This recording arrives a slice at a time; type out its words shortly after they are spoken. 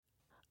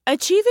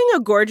Achieving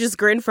a gorgeous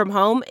grin from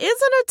home isn't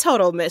a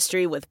total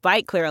mystery with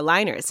Bite Clear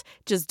aligners.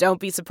 Just don't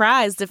be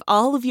surprised if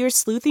all of your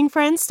sleuthing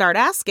friends start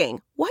asking,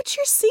 "What's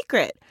your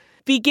secret?"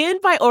 Begin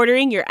by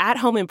ordering your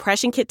at-home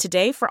impression kit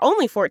today for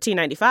only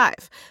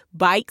 $14.95.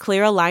 Bite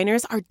Clear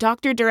aligners are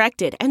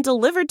doctor-directed and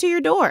delivered to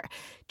your door.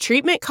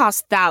 Treatment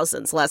costs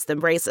thousands less than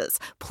braces.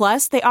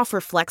 Plus, they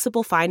offer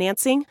flexible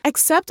financing,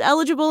 accept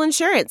eligible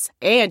insurance,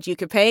 and you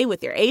can pay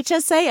with your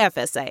HSA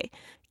FSA.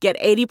 Get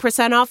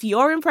 80% off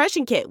your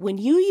impression kit when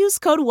you use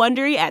code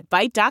WONDERY at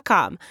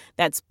Byte.com.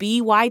 That's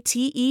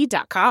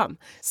BYTE.com.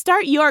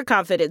 Start your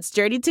confidence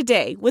journey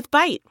today with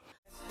Byte.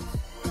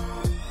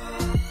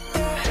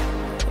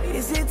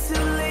 Is it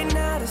too late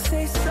now to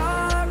say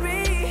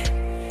sorry?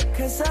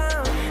 'Cause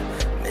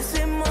I'm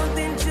missing more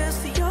than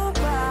just your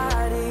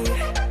body.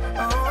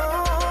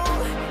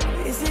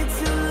 Oh, is it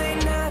too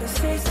late now to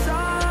say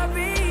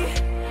sorry?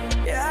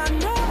 Yeah, I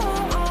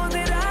know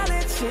that I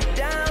let you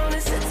down.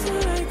 Is it too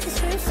late to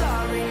say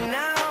sorry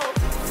now?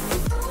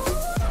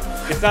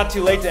 It's not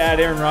too late to add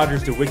Aaron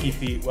Rodgers to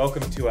WikiFeet.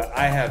 Welcome to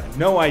I have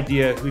no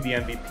idea who the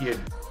MVP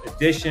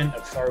edition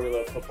of Sorry We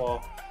Love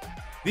Football,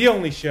 the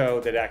only show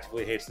that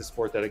actively hates the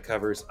sport that it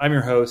covers. I'm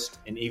your host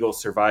and Eagles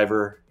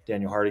survivor,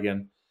 Daniel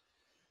Hardigan.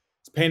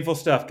 It's painful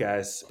stuff,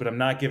 guys, but I'm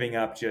not giving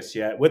up just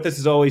yet. With us,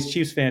 as always,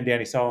 Chiefs fan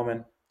Danny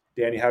Solomon.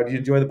 Danny, how did you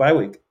enjoy the bye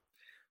week?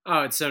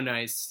 Oh, it's so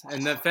nice.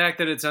 And the fact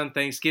that it's on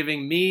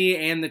Thanksgiving, me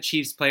and the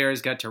Chiefs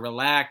players got to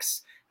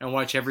relax and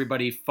watch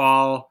everybody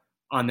fall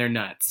on their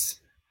nuts.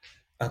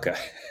 Okay.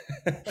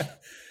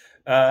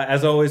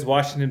 As always,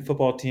 Washington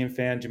football team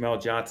fan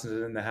Jamel Johnson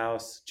is in the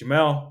house.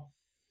 Jamel,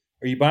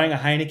 are you buying a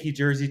Heineke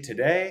jersey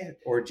today,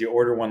 or did you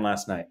order one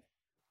last night?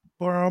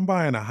 Boy, I'm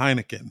buying a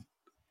Heineken.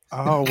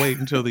 I'll wait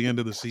until the end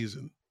of the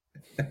season.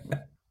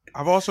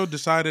 I've also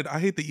decided I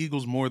hate the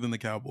Eagles more than the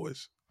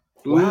Cowboys.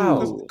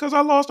 Wow. Because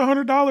I lost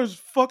 $100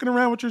 fucking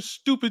around with your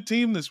stupid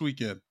team this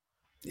weekend.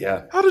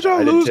 Yeah. How did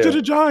y'all lose to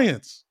the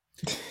Giants?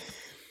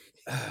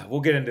 We'll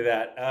get into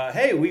that.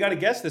 Hey, we got a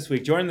guest this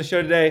week. Joining the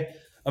show today,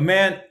 a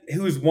man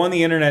who's won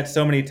the internet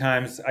so many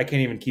times, I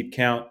can't even keep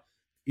count.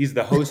 He's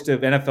the host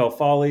of NFL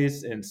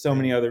Follies and so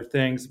many other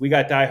things. We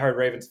got diehard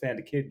Ravens fan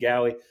to Kid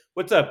Gowie.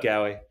 What's up,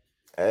 Gowie?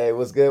 Hey,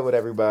 what's good with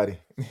everybody?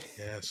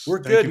 Yes, we're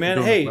good,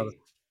 man. Hey,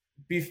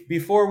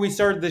 before we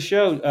started the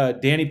show,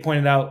 Danny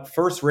pointed out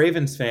first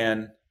Ravens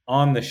fan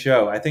on the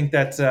show. I think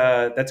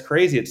that's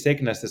crazy. It's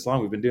taken us this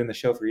long. We've been doing the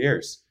show for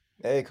years.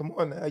 Hey, come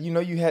on now. You know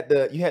you had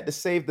to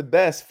save the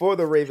best for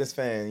the Ravens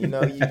fan. You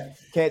know, you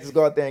can't just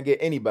go out there and get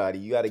anybody.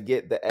 You got to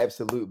get the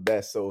absolute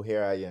best. So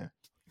here I am.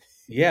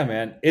 Yeah,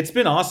 man. It's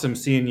been awesome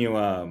seeing you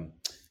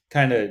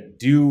kind of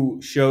do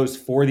shows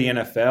for the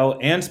NFL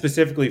and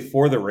specifically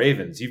for the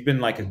Ravens. You've been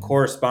like a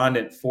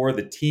correspondent for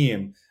the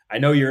team. I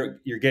know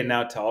you're getting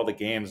out to all the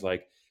games.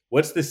 Like,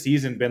 what's the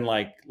season been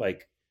like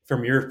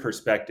from your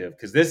perspective?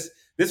 Because this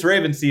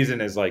Ravens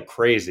season is like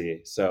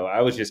crazy. So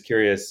I was just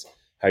curious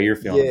how you're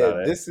feeling about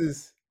it. This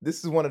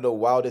is one of the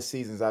wildest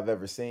seasons I've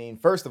ever seen.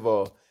 First of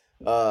all,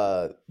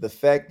 the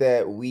fact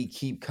that we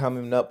keep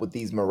coming up with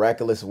these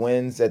miraculous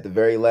wins at the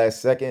very last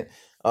second,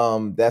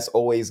 that's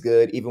always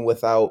good. Even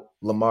without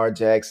Lamar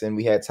Jackson,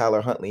 we had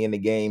Tyler Huntley in the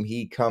game.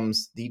 He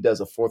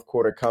does a fourth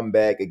quarter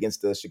comeback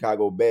against the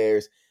Chicago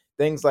Bears.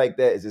 Things like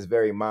that is just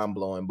very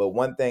mind-blowing. But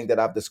one thing that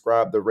I've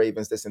described the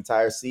Ravens this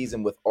entire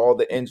season with all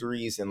the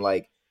injuries and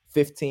like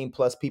 15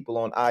 plus people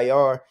on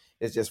IR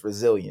is just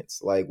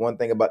resilience. Like, one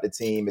thing about the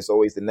team is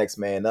always the next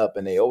man up,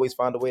 and they always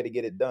find a way to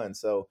get it done.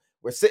 So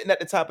we're sitting at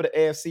the top of the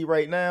AFC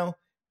right now,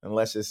 and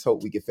let's just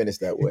hope we can finish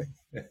that way.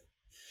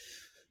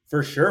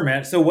 For sure,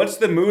 man. So what's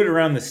the mood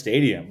around the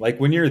stadium? Like,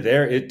 when you're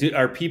there,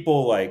 are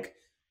people like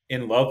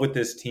in love with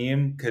this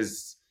team?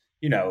 Because,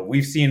 you know,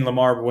 we've seen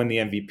Lamar win the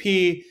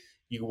MVP.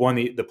 You won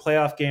the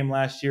playoff game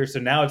last year. So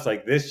now it's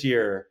like this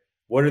year,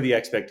 what are the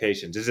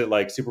expectations? Is it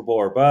like Super Bowl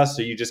or bust?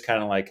 Or are you just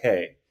kind of like,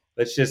 hey,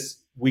 let's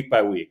just week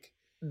by week?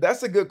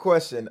 That's a good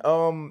question.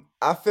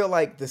 I feel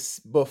like during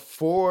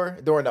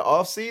the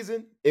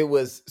offseason, it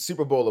was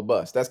Super Bowl or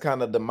bust. That's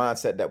kind of the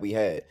mindset that we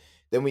had.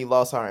 Then we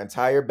lost our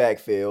entire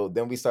backfield.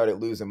 Then we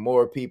started losing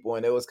more people.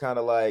 And it was kind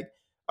of like,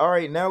 all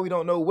right, now we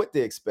don't know what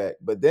to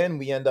expect. But then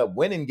we end up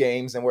winning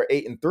games and we're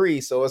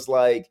 8-3. So it's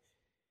like,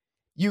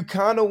 you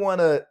kind of want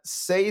to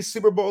say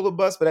Super Bowl or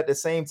bust, but at the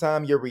same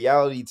time, your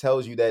reality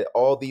tells you that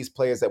all these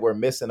players that we're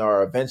missing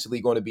are eventually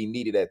going to be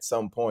needed at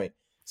some point.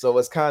 So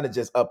it's kind of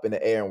just up in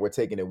the air, and we're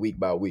taking it week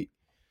by week.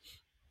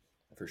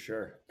 For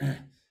sure.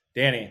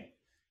 Danny,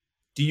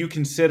 do you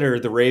consider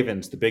the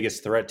Ravens the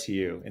biggest threat to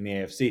you in the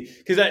AFC?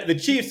 Because the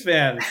Chiefs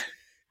fans,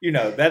 you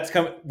know,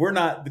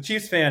 the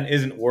Chiefs fan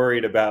isn't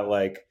worried about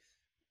like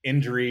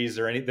injuries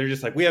or anything. They're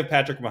just like, we have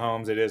Patrick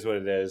Mahomes. It is what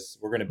it is.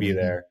 We're going to be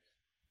there.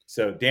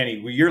 So,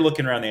 Danny, when you're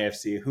looking around the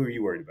AFC, who are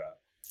you worried about?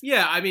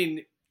 Yeah, I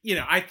mean, you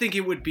know, I think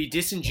it would be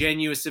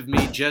disingenuous of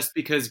me just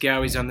because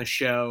Gowie's on the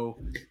show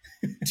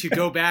to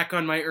go back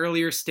on my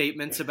earlier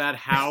statements about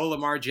how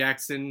Lamar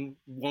Jackson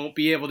won't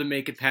be able to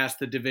make it past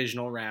the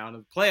divisional round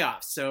of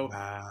playoffs. So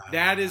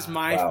that is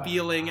my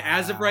feeling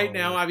as of right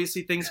now.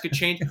 Obviously, things could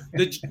change.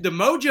 The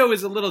mojo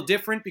is a little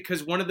different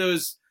because one of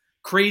those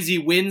crazy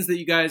wins that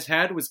you guys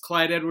had was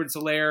Clyde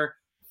Edwards-Helaire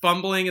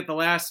fumbling at the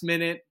last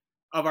minute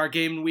of our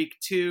game in week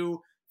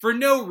 2 for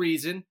no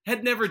reason,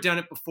 had never done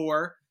it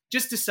before,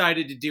 just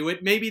decided to do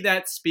it. Maybe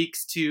that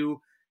speaks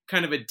to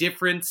kind of a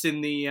difference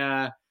in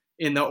the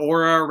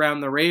aura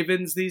around the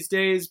Ravens these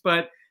days.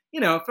 But,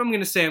 if I'm going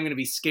to say I'm going to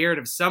be scared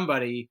of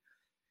somebody,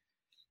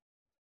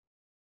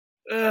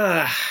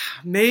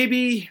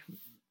 maybe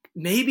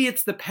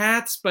it's the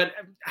Pats, but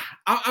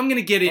I'm going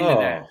to get into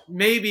that.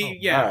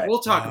 Maybe, right. We'll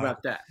talk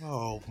about that.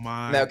 Oh,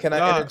 my Now, can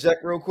I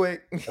interject real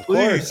quick?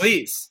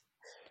 Please.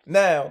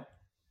 Now,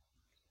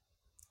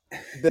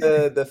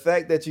 the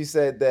fact that you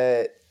said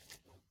that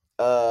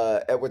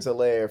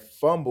Edwards-Helaire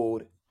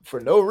fumbled for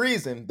no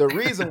reason. The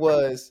reason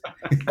was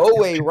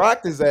Owe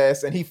rocked his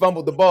ass and he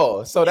fumbled the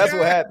ball. So that's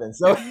what happened.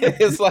 So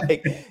it's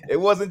like it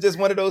wasn't just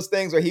one of those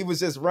things where he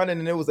was just running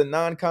and it was a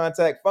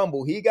non-contact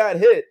fumble. He got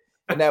hit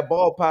and that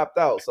ball popped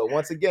out. So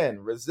once again,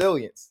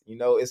 resilience.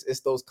 It's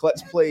those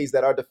clutch plays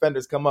that our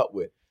defenders come up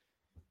with.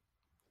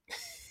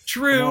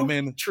 True. Come on,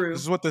 man. True.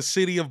 This is what the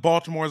city of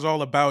Baltimore is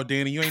all about,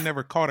 Danny. You ain't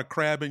never caught a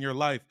crab in your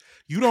life.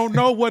 You don't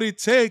know what it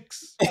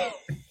takes.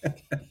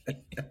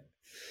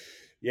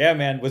 Yeah,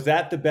 man. Was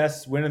that the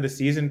best win of the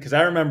season? Because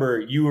I remember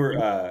you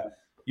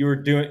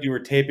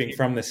were taping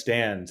from the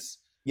stands,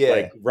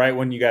 like right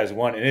when you guys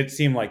won, and it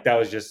seemed like that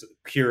was just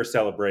pure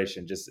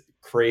celebration, just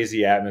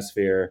crazy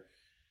atmosphere.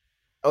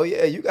 Oh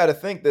yeah, you got to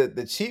think that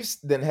the Chiefs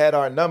then had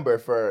our number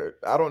for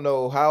I don't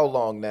know how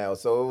long now.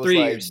 So it was 3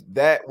 like years.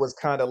 that was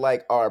kind of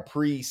like our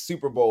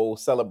pre-Super Bowl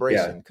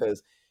celebration.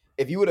 Because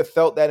if you would have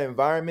felt that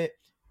environment,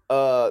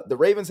 the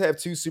Ravens have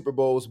 2 Super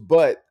Bowls,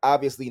 but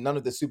obviously none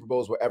of the Super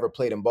Bowls were ever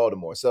played in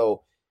Baltimore.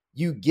 So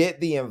you get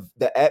the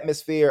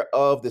atmosphere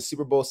of the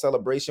Super Bowl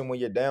celebration when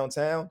you're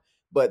downtown.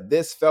 But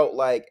this felt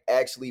like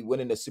actually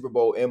winning the Super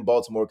Bowl in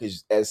Baltimore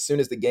because as soon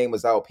as the game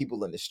was out,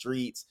 people in the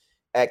streets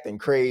acting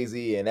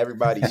crazy and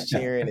everybody's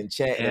cheering and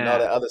chanting and all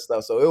that other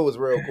stuff. So it was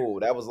real cool.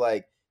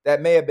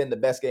 That may have been the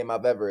best game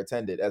I've ever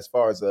attended as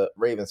far as a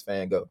Ravens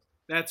fan goes.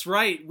 That's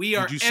right. We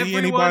are Did you see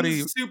everyone's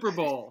anybody- Super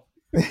Bowl.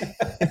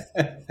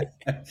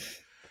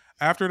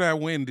 After that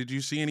win, did you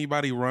see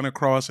anybody run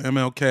across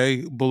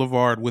MLK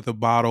Boulevard with a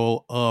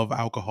bottle of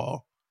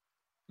alcohol?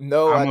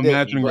 No, I'm I didn't,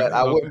 imagining but that.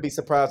 I Okay. wouldn't be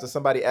surprised if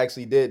somebody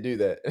actually did do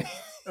that.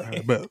 I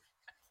bet.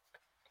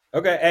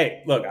 Okay,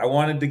 hey, look, I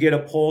wanted to get a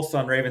pulse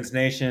on Ravens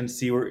Nation,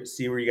 see where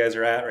you guys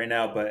are at right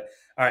now. But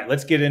all right,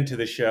 let's get into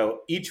the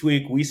show. Each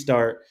week we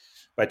start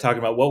by talking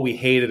about what we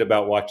hated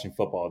about watching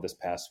football this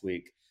past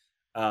week.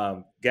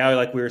 Gally,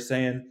 like we were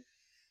saying,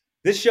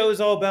 this show is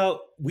all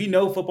about, we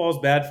know football is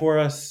bad for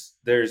us.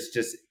 There's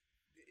just,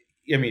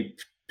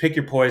 pick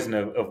your poison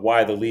of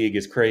why the league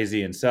is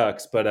crazy and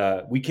sucks,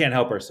 but we can't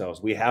help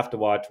ourselves. We have to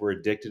watch. We're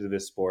addicted to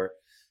this sport.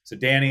 So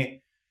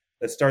Danny,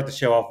 let's start the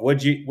show off.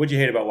 What'd you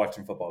hate about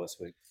watching football this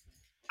week?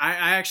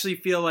 I actually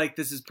feel like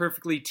this is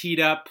perfectly teed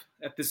up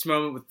at this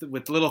moment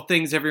with little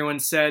things everyone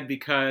said,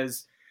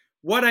 because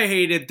what I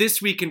hated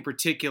this week in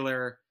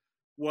particular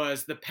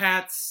was the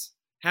Pats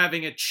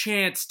having a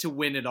chance to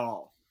win it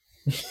all.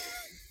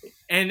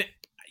 And,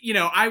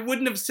 I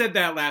wouldn't have said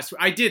that last week.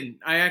 I didn't.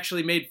 I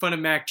actually made fun of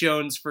Mac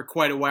Jones for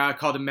quite a while. I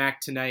called him Mac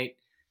tonight.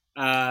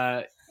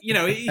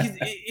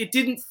 It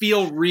didn't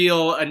feel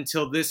real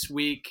until this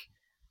week.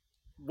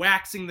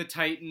 Waxing the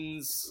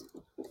Titans.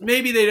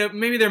 Maybe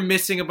they're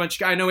missing a bunch of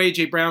guys. I know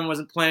AJ Brown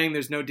wasn't playing.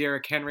 There's no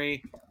Derrick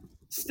Henry.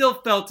 Still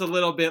felt a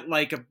little bit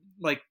like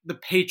the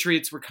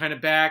Patriots were kind of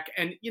back.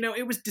 And,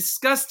 it was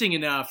disgusting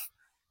enough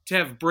to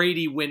have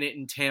Brady win it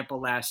in Tampa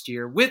last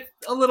year with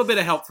a little bit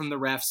of help from the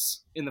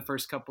refs in the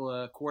first couple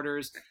of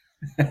quarters.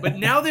 But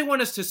now they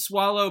want us to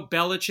swallow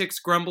Belichick's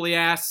grumbly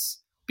ass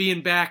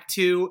being back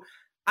too.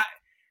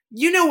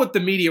 What the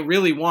media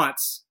really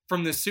wants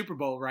from this Super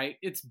Bowl, right?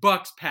 It's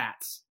Bucks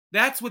Pats.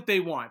 That's what they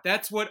want.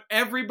 That's what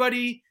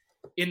everybody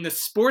in the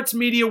sports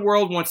media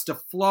world wants to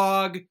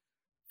flog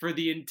for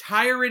the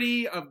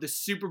entirety of the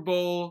Super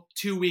Bowl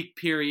 2-week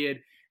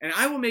period. And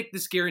I will make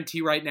this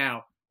guarantee right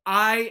now.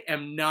 I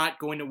am not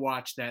going to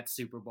watch that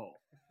Super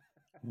Bowl.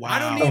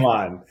 Wow. Come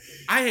on.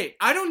 I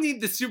don't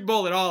need the Super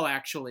Bowl at all,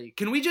 actually.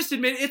 Can we just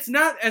admit it's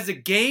not, as a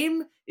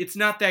game, it's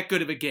not that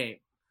good of a game.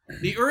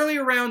 The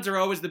earlier rounds are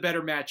always the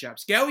better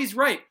matchups. Gowie's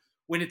right.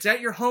 When it's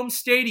at your home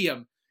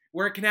stadium,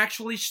 where it can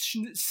actually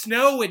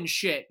snow and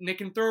shit, and it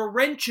can throw a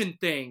wrench in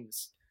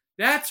things,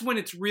 that's when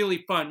it's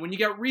really fun. When you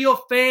got real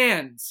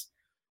fans.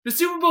 The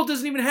Super Bowl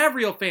doesn't even have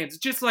real fans.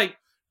 It's just like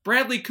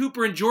Bradley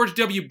Cooper and George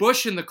W.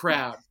 Bush in the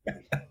crowd.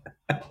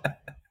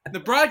 The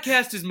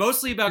broadcast is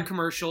mostly about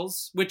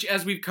commercials, which,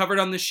 as we've covered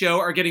on the show,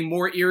 are getting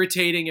more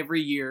irritating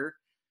every year.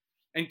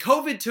 And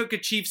COVID took a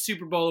Chiefs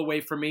Super Bowl away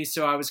from me,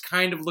 so I was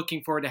kind of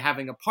looking forward to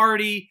having a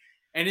party.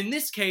 And in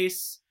this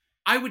case,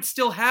 I would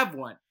still have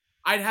one.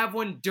 I'd have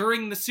one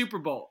during the Super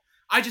Bowl.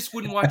 I just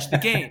wouldn't watch the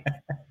game.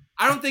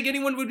 I don't think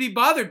anyone would be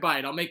bothered by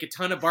it. I'll make a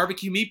ton of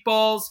barbecue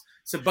meatballs,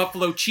 some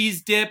buffalo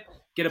cheese dip,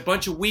 get a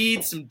bunch of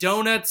weed, some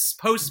donuts,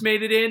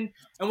 Postmate it in,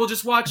 and we'll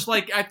just watch,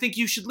 I Think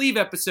You Should Leave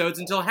episodes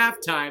until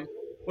halftime,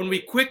 when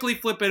we quickly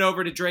flip it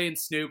over to Dre and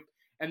Snoop,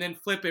 and then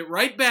flip it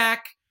right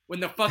back when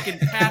the fucking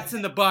Pats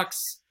and the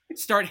Bucks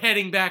start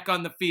heading back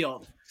on the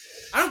field.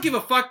 I don't give a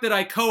fuck that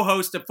I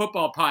co-host a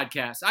football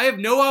podcast. I have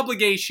no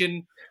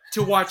obligation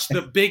to watch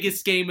the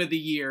biggest game of the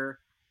year,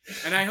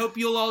 and I hope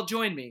you'll all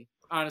join me,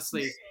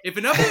 honestly. If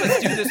enough of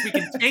us do this, we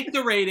can tank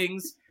the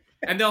ratings,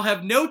 and they'll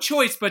have no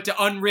choice but to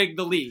unrig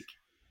the league.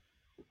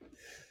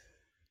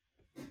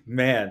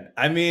 Man,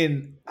 I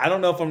mean, I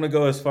don't know if I'm going to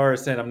go as far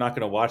as saying I'm not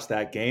going to watch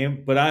that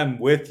game, but I'm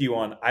with you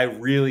on I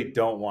really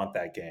don't want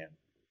that game.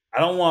 I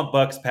don't want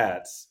Bucks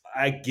Pats.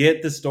 I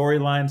get the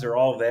storylines are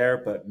all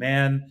there, but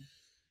man,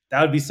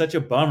 that would be such a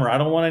bummer. I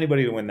don't want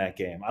anybody to win that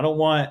game. I don't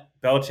want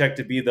Belichick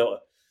to be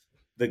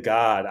the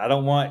god. I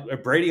don't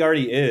want Brady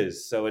already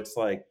is. So it's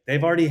like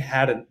they've already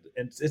had it.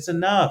 It's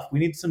enough. We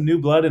need some new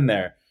blood in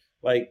there.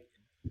 Like,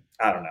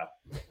 I don't know.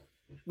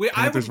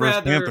 I would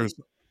rather Panthers.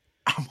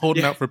 I'm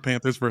holding out for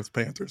Panthers versus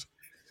Panthers.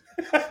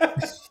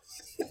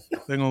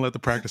 They're gonna let the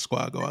practice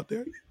squad go out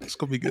there. It's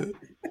gonna be good.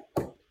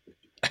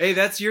 Hey,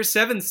 that's your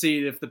 7th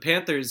seed if the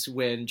Panthers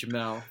win,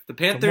 Jamel. If the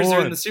Panthers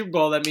are in the Super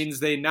Bowl, that means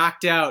they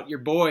knocked out your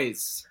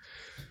boys.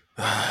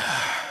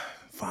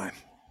 Fine.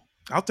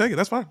 I'll take it.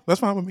 That's fine.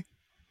 That's fine with me.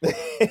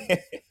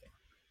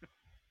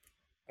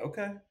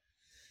 Okay.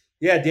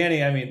 Yeah,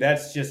 Danny, I mean,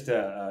 that's just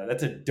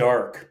that's a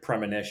dark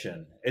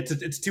premonition.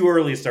 It's too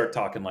early to start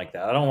talking like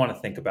that. I don't want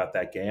to think about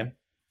that game.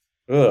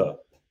 Ugh.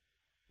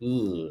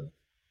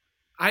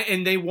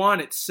 And they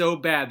want it so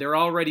bad. They're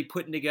already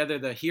putting together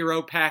the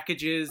hero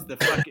packages, the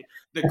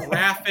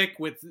graphic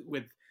with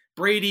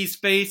Brady's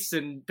face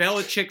and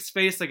Belichick's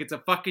face like it's a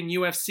fucking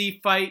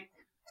UFC fight.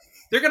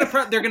 They're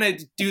gonna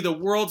do the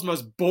world's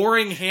most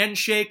boring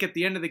handshake at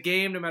the end of the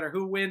game, no matter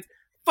who wins.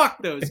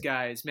 Fuck those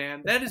guys,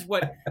 man. That is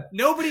what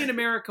nobody in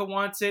America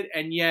wants it,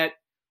 and yet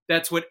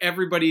that's what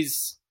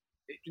everybody's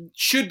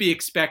should be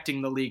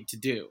expecting the league to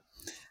do.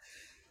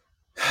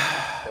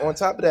 On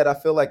top of that, I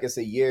feel like it's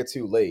a year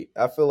too late.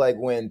 I feel like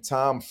when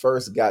Tom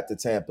first got to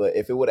Tampa,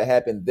 if it would have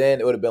happened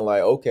then, it would have been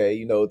like,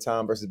 okay,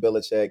 Tom versus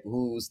Belichick,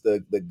 who's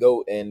the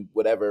GOAT in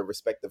whatever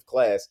respective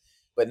class.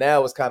 But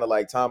now it's kind of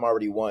like Tom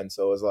already won.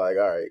 So it's like,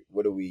 all right,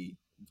 what are we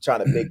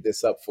trying to big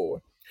this up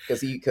for?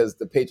 Because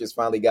the Patriots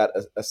finally got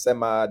a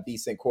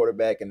semi-decent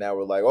quarterback, and now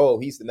we're like, oh,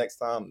 he's the next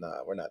Tom?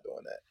 Nah, we're not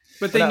doing that.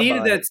 But they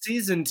needed that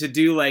season to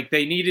do,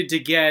 they needed to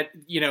get,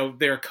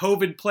 their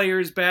COVID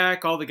players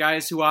back, all the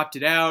guys who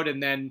opted out,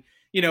 and then,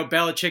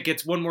 Belichick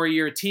gets one more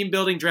year of team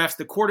building, drafts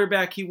the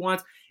quarterback he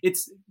wants.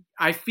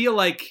 I feel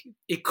like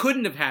it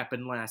couldn't have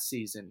happened last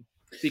season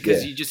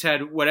because you just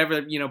had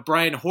whatever,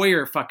 Brian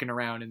Hoyer fucking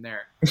around in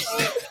there.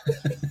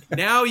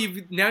 Now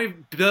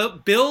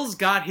Bill's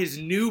got his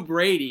new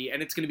Brady,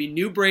 and it's going to be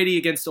new Brady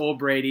against old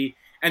Brady,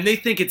 and they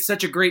think it's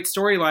such a great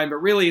storyline, but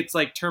really it's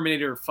like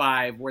Terminator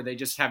 5, where they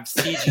just have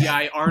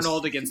CGI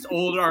Arnold against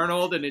old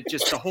Arnold, and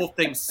the whole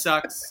thing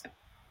sucks.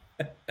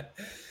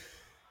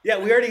 Yeah,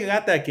 we already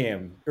got that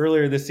game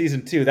earlier this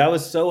season too. That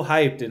was so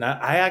hyped, and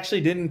I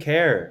actually didn't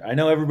care. I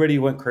know everybody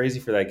went crazy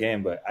for that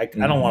game, but I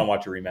don't want to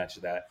watch a rematch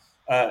of that.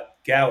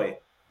 Gowie,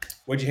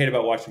 what'd you hate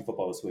about watching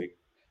football this week?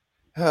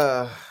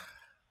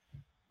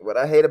 What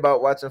I hate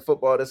about watching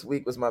football this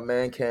week was my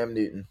man Cam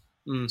Newton.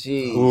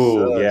 Jeez.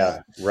 Ooh,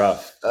 yeah,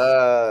 rough.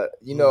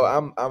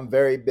 I'm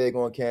very big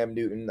on Cam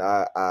Newton.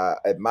 I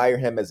admire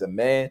him as a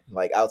man,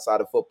 like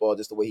outside of football,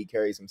 just the way he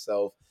carries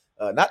himself.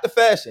 Not the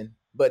fashion,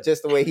 but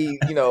just the way he,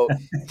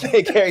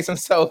 carries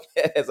himself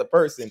as a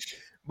person.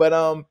 But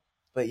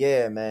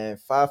yeah, man,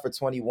 5 for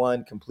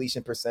 21,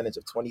 completion percentage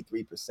of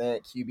 23%,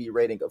 QB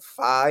rating of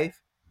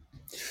 5.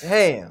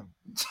 Damn.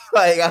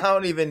 I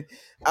don't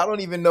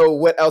even know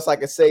what else I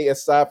could say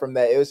aside from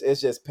that.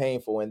 It's just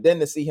painful. And then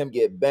to see him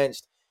get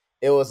benched,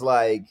 it was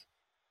like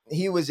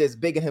he was just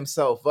bigging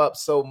himself up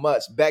so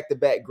much.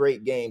 Back-to-back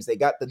great games. They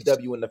got the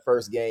W in the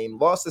first game,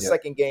 lost the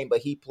second game, but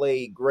he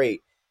played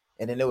great.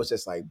 And then it was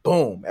just like,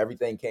 boom,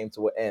 everything came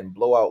to an end.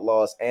 Blowout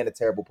loss and a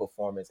terrible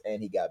performance,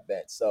 and he got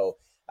benched. So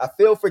I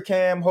feel for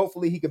Cam.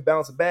 Hopefully he can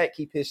bounce back,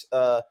 keep his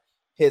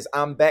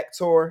I'm Back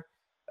tour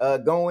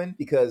going,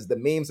 because the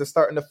memes are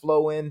starting to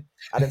flow in.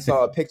 I done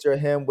saw a picture of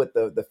him with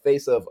the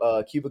face of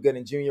Cuba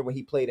Gooding Jr. when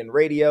he played in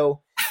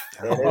radio.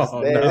 It's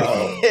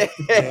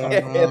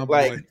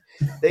like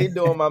they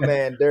doing my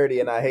man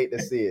dirty, and I hate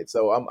to see it.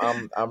 So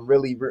I'm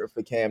really rooting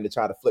for Cam to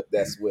try to flip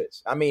that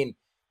switch. I mean,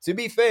 to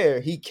be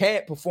fair, he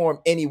can't perform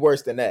any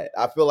worse than that.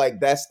 I feel like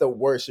that's the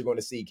worst you're going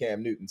to see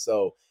Cam Newton.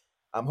 So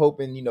I'm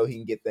hoping, he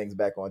can get things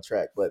back on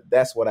track. But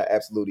that's what I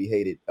absolutely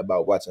hated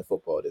about watching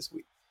football this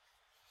week.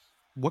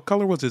 What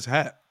color was his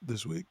hat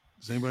this week?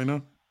 Does anybody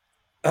know?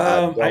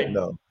 I don't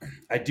know.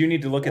 I do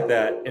need to look at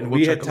that. And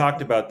we had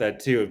talked about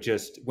that too, of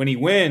just when he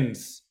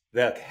wins,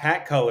 the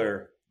hat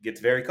color gets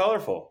very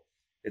colorful.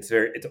 It's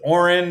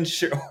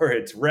orange or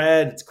it's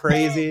red. It's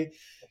crazy.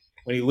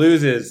 When he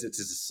loses, it's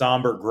a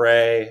somber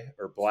gray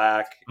or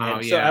black.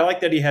 So I like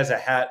that he has a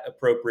hat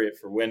appropriate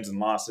for wins and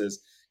losses,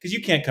 because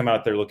you can't come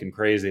out there looking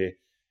crazy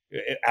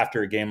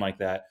after a game like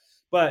that.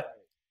 But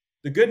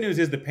the good news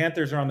is the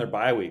Panthers are on their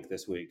bye week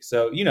this week.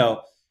 So,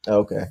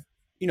 okay.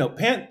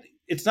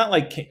 It's not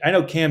like, I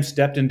know Cam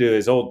stepped into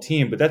his old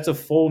team, but that's a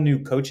full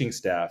new coaching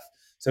staff.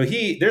 So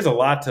there's a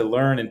lot to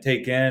learn and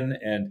take in,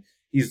 and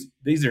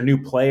these are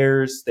new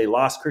players. They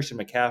lost Christian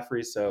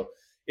McCaffrey, so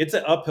it's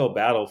an uphill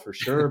battle for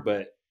sure.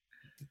 But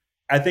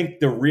I think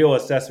the real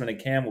assessment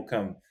of Cam will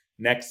come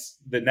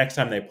the next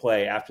time they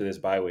play after this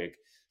bye week.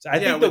 So I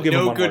think they'll give him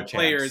one more good chance.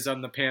 Players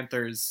on the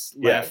Panthers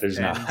left. Yeah, there's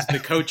and not. The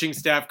coaching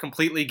staff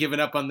completely given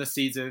up on the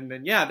season.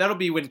 And that'll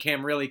be when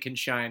Cam really can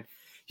shine.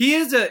 He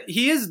is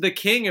the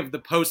king of the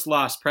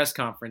post-loss press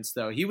conference,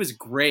 though. He was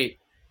great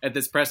at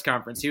this press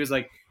conference. He was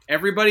like,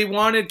 everybody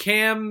wanted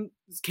Cam's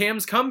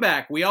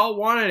comeback. We all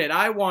wanted it.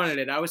 I wanted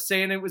it. I was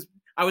saying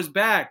I was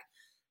back.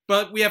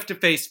 But we have to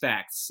face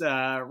facts.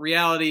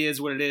 Reality is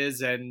what it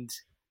is, and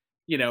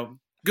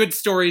good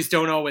stories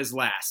don't always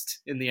last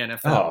in the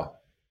NFL. Oh.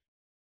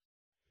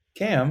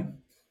 Cam.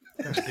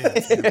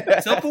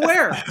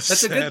 Self-aware.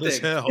 That's a good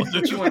thing. That's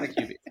what you want a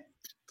QB.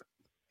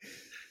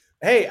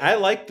 Hey, I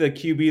like the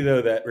QB,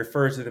 though, that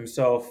refers to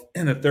himself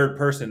in the third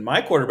person.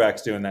 My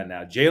quarterback's doing that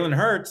now. Jalen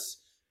Hurts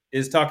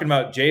is talking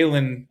about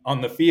Jalen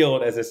on the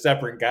field as a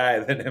separate guy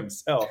than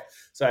himself.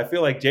 So I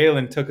feel like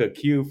Jalen took a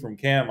cue from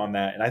Cam on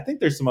that. And I think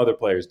there's some other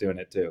players doing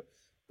it too.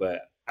 But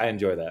I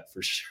enjoy that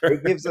for sure.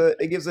 It gives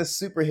a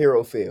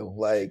superhero feel.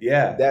 Like,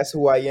 that's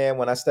who I am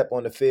when I step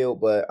on the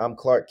field, but I'm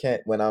Clark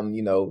Kent when I'm,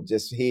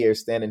 just here,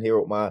 standing here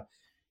with my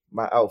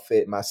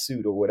outfit, my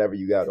suit, or whatever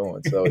you got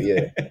on. So,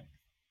 yeah.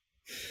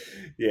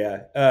 Yeah.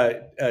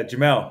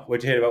 Jamel,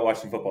 what'd you hate about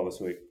watching football this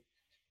week?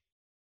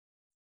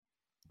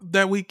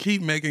 That we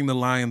keep making the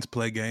Lions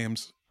play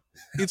games.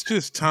 It's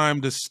just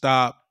time to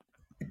stop.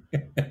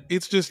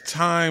 It's just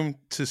time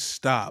to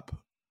stop.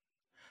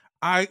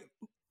 I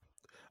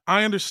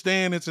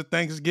understand it's a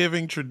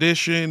Thanksgiving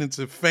tradition. It's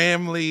a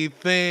family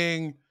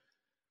thing.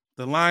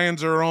 The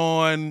Lions are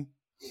on.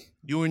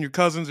 You and your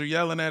cousins are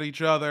yelling at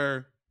each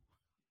other.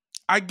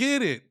 I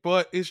get it,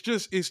 but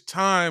it's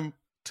time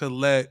to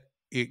let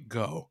it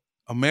go.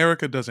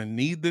 America doesn't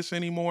need this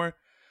anymore.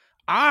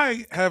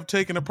 I have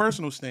taken a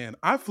personal stand.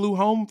 I flew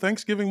home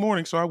Thanksgiving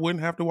morning so I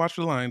wouldn't have to watch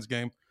the Lions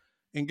game.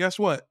 And guess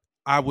what?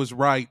 I was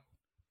right.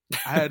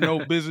 I had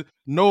no business.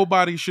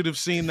 Nobody should have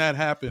seen that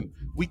happen.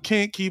 We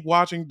can't keep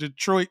watching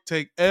Detroit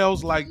take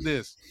L's like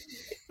this.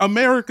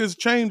 America's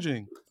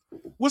changing.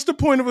 What's the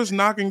point of us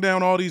knocking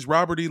down all these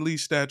Robert E. Lee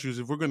statues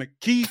if we're going to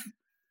keep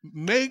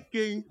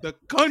making the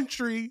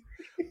country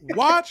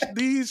watch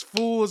these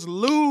fools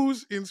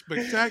lose in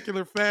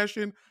spectacular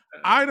fashion?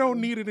 I don't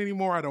need it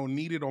anymore. I don't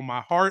need it on my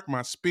heart,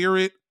 my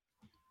spirit.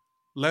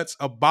 Let's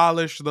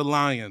abolish the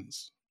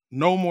Lions.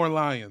 No more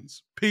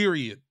Lions,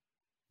 period.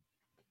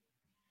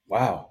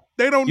 Wow.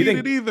 They don't need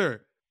it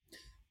either.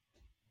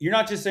 You're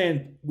not just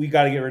saying we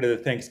got to get rid of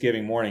the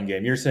Thanksgiving morning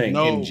game. You're saying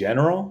in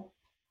general?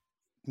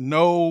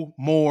 No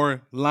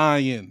more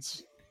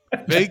Lions.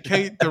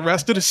 Vacate the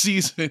rest of the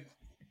season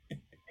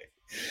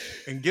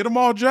and get them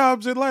all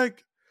jobs at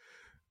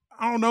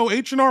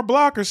H&R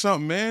Block or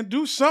something, man.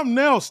 Do something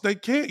else.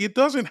 It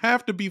doesn't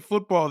have to be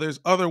football. There's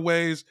other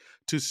ways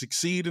to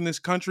succeed in this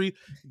country.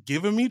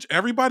 Give them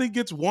everybody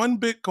gets one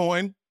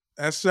Bitcoin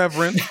as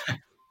severance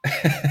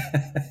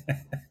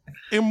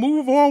and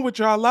move on with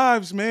your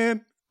lives,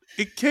 man.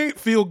 It can't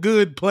feel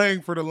good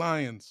playing for the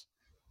Lions.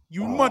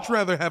 You'd much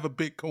rather have a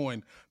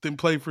Bitcoin than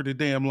play for the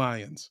damn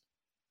Lions.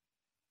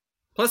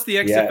 Plus, the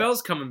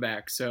XFL's coming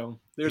back,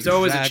 so there's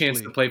always a chance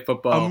to play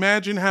football.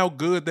 Imagine how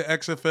good the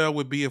XFL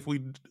would be if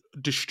we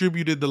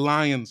distributed the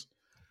Lions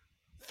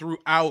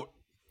throughout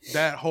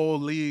that whole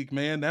league,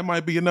 man. That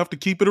might be enough to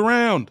keep it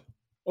around.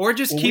 Or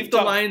just keep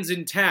the Lions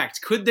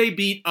intact. Could they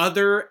beat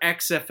other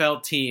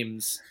XFL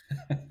teams?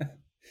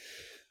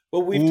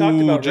 Well, we've talked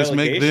about just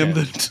relegation. Make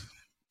them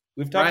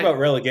We've talked about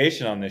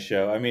relegation on this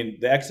show. I mean,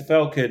 the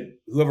XFL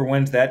whoever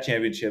wins that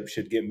championship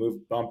should get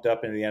bumped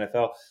up into the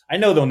NFL. I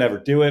know they'll never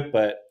do it,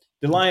 but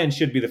the Lions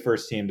should be the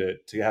first team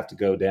to have to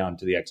go down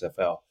to the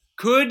XFL.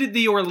 Could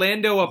the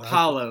Orlando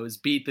Apollos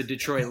beat the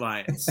Detroit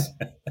Lions?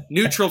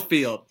 Neutral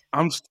field.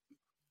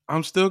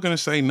 I'm still going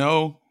to say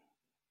no.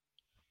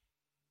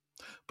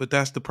 But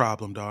that's the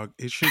problem, dog.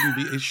 This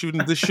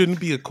shouldn't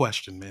be a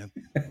question, man.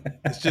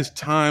 It's just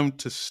time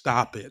to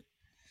stop it.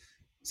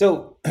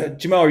 So,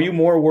 Jamal, are you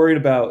more worried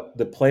about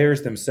the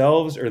players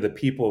themselves or the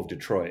people of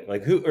Detroit?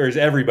 Or is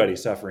everybody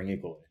suffering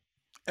equally?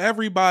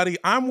 Everybody.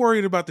 I'm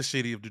worried about the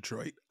city of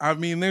Detroit. I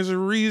mean, there's a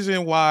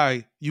reason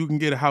why you can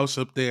get a house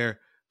up there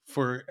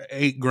for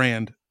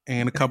 $8,000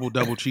 and a couple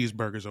double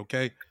cheeseburgers,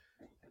 okay?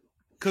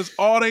 Because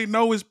all they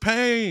know is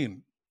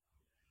pain.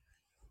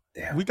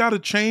 Damn. We got to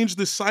change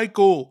the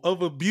cycle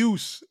of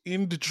abuse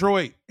in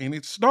Detroit, and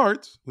it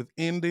starts with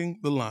ending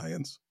the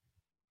Lions.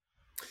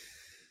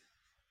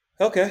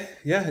 Okay,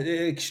 yeah,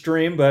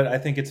 extreme, but I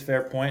think it's a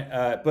fair point.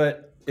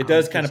 But it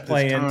does kind of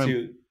play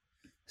into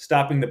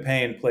stopping the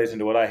pain, plays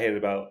into what I hated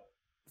about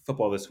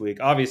football this week.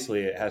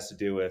 Obviously, it has to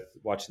do with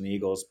watching the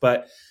Eagles,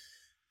 but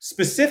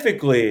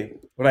specifically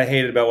what I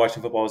hated about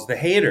watching football is the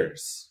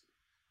haters.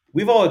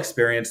 We've all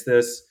experienced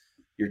this.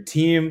 Your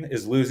team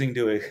is losing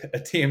to a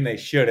team they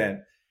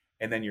shouldn't,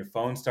 and then your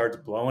phone starts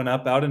blowing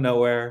up out of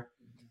nowhere,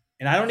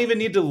 And I don't even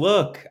need to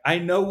look. I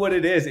know what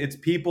it is. It's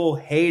people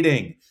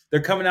hating.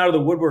 They're coming out of the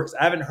woodworks.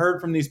 I haven't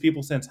heard from these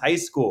people since high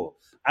school.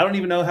 I don't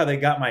even know how they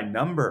got my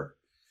number.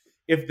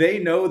 If they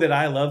know that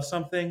I love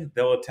something,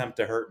 they'll attempt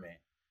to hurt me.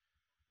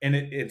 And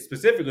it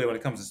specifically when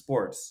it comes to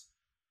sports,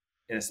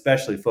 and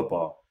especially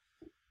football.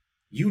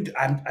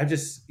 I'm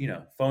just,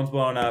 phones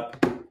blowing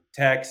up,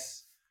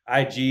 texts,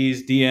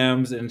 IGs,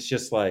 DMs, and it's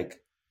just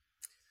like,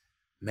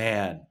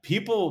 man,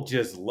 people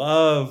just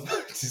love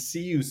to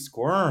see you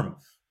squirm.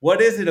 What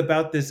is it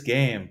about this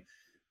game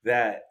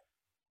that,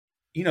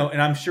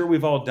 and I'm sure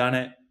we've all done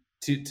it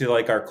to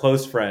like our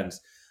close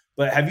friends,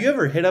 but have you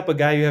ever hit up a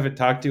guy you haven't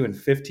talked to in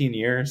 15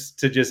 years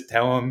to just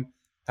tell him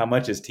how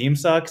much his team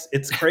sucks?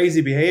 It's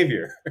crazy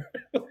behavior.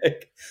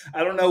 Like,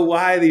 I don't know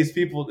why these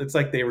people, it's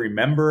like they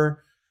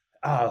remember,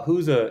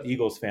 who's a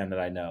Eagles fan that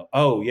I know?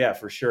 Oh yeah,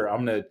 for sure.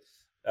 I'm going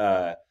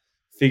to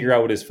figure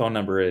out what his phone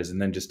number is and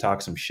then just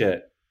talk some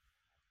shit.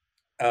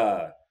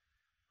 I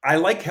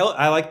like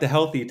the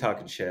healthy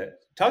talking shit.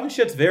 Talking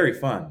shit's very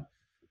fun,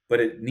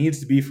 but it needs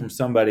to be from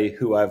somebody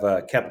who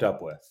I've kept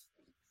up with.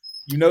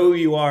 You know who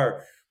you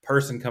are,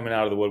 person coming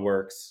out of the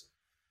woodworks.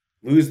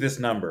 Lose this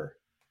number.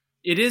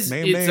 It's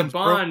names, a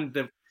bond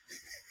bro.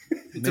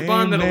 it's a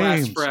bond that'll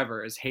last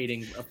forever, is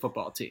hating a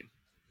football team.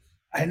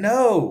 I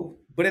know,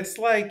 but it's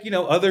like,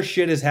 other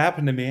shit has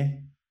happened to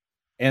me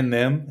and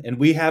them, and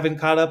we haven't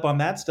caught up on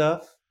that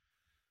stuff.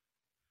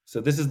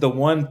 So this is the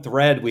one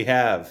thread we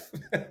have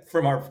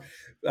from our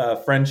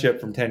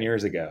friendship from 10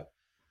 years ago.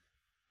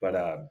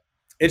 But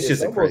it's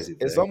just a crazy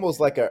thing. It's almost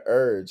like an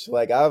urge.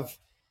 Like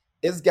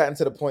it's gotten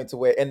to the point to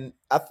where, and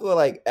I feel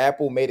like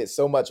Apple made it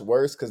so much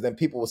worse because then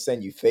people will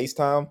send you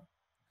FaceTime.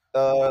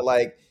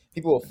 Like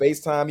people will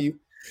FaceTime you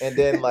and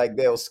then like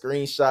they'll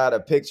screenshot a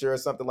picture or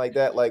something like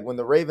that. Like when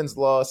the Ravens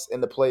lost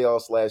in the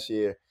playoffs last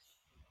year,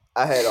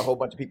 I had a whole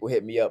bunch of people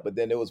hit me up, but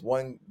then there was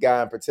one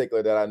guy in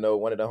particular that I know,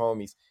 one of the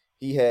homies,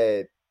 he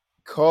had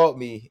called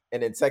me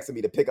and then texted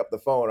me to pick up the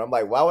phone. I'm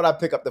like, why would I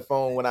pick up the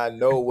phone when I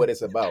know what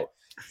it's about?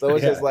 So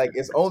it's just like,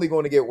 it's only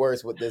going to get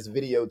worse with this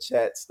video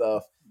chat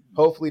stuff.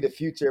 Hopefully the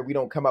future, we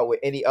don't come out with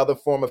any other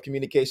form of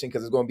communication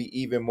because it's going to be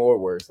even more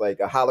worse. Like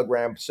a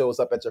hologram shows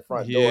up at your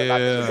front door,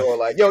 knocking at the door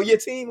like, yo, your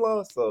team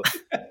lost. So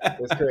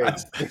it's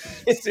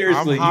crazy.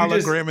 Seriously. I'm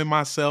hologramming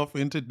myself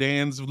into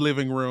Dan's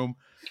living room.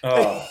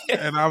 Oh.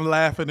 And I'm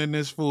laughing in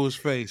this fool's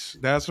face.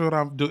 That's what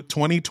I'm doing.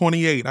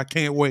 2028. I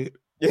can't wait.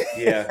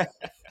 Yeah.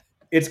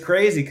 It's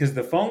crazy because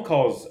the phone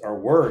calls are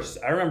worse.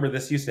 I remember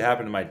this used to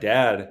happen to my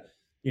dad,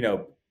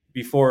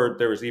 before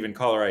there was even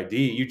caller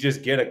ID. You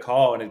just get a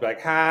call and it'd be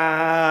like,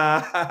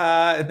 ha, ha,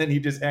 ha, and then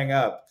you just hang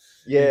up.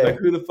 Yeah. Like,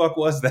 who the fuck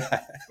was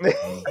that?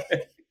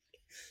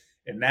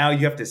 And now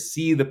you have to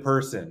see the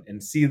person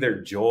and see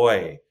their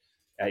joy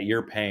at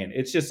your pain.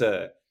 It's just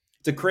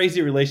it's a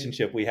crazy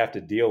relationship we have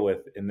to deal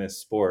with in this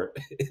sport,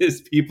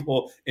 is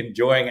people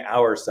enjoying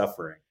our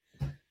suffering.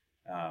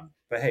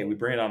 But hey, we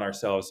bring it on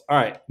ourselves. All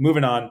right,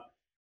 moving on.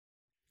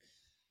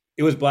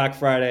 It was Black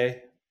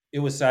Friday. It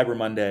was Cyber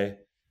Monday.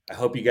 I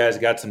hope you guys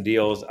got some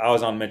deals. I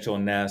was on Mitchell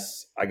and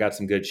Ness. I got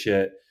some good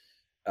shit.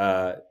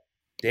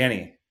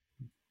 Danny,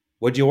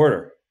 what'd you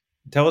order?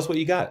 Tell us what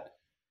you got.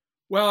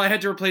 Well, I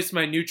had to replace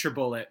my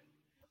NutriBullet.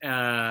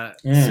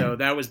 So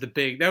that was the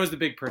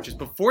big purchase.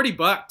 But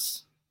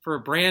 $40 for a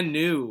brand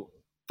new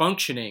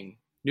functioning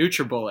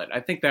NutriBullet.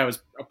 I think that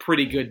was a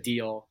pretty good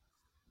deal.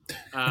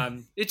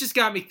 It just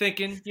got me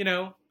thinking,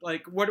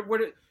 like what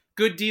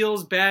good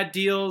deals, bad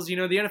deals. The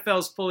NFL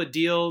is full of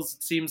deals.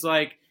 It seems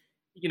like,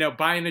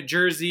 buying a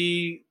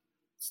jersey,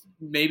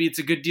 maybe it's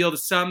a good deal to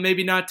some,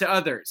 maybe not to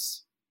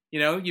others.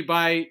 You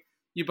buy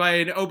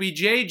an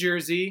OBJ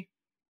jersey,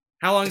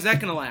 how long is that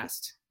going to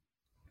last?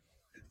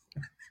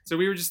 So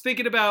we were just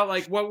thinking about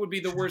like what would be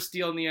the worst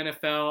deal in the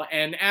NFL,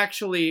 and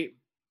actually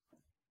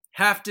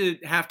have to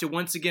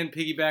once again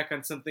piggyback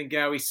on something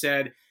Gowie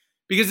said,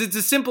 because it's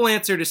a simple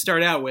answer to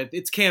start out with.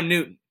 It's Cam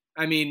Newton.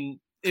 I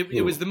mean,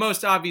 it was the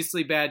most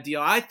obviously bad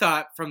deal, I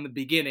thought, from the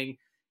beginning,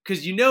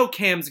 because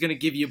Cam's going to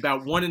give you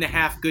about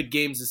 1.5 good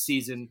games a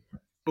season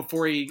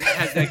before he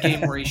has that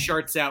game where he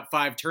sharts out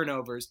 5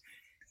 turnovers.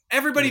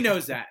 Everybody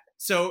knows that.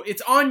 So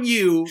it's on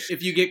you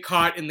if you get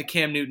caught in the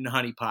Cam Newton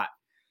honeypot.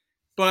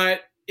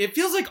 But it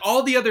feels like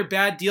all the other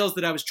bad deals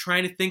that I was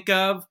trying to think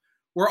of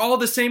were all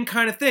the same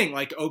kind of thing,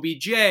 like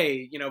OBJ,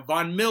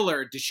 Von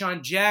Miller,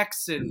 Deshaun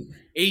Jackson,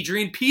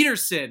 Adrian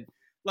Peterson.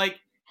 Like,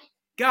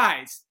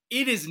 guys,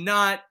 it is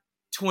not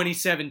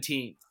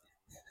 2017.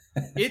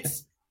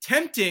 It's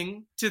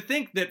tempting to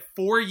think that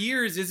 4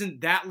 years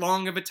isn't that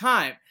long of a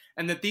time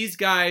and that these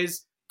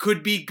guys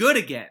could be good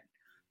again.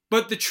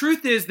 But the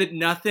truth is that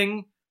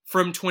nothing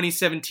from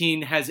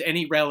 2017 has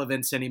any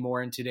relevance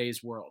anymore in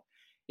today's world.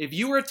 If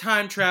you were a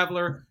time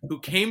traveler who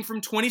came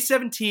from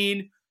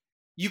 2017,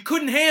 you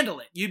couldn't handle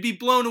it. You'd be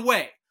blown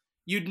away.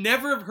 You'd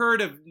never have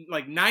heard of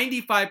like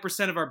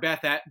 95% of our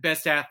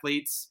best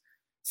athletes.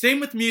 Same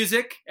with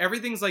music.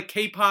 Everything's like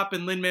K-pop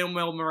and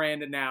Lin-Manuel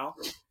Miranda now.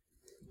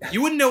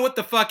 You wouldn't know what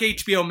the fuck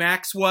HBO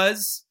Max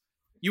was.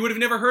 You would have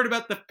never heard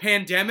about the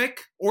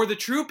pandemic or the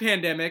true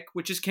pandemic,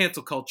 which is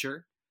cancel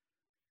culture.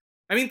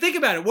 I mean, think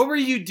about it. What were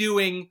you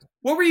doing?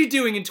 What were you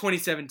doing in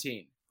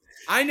 2017?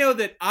 I know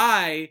that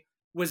I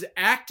was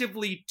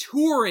actively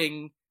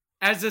touring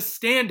as a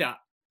stand-up.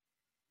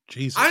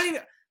 Jesus.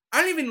 I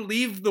don't even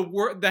leave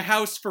the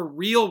house for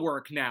real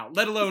work now,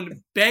 let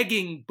alone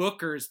begging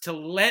bookers to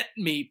let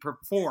me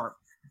perform.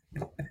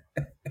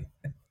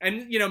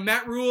 And,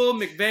 Matt Rule,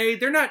 McVay,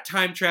 they're not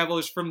time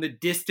travelers from the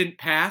distant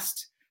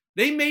past.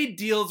 They made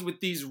deals with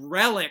these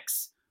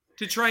relics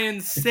to try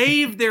and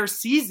save their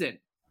season.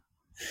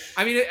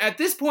 I mean, at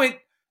this point,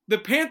 the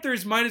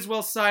Panthers might as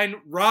well sign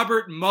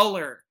Robert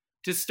Mueller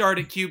to start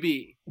at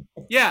QB.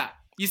 Yeah.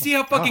 You see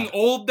how fucking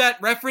old that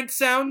reference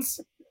sounds?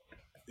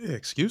 Yeah,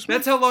 excuse me?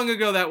 That's how long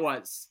ago that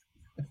was.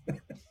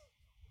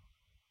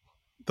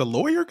 The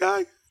lawyer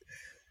guy?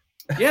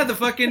 Yeah, the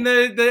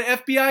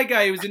FBI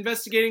guy who was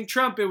investigating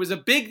Trump. It was a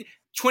big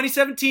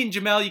 2017,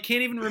 Jamel. You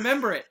can't even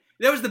remember it.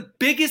 That was the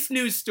biggest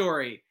news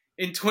story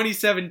in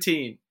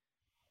 2017.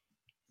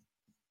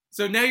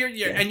 So now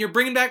you're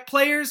bringing back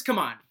players? Come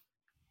on.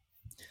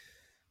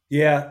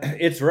 Yeah,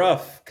 it's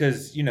rough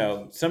because,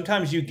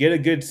 sometimes you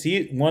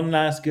get one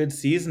last good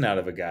season out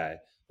of a guy.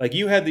 Like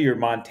you had your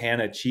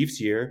Montana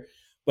Chiefs year,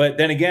 but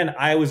then again,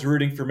 I was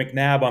rooting for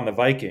McNabb on the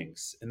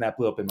Vikings, and that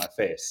blew up in my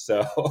face.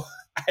 So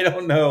I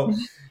don't know.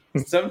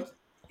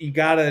 You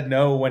got to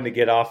know when to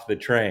get off the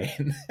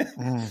train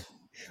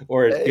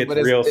or it gets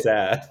real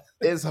sad.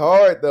 It's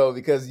hard though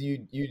because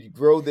you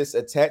grow this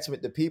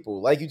attachment to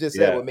people. Like you just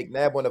said with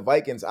McNabb on the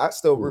Vikings, I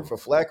still root for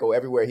Flacco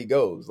everywhere he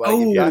goes. Like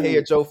if y'all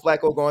hear Joe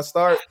Flacco going to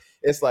start,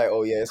 it's like,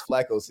 oh yeah, it's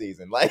Flacco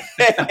season. Like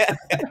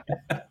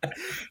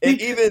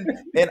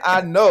and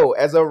I know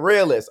as a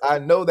realist, I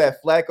know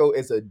that Flacco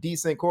is a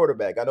decent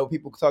quarterback. I know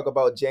people talk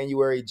about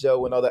January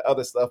Joe and all that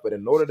other stuff, but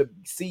in order to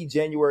see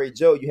January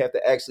Joe, you have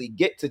to actually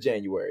get to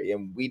January,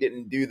 and we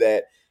didn't do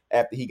that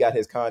after he got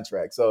his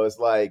contract. So it's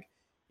like,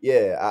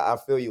 yeah, I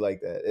feel you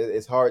like that.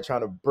 It's hard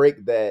trying to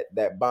break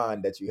that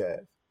bond that you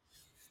have.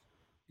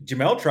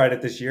 Jamel tried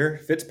it this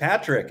year.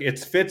 Fitzpatrick.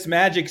 It's Fitz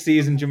magic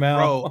season, Jamel.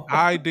 Bro,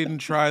 I didn't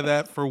try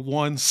that for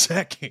 1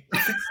 second.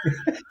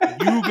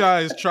 You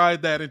guys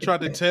tried that and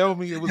tried to tell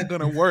me it was going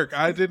to work.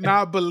 I did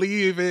not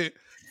believe it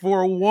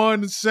for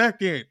 1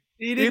 second.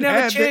 He didn't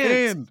have a chance. To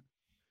end.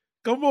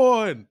 Come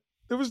on.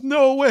 There was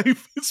no way. There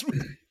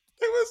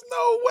was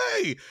no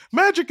way.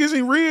 Magic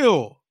isn't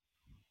real.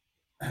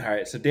 All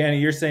right. So, Danny,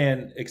 you're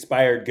saying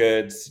expired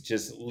goods,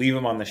 just leave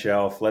them on the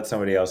shelf. Let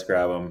somebody else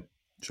grab them.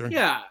 Sure.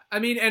 Yeah, I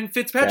mean, and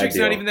Fitzpatrick's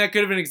not even that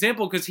good of an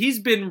example because he's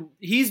been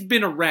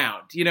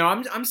around.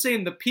 I'm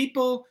saying the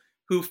people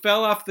who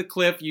fell off the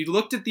cliff. You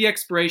looked at the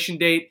expiration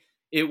date;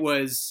 it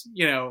was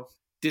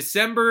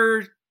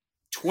December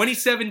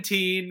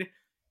 2017.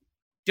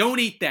 Don't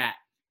eat that.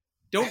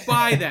 Don't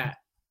buy that.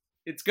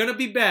 It's gonna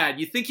be bad.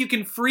 You think you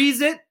can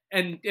freeze it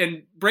and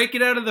break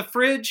it out of the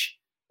fridge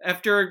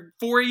after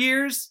 4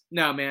 years?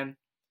 No, man.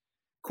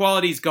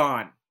 Quality's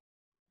gone.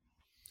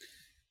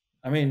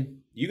 I mean,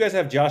 you guys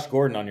have Josh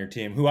Gordon on your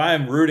team, who I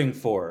am rooting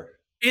for.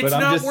 It's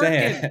not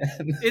working.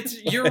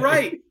 You're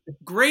right.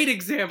 Great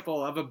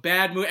example of a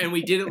bad move. And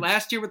we did it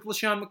last year with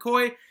LaShawn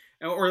McCoy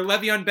or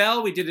Le'Veon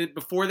Bell. We did it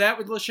before that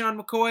with LaShawn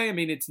McCoy. I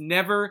mean, it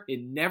never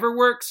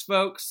works,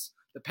 folks.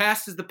 The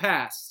past is the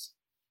past.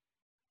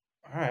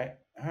 All right.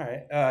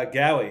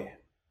 Gowie,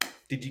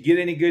 did you get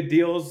any good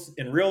deals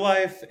in real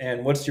life?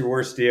 And what's your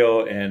worst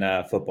deal in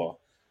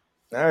football?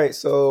 All right.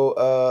 So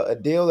a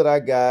deal that I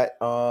got,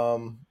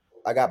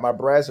 I got my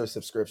Brazzer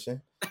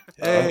subscription.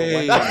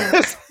 Hey,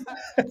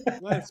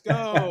 let's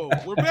go.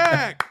 We're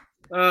back.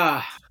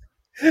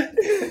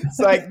 It's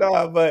like,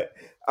 nah, but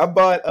I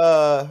bought,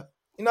 I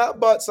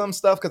bought some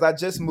stuff because I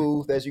just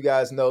moved, as you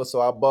guys know.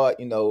 So I bought,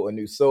 a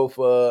new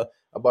sofa.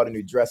 I bought a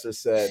new dresser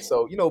set.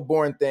 So,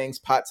 boring things,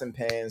 pots and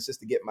pans,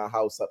 just to get my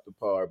house up to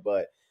par.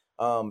 But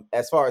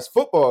as far as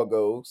football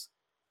goes,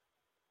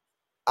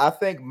 I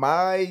think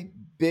my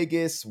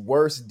biggest,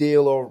 worst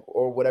deal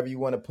or whatever you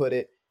want to put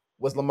it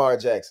was Lamar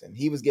Jackson.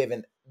 He was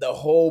giving the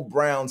whole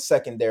Browns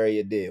secondary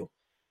a deal.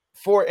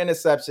 4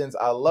 interceptions.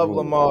 I love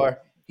Lamar.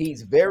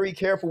 He's very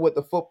careful with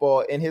the football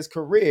in his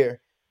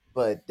career.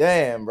 But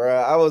damn, bro,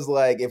 I was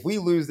like, if we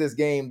lose this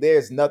game,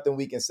 there's nothing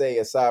we can say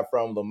aside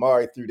from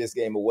Lamar threw this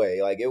game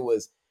away. Like, it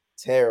was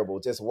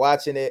terrible just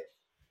watching it.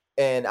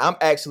 And I'm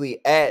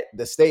actually at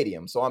the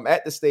stadium. So I'm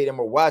at the stadium.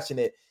 We're watching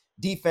it.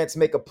 Defense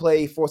make a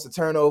play, force a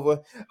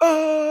turnover.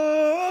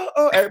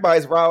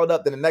 Everybody's riled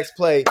up. Then the next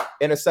play,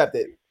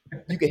 intercepted.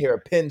 You can hear a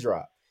pin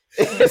drop.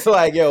 It's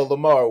like, yo,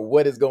 Lamar,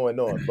 what is going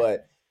on?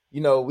 But,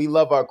 we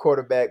love our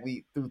quarterback.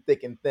 We through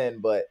thick and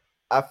thin, but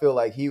I feel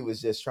like he was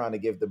just trying to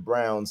give the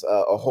Browns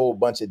a whole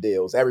bunch of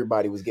deals.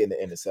 Everybody was getting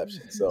the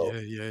interception. So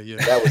yeah.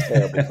 That was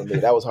terrible for me.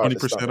 That was hard to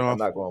stomach. Off. I'm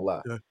not going to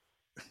lie.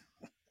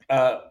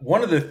 Yeah.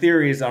 One of the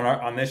theories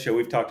on this show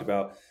we've talked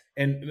about,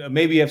 and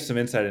maybe you have some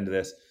insight into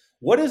this.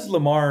 What is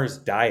Lamar's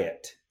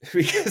diet?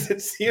 Because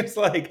it seems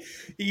like,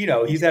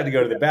 he's had to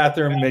go to the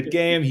bathroom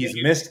mid-game. He's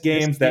missed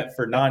games that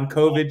for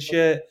non-COVID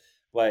shit.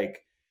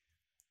 Like,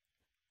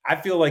 I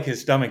feel like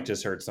his stomach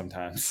just hurts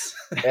sometimes.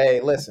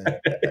 Hey, listen.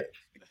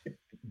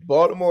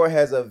 Baltimore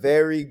has a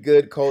very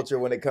good culture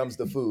when it comes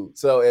to food.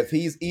 So if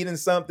he's eating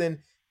something,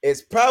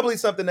 it's probably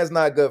something that's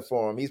not good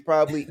for him. He's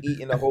probably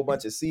eating a whole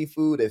bunch of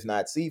seafood. If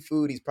not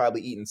seafood, he's probably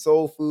eating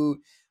soul food.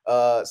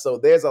 So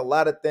there's a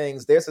lot of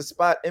things. There's a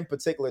spot in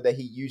particular that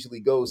he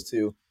usually goes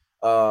to.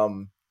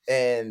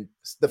 And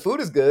the food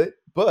is good,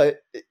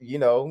 but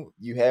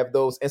you have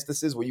those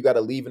instances where you got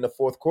to leave in the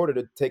fourth quarter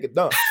to take a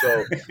dump.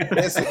 So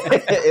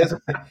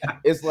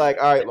it's like,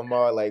 all right,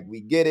 Lamar, like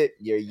we get it.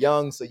 You're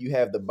young, so you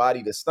have the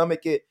body to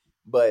stomach it,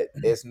 but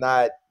it's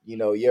not,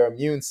 your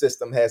immune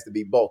system has to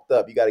be bulked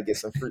up. You got to get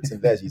some fruits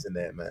and veggies in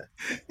there, man.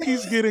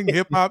 He's getting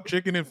hip hop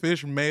chicken and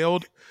fish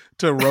mailed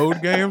to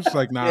road games.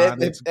 Like, nah,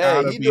 it's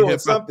gotta he's be doing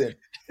hip-hop. something.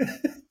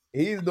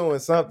 He's doing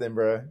something,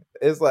 bro.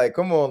 It's like,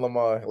 come on,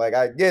 Lamar. Like,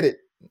 I get it.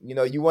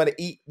 You want to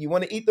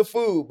eat the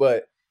food,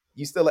 but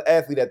you still an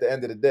athlete at the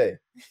end of the day.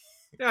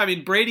 Yeah, I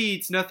mean, Brady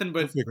eats nothing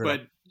but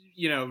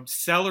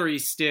celery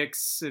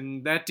sticks,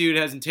 and that dude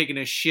hasn't taken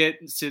a shit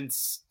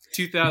since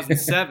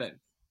 2007.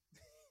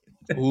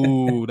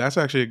 Ooh, that's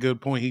actually a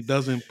good point. He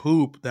doesn't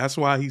poop. That's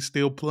why he's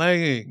still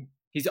playing.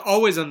 He's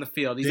always on the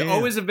field. He's Damn.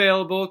 always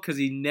available because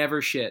he never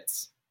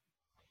shits.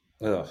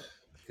 Ugh.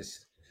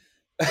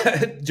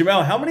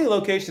 Jamel, how many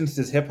locations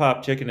does Hip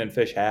Hop Chicken and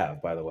Fish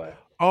have, by the way?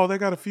 Oh, they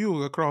got a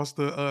few across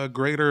the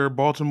greater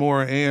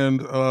Baltimore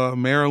and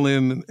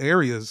Maryland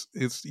areas.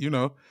 It's,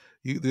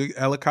 the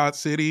Ellicott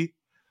City,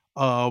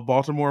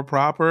 Baltimore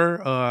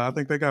proper. I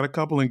think they got a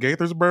couple in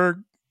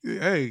Gaithersburg.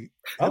 Hey,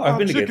 I've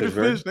been to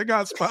Gaithersburg. Fish, they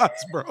got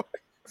spots, bro.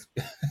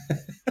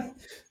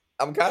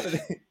 I'm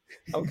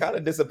kind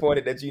of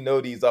disappointed that you know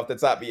these off the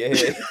top of your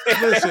head.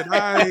 Listen,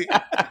 I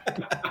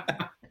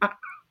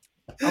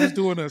was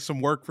doing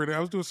some work for them. I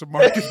was doing some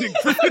marketing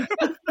for them.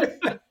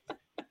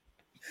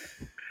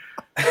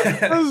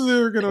 I was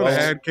working on an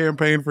ad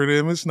campaign for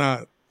them. It's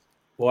not.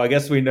 Well, I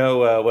guess we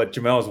know what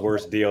Jamel's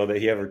worst deal that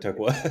he ever took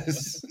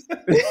was.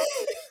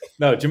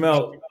 No,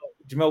 Jamel,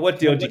 what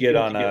deal did you get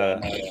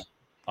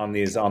on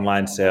these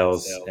online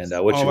sales, and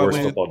what's your worst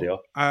football deal?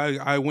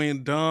 I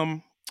went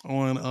dumb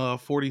on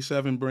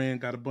 47 brand,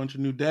 got a bunch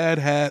of new dad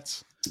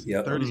hats,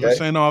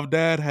 30% off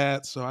dad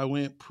hats. So I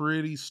went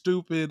pretty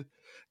stupid.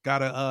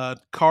 Got a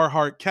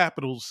Carhartt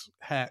Capitals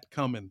hat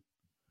coming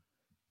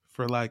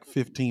for like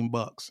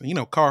 $15. And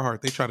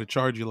Carhartt, they try to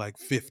charge you like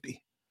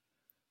 50.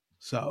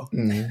 So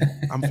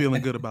I'm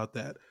feeling good about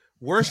that.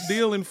 Worst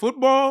deal in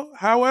football,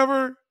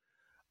 however,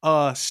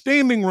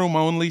 standing room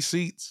only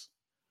seats.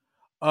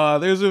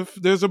 There's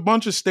a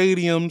bunch of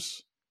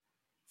stadiums.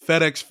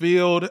 FedEx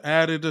Field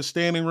added a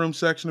standing room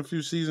section a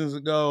few seasons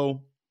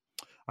ago.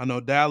 I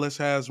know Dallas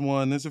has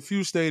one. There's a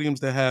few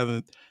stadiums that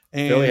haven't.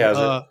 And Philly has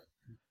it.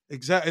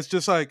 Exactly. It's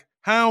just like,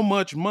 how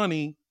much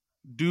money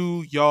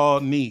do y'all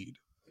need?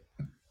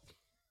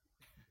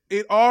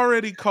 It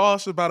already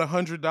costs about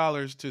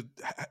 $100 to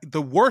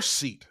the worst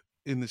seat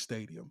in the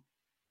stadium.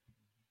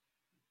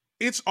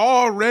 It's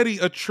already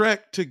a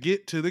trek to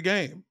get to the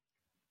game.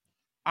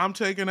 I'm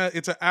taking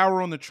it's an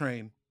hour on the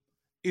train.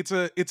 It's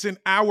an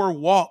hour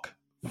walk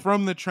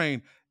from the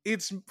train.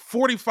 It's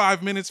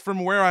 45 minutes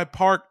from where I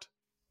parked.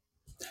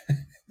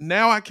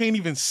 Now I can't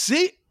even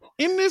sit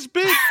in this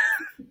bitch.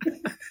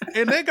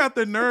 And they got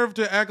the nerve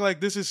to act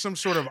like this is some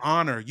sort of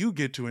honor. You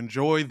get to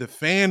enjoy the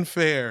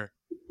fanfare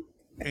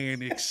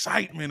and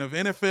excitement of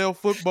NFL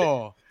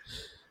football.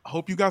 I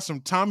hope you got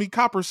some Tommy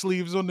Copper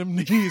sleeves on them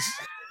knees.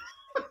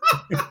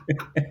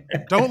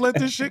 Don't let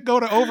this shit go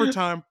to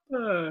overtime.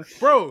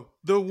 Bro,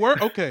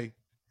 okay.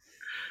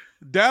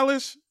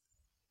 Dallas,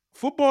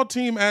 football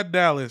team at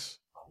Dallas,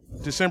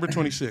 December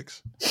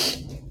 26th.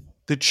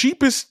 The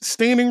cheapest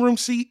standing room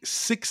seat,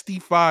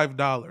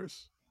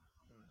 $65.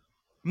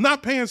 I'm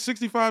not paying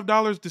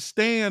 $65 to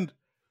stand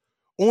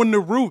on the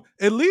roof.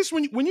 At least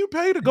when you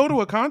pay to go to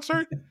a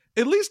concert,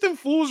 at least them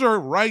fools are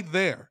right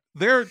there.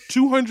 They're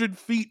 200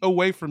 feet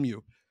away from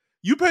you.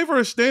 You pay for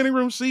a standing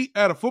room seat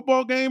at a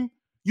football game,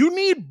 you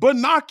need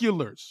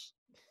binoculars.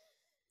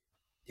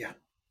 Yeah.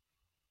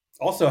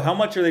 Also, how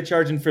much are they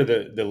charging for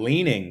the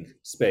leaning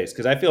space?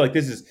 Because I feel like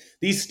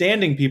these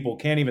standing people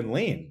can't even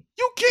lean.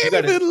 You can't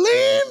even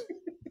lean?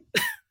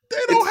 They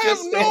don't have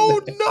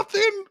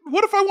nothing.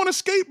 What if I want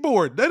to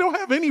skateboard? They don't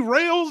have any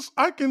rails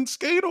I can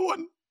skate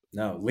on.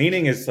 No,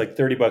 leaning is like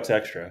 $30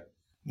 extra.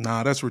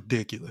 Nah, that's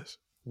ridiculous.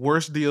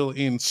 Worst deal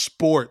in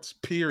sports,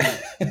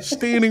 period.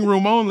 Standing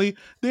room only.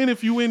 Then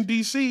if you in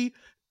DC,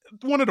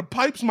 one of the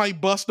pipes might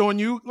bust on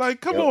you.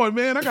 Like, come on,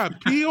 man. I got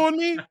pee on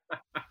me.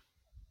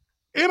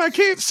 And I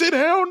can't sit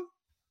down.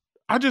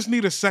 I just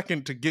need a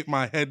second to get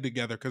my head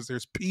together because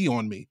there's pee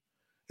on me.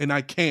 And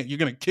I can't. You're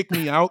going to kick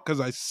me out because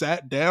I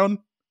sat down?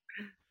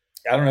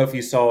 I don't know if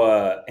you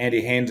saw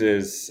Andy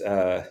Haynes'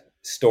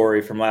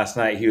 story from last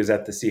night. He was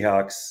at the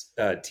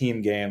Seahawks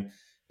team game,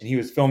 and he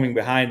was filming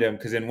behind him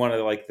because in one of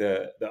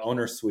the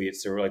owner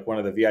suites or like one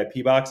of the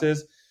VIP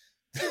boxes,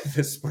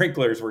 the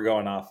sprinklers were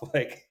going off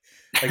like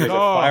there's a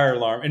fire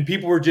alarm, and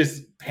people were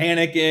just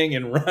panicking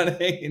and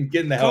running and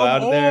getting the hell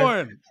out of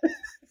there.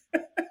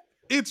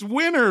 It's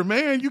winter,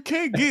 man. You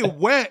can't get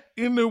wet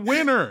in the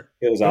winter.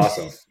 It was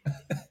awesome.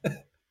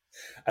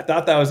 I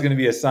thought that was going to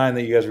be a sign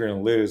that you guys were going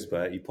to lose,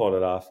 but you pulled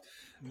it off.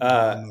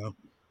 No.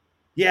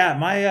 Yeah,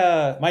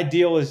 my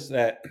deal is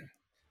that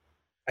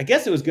I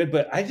guess it was good,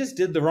 but I just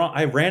did the wrong.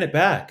 I ran it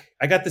back.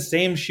 I got the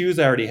same shoes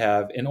I already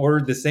have and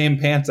ordered the same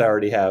pants I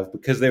already have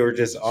because they were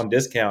just on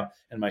discount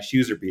and my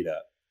shoes are beat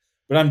up.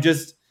 But I'm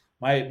just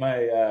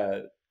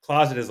my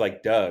closet is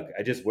like Doug.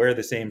 I just wear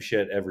the same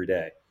shit every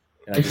day,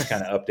 and I just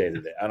kind of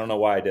updated it. I don't know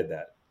why I did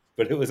that,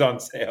 but it was on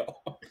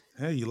sale.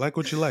 Hey, you like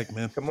what you like,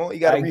 man. Come on, you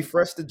got to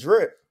refresh the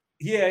drip.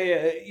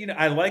 Yeah.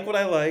 I like what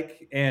I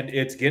like, and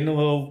it's getting a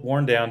little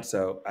worn down,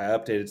 so I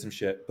updated some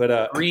shit.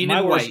 But Green my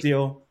and worst white.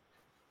 deal,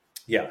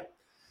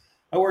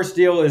 my worst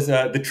deal is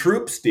the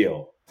troops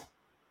deal.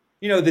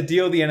 The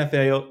deal the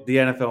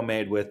NFL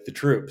made with the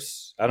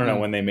troops. I don't know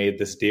when they made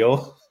this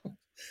deal.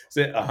 Is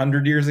it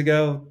 100 years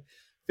ago,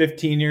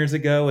 15 years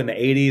ago, in the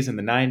 80s and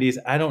the 90s?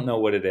 I don't know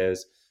what it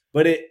is,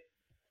 but it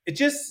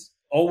just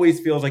always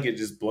feels like it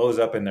just blows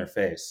up in their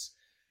face.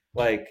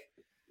 Like,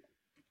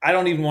 I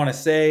don't even want to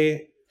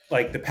say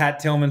like the Pat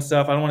Tillman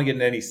stuff. I don't want to get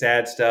into any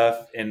sad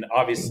stuff. And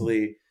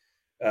obviously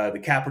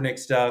the Kaepernick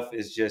stuff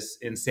is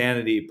just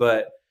insanity.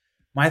 But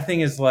my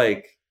thing is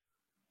like,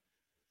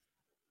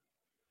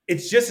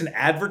 it's just an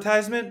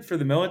advertisement for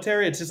the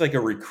military. It's just like a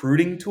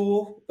recruiting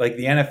tool, like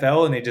the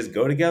NFL, and they just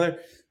go together.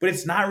 But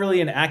it's not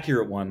really an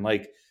accurate one.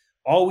 Like,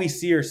 all we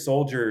see are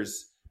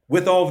soldiers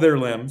with all of their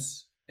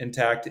limbs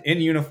intact, in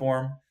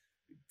uniform,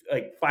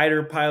 like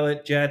fighter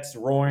pilot jets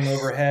roaring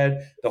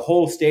overhead. The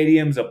whole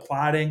stadium's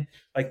applauding.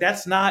 Like,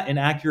 that's not an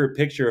accurate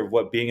picture of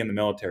what being in the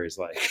military is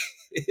like.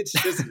 It's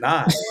just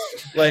not.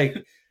 Like,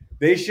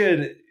 they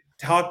should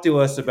talk to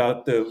us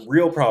about the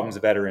real problems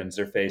veterans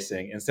are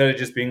facing instead of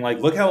just being like,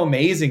 look how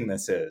amazing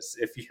this is.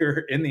 If you're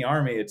in the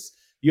Army,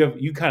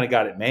 you kind of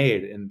got it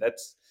made. And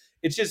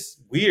it's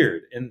just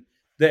weird. And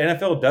the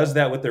NFL does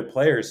that with their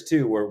players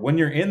too, where when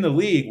you're in the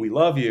league, we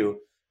love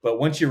you, but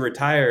once you're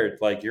retired,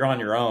 like, you're on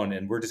your own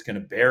and we're just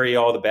going to bury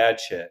all the bad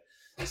shit.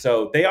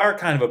 So they are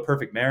kind of a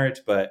perfect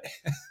marriage, but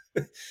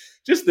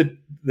just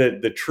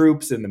the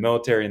troops and the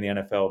military and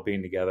the NFL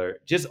being together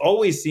just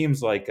always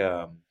seems like,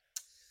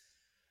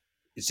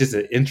 it's just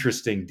an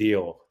interesting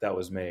deal that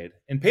was made.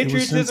 And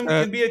patriotism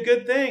can be a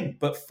good thing,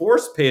 but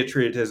forced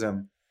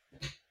patriotism,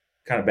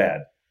 kind of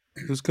bad.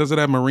 It was because of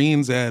that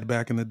Marines ad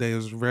back in the day. It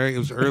was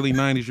early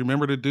 90s. You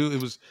remember the dude?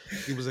 It was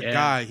a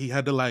guy. He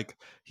had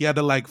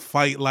to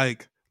fight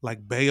like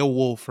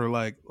Beowulf or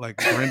like you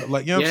know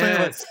what I'm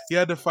saying? Like, he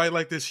had to fight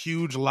like this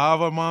huge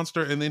lava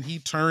monster, and then he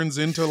turns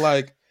into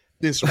like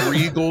this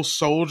regal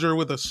soldier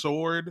with a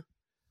sword.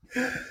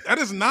 That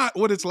is not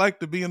what it's like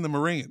to be in the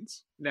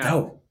Marines.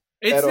 No.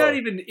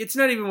 It's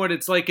not even what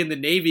it's like in the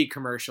Navy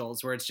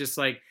commercials, where it's just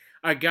like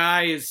a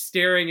guy is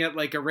staring at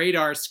like a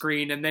radar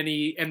screen and then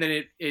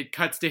it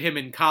cuts to him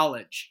in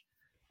college.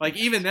 Like,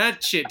 even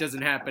that shit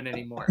doesn't happen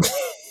anymore.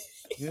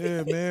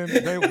 Yeah, man.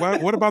 Hey,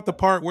 what about the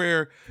part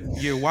where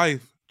your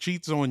wife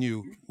cheats on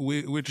you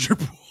with your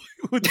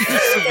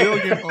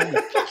civilian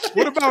homie?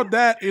 What about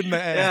that in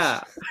the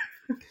ass? Yeah.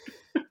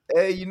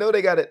 Hey,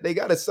 they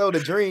gotta sell the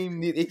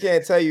dream. He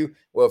can't tell you,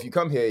 well, if you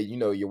come here,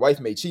 your wife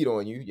may cheat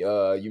on you.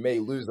 You may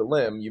lose a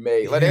limb. You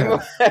may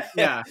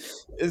Yeah.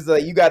 It's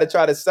like you got to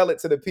try to sell it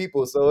to the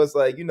people. So it's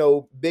like,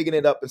 bigging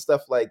it up and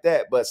stuff like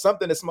that. But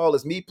something as small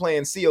as me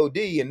playing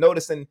COD and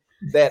noticing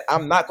that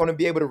I'm not going to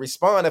be able to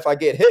respond if I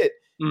get hit,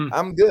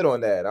 I'm good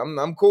on that.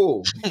 I'm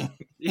cool.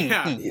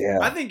 Yeah.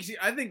 I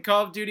think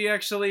Call of Duty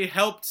actually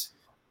helped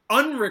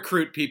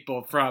unrecruit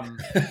people from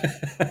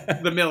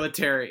the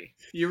military.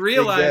 You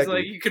realize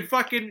like you could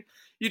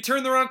you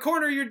turn the wrong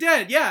corner, you're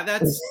dead. Yeah,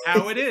 that's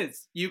how it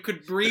is. You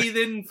could breathe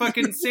in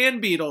fucking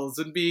sand beetles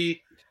and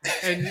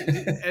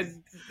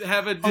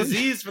have a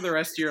disease for the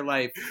rest of your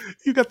life.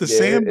 You got the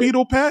sand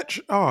beetle patch?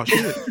 Oh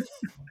shit.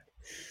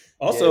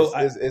 Also,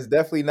 it's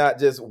definitely not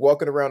just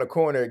walking around a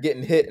corner,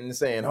 getting hit and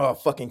saying, "Oh,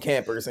 fucking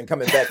campers," and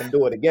coming back and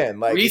do it again.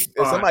 Like, if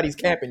somebody's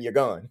camping, you're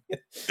gone.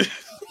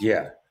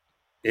 Yeah.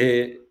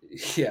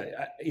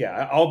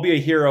 I'll be a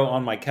hero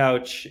on my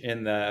couch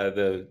in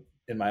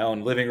in my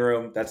own living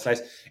room. That's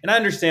nice. And I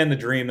understand the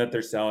dream that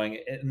they're selling.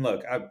 And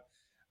look,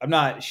 I'm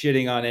not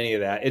shitting on any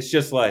of that. It's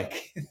just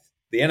like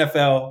the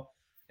NFL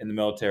and the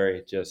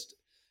military,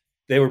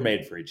 they were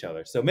made for each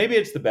other. So maybe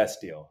it's the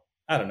best deal.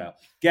 I don't know.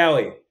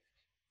 Gowie,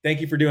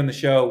 thank you for doing the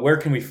show. Where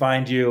can we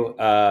find you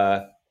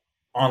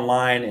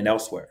online and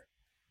elsewhere?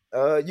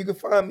 You can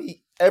find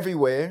me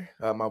everywhere.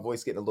 My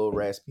voice getting a little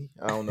raspy.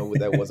 I don't know what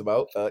that was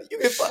about. You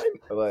can find me.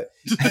 But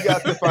you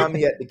guys can find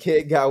me at The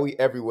Kid Gowie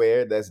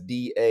everywhere. That's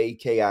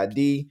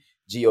DAKID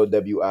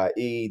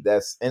GOWIE.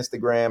 That's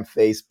Instagram,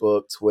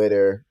 Facebook,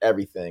 Twitter,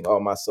 everything. All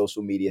my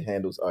social media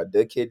handles are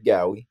The Kid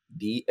Gowie,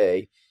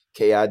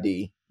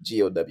 DAKID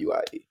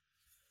GOWIE.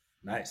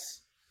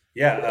 Nice.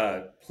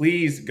 Yeah,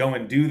 please go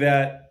and do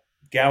that.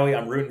 Gowie,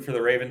 I'm rooting for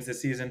the Ravens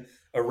this season.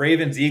 A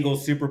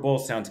Ravens-Eagles Super Bowl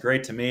sounds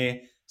great to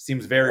me.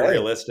 Seems very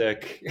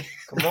realistic.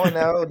 Come on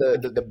now,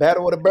 the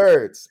battle of the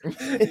birds.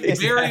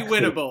 Very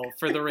winnable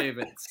for the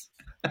Ravens.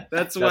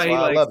 That's why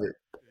I love it.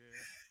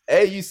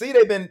 Hey, you see,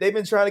 they've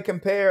been trying to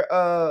compare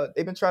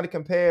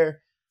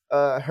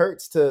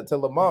Hurts to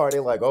Lamar.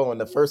 They're like, oh, in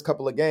the first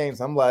couple of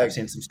games, I'm like, I've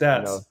seen some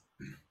stats.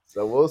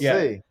 So we'll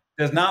see.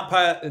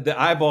 The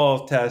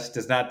eyeball test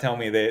does not tell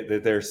me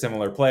that they're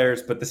similar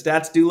players, but the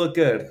stats do look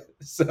good.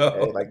 So,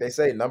 hey, like they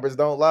say, numbers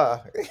don't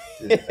lie.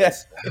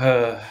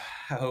 I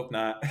hope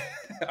not.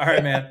 All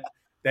right, man.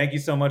 Thank you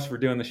so much for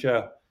doing the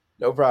show.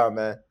 No problem,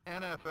 man.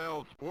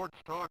 NFL Sports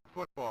Talk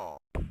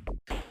Football.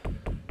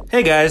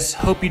 Hey guys,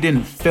 hope you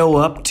didn't fill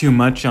up too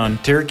much on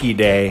Turkey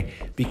Day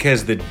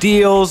because the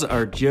deals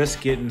are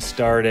just getting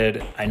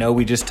started. I know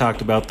we just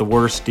talked about the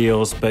worst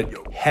deals,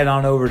 but head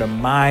on over to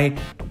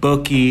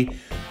MyBookie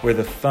where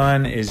the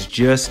fun is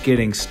just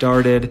getting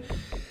started.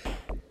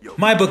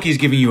 MyBookie is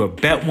giving you a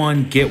bet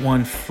one, get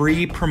one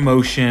free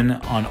promotion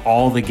on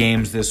all the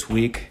games this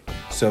week.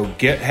 So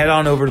head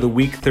on over to the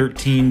Week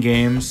 13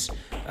 games.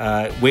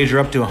 Wager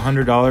up to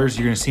 $100.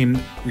 You're going to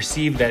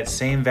receive that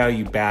same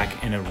value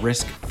back in a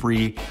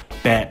risk-free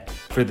bet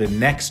for the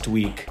next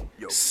week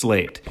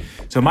slate.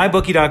 So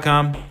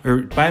mybookie.com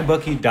or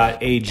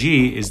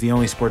mybookie.ag is the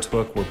only sports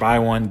book where buy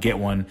one, get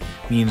one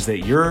means that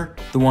you're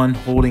the one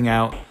holding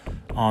out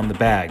on the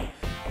bag.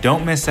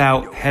 Don't miss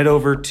out. Head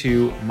over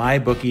to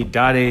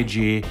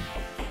mybookie.ag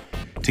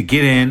to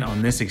get in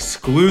on this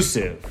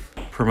exclusive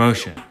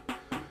promotion.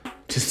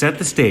 To set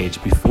the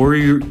stage, before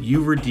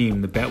you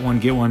redeem the Bet One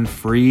Get One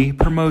free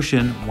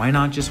promotion, why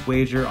not just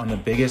wager on the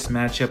biggest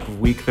matchup of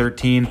Week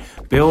 13,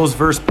 Bills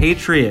versus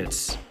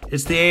Patriots?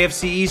 It's the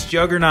AFC East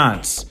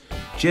juggernauts.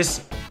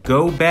 Just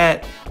go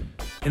bet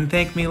and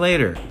thank me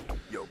later.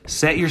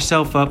 Set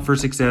yourself up for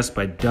success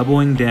by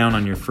doubling down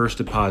on your first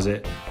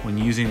deposit when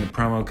using the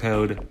promo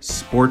code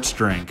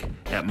SPORTSDRINK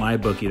at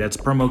MyBookie. That's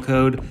promo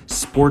code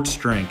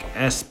SPORTSDRINK,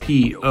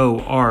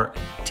 SPORTS.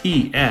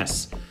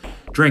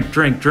 Drink.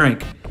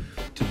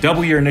 To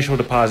double your initial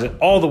deposit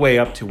all the way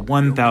up to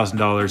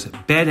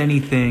 $1,000. Bet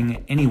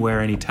anything, anywhere,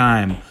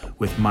 anytime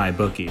with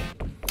MyBookie.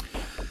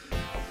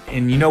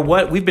 And you know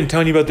what? We've been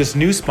telling you about this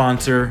new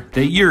sponsor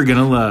that you're going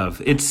to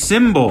love. It's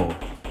Symbol.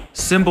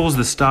 Symbol's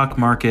the stock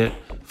market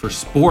for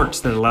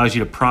sports that allows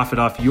you to profit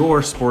off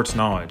your sports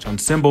knowledge. On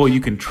Symbol,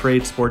 you can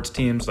trade sports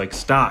teams like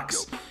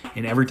stocks.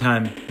 And every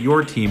time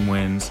your team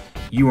wins,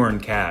 you earn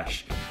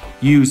cash.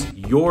 Use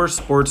your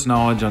sports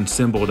knowledge on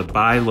Symbol to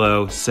buy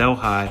low, sell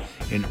high,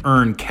 and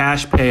earn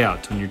cash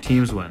payouts when your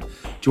teams win.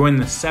 Join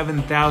the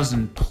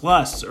 7,000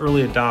 plus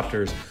early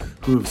adopters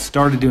who have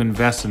started to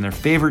invest in their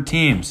favorite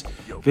teams.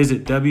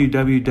 Visit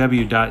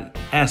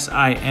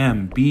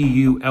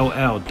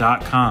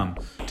www.simbull.com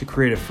to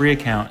create a free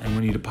account, and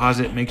when you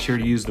deposit, make sure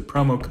to use the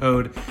promo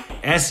code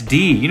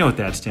SD. You know what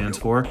that stands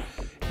for.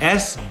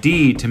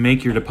 SD to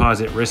make your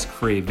deposit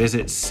risk-free.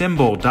 Visit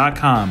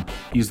Simbull.com.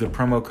 Use the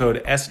promo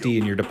code SD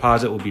and your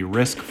deposit will be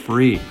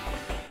risk-free.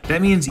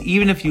 That means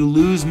even if you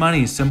lose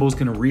money, Symbol's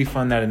going to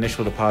refund that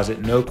initial deposit,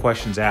 no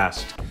questions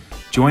asked.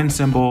 Join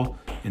Symbol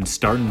and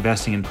start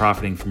investing and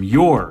profiting from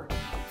your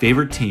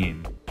favorite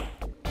team.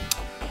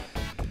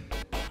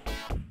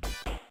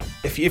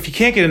 If you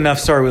can't get enough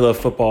Sorry We Love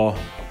Football,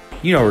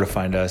 you know where to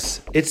find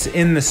us. It's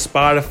in the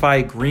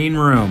Spotify Green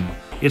Room.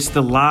 It's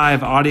the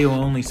live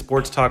audio-only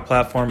sports talk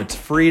platform. It's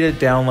free to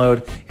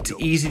download. It's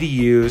easy to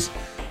use.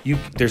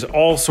 There's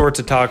all sorts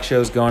of talk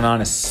shows going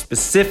on,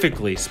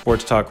 specifically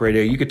sports talk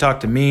radio. You could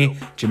talk to me,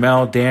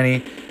 Jamel,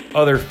 Danny,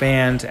 other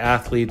fans,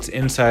 athletes,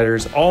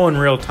 insiders, all in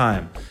real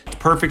time. It's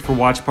perfect for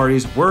watch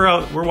parties.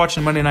 We're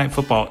watching Monday Night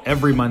Football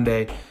every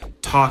Monday,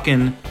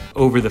 talking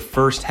over the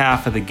first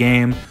half of the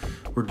game.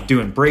 We're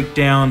doing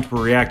breakdowns.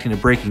 We're reacting to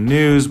breaking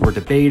news. We're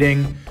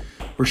debating.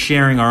 We're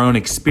sharing our own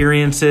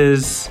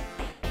experiences.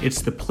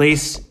 It's the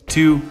place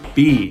to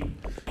be.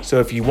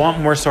 So if you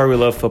want more Sorry We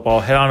Love Football,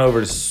 head on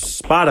over to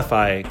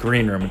Spotify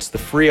Green Room. It's the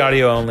free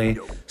audio-only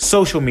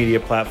social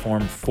media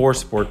platform for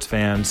sports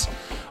fans.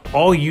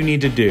 All you need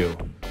to do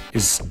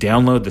is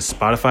download the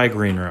Spotify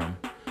Green Room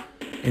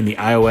in the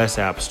iOS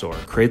App Store.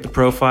 Create the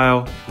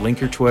profile, link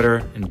your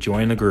Twitter, and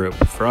join the group.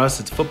 For us,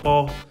 it's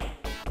football,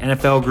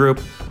 NFL group.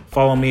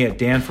 Follow me at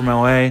Dan from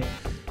LA.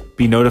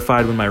 Be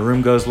notified when my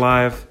room goes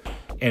live.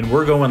 And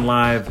we're going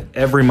live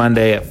every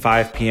Monday at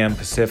 5 p.m.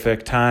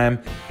 Pacific time.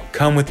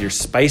 Come with your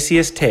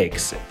spiciest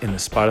takes in the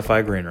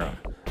Spotify Green Room.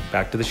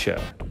 Back to the show.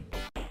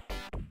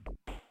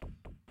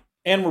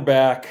 And we're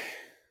back.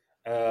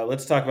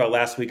 Let's talk about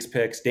last week's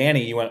picks.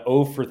 Danny, you went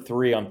 0 for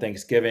 3 on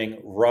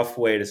Thanksgiving. Rough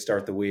way to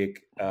start the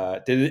week.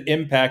 Did it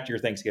impact your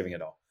Thanksgiving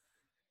at all?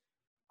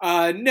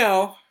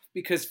 No,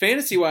 because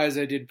fantasy-wise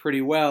I did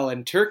pretty well,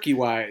 and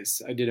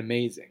turkey-wise I did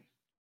amazing.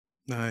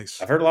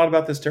 Nice. I've heard a lot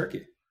about this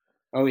turkey.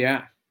 Oh,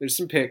 yeah. There's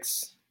some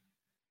pics.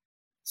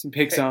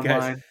 Online.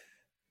 Guys,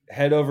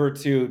 head over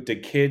to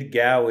Kid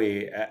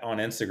Gowie on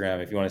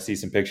Instagram if you want to see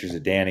some pictures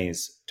of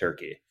Danny's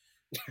turkey.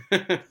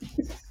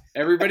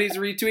 Everybody's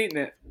retweeting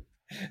it.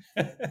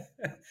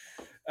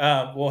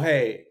 Well,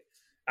 hey,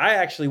 I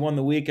actually won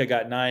the week. I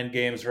got 9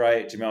 games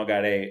right. Jamel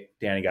got 8.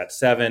 Danny got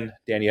 7.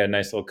 Danny had a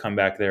nice little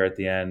comeback there at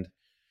the end.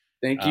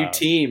 Thank you,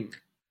 team.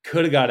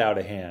 Could have got out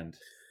of hand.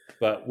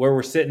 But where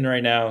we're sitting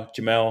right now,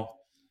 Jamel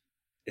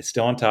is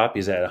still on top.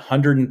 He's at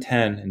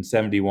 110 and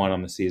 71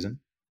 on the season.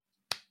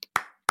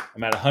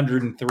 I'm at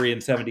 103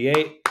 and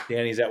 78.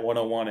 Danny's at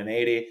 101 and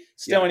 80.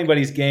 Still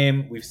anybody's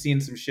game. We've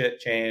seen some shit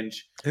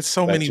change. It's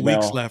so But many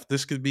weeks left.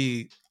 This could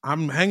be.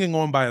 I'm hanging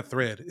on by a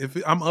thread.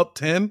 If I'm up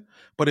 10,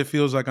 but it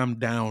feels like I'm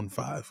down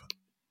 5.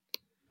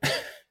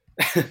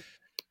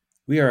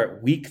 We are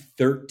at week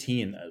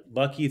 13.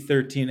 Lucky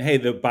 13. Hey,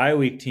 the bye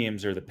week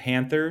teams are the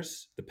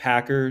Panthers, the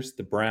Packers,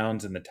 the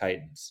Browns, and the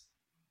Titans.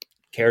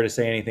 Care to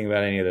say anything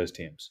about any of those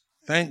teams?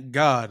 Thank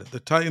God the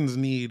Titans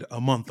need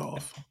a month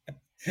off.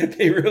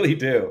 They really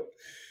do.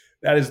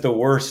 That is the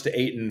worst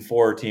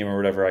 8-4 team or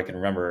whatever I can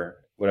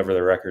remember, whatever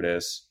the record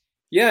is.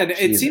 Yeah, and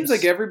Jesus. it seems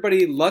like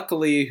everybody,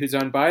 luckily, who's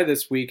on bye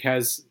this week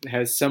has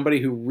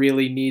somebody who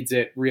really needs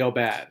it real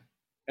bad.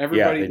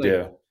 Everybody, yeah, they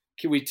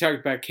do. We talked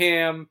about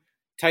Cam.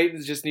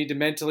 Titans just need to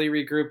mentally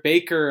regroup.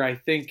 Baker, I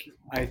think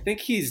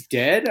he's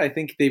dead. I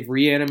think they've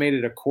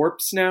reanimated a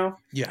corpse now.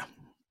 Yeah.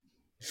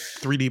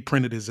 3D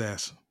printed his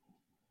ass.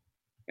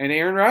 And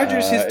Aaron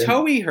Rodgers, his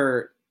toey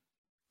hurt.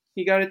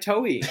 He got a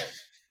toey.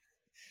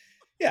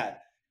 Yeah.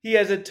 He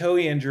has a toe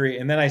injury,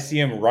 and then I see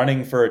him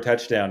running for a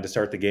touchdown to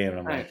start the game, and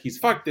I'm like, he's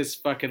fuck this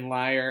fucking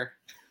liar.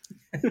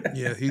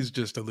 Yeah, he's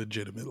just a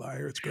legitimate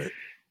liar. It's great.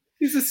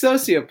 He's a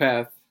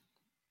sociopath.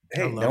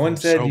 Hey, no one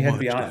said you had to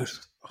be honest.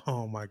 Dude.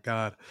 Oh my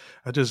God.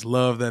 I just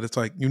love that. It's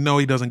like,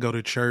 he doesn't go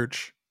to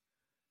church.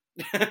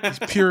 It's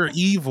pure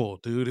evil,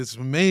 dude. It's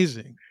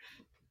amazing.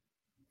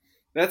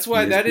 That's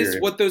why that is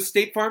what those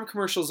State Farm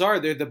commercials are.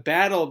 They're the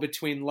battle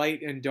between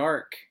light and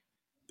dark.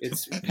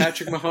 It's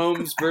Patrick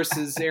Mahomes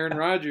versus Aaron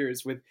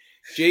Rodgers, with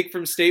Jake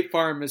from State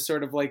Farm as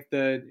sort of like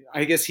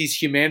I guess he's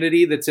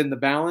humanity that's in the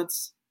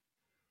balance.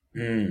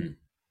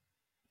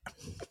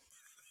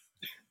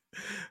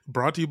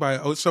 Brought to you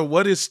by, so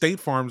what is State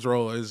Farm's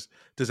role?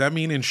 Does that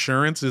mean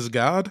insurance is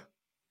God?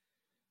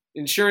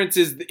 Insurance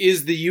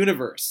is the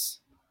universe.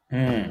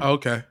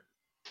 Okay.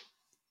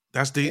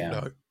 That's deep,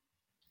 dog.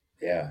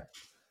 Yeah.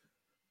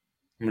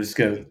 I'm just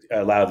going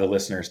to allow the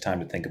listeners time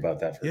to think about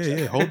that for a second.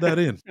 Yeah, hold that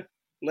in.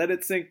 Let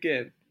it sink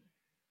in.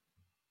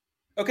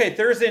 Okay,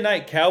 Thursday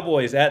night,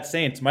 Cowboys at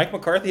Saints. Mike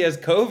McCarthy has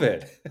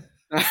COVID.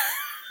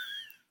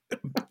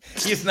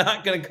 He's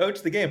not going to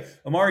coach the game.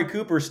 Amari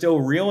Cooper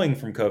still reeling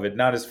from COVID.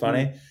 Not as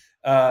funny.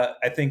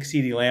 I think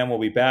CeeDee Lamb will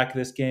be back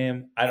this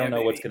game. I don't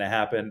know what's going to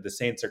happen. The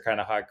Saints are kind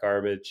of hot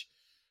garbage.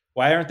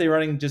 Why aren't they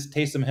running just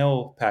Taysom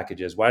Hill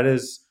packages? Why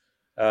does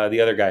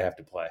the other guy have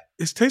to play?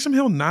 Is Taysom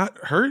Hill not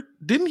hurt?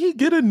 Didn't he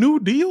get a new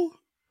deal?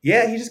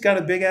 Yeah, he just got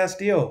a big-ass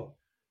deal.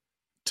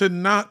 To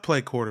not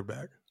play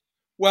quarterback.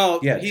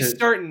 Well, he's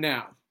starting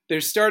now.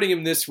 They're starting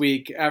him this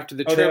week after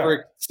the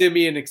Trevor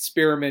Siemian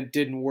experiment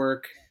didn't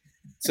work.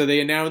 So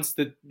they announced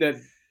that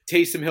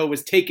Taysom Hill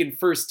was taking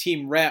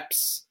first-team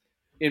reps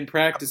in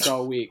practice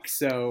all week.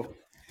 So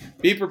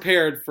be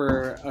prepared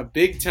for a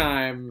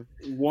big-time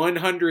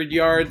 100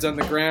 yards on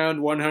the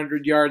ground,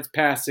 100 yards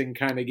passing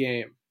kind of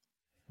game.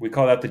 We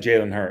call that the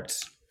Jalen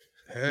Hurts.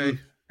 Hey.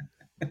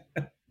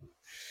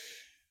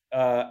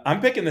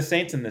 I'm picking the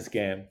Saints in this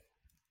game.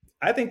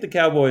 I think the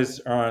Cowboys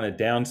are on a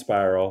down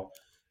spiral,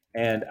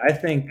 and I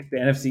think the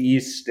NFC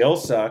East still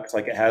sucks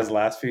like it has the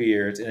last few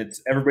years, and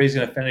everybody's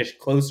going to finish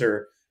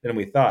closer than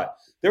we thought.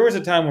 There was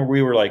a time where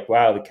we were like,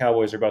 wow, the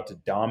Cowboys are about to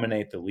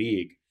dominate the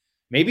league.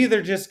 Maybe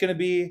they're just going to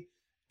be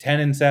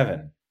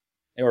 10-7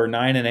 or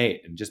 9-8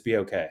 and just be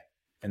okay.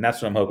 And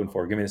that's what I'm hoping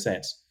for. Give me the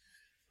Saints.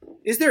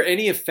 Is there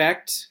any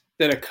effect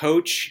that a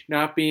coach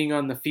not being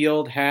on the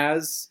field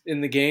has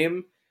in the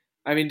game?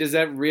 I mean, does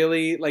that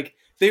really, like,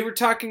 they were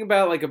talking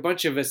about like a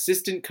bunch of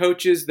assistant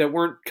coaches that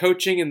weren't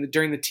coaching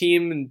during the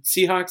team and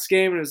Seahawks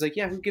game. And it was like,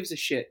 yeah, who gives a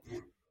shit?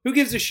 Who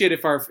gives a shit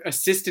if our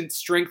assistant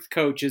strength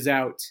coach is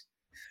out?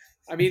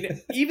 I mean,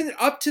 even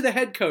up to the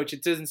head coach,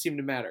 it doesn't seem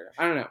to matter.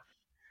 I don't know.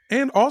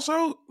 And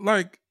also,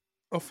 like,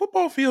 a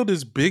football field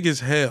is big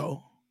as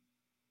hell.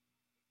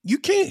 You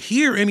can't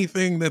hear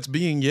anything that's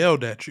being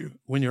yelled at you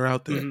when you're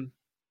out there.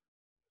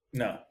 Mm-hmm.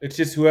 No, it's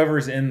just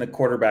whoever's in the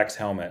quarterback's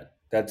helmet.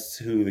 That's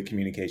who the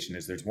communication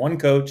is. There's one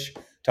coach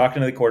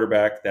talking to the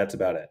quarterback. That's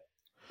about it.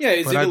 Yeah,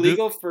 is it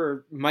illegal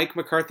for Mike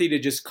McCarthy to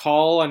just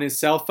call on his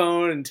cell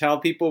phone and tell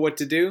people what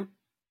to do?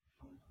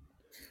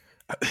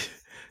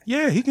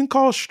 Yeah, he can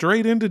call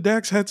straight into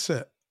Dak's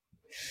headset.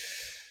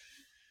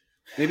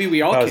 Maybe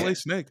we all can. Play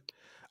Snake.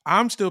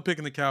 I'm still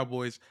picking the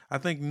Cowboys. I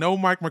think no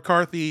Mike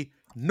McCarthy,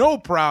 no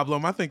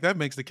problem. I think that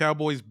makes the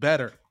Cowboys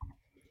better.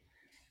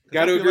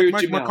 Got to agree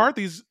with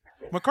Mike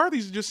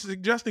McCarthy's just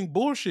suggesting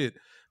bullshit.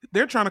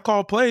 They're trying to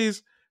call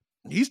plays.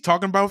 He's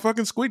talking about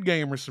fucking Squid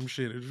Game or some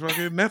shit. It's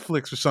fucking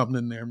Netflix or something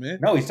in there, man.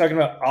 No, he's talking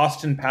about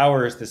Austin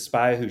Powers, the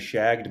spy who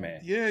shagged me.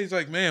 Yeah, he's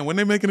like, man, when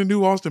they making a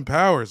new Austin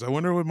Powers? I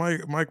wonder what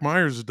Mike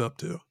Myers is up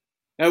to.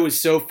 That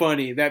was so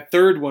funny. That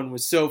third one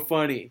was so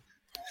funny.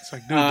 It's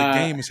like, dude, the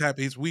game is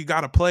happy. We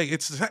got to play.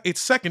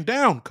 It's second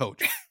down,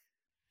 coach.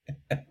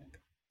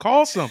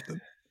 Call something.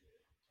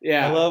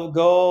 Yeah. I love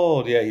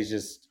gold. Yeah, he's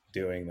just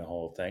doing the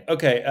whole thing.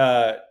 Okay,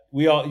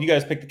 you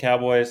guys picked the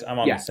Cowboys. I'm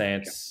on the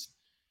Saints.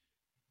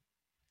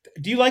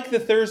 Do you like the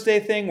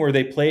Thursday thing where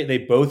they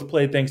both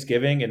played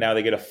Thanksgiving and now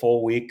they get a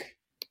full week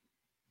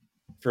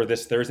for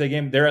this Thursday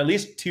game. There are at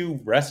least 2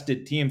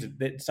 rested teams.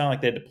 It's not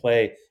like they had to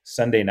play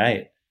Sunday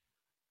night.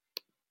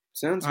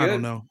 Sounds good. I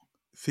don't know.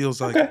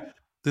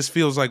 This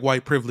feels like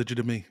white privilege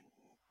to me.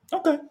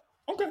 Okay.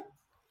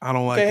 I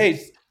don't like it.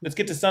 Hey, let's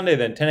get to Sunday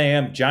then. 10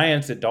 a.m.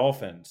 Giants at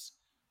Dolphins.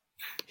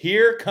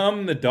 Here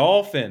come the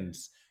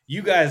Dolphins.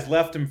 You guys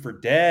left them for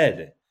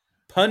dead.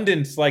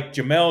 Pundits like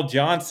Jamel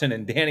Johnson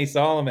and Danny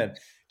Solomon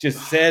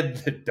just said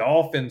the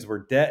Dolphins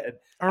were dead.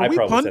 Are we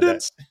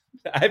pundits?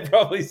 I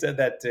probably said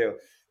that too.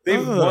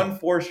 They've won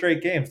 4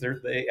 straight games.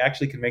 They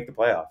actually can make the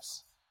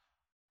playoffs.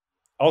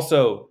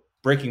 Also,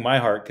 breaking my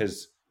heart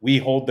because we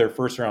hold their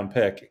first round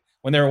pick.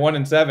 When they were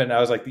 1-7,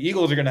 I was like, the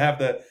Eagles are going to have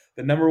the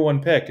number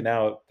 1 pick.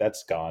 Now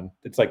that's gone.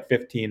 It's like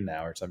 15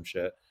 now or some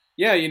shit.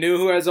 Yeah, you know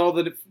who has all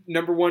the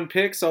number 1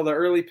 picks, all the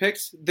early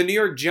picks? The New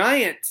York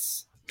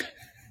Giants.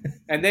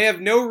 And they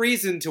have no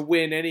reason to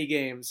win any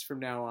games from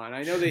now on.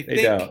 I know they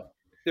think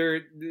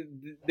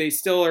they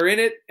still are in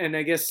it, and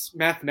I guess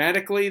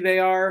mathematically they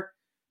are.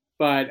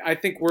 But I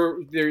think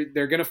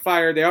they're going to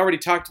fire. They already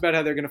talked about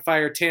how they're going to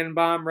fire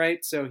Tannenbaum,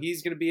 right? So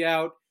he's going to be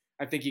out.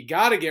 I think you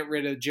got to get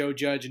rid of Joe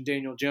Judge and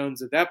Daniel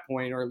Jones at that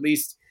point, or at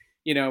least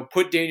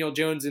put Daniel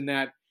Jones in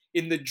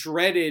the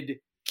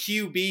dreaded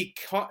QB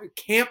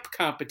camp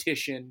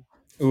competition.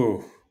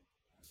 Ooh.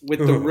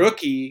 With the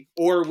rookie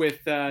or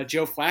with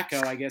Joe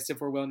Flacco, I guess, if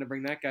we're willing to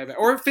bring that guy back.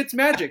 Or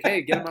Fitzmagic.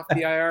 Hey, get him off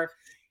the IR.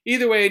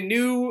 Either way,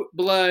 new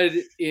blood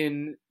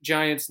in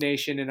Giants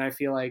Nation, and I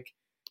feel like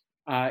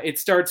it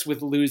starts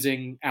with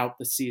losing out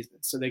the season.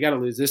 So they got to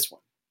lose this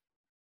one.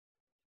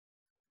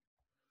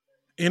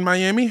 In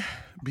Miami,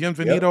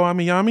 bienvenido a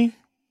Miami.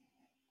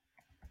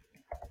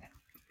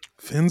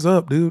 Fins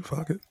up, dude.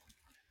 Fuck it.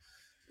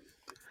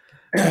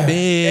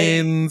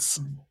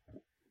 Fins.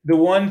 The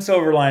one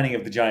silver lining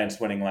of the Giants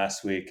winning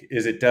last week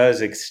is it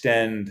does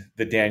extend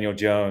the Daniel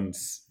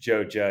Jones,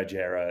 Joe Judge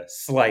era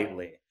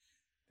slightly.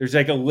 There's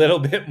like a little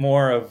bit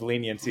more of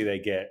leniency they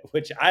get,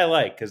 which I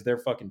like because they're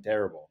fucking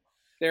terrible.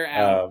 They're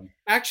out.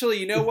 Actually,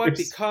 you know what?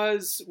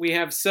 Because we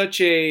have such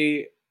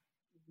a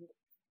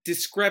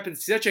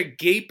discrepancy, such a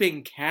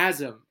gaping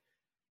chasm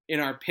in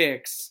our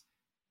picks.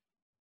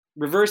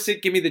 Reverse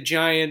it. Give me the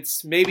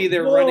Giants. Maybe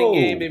their running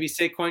game. Maybe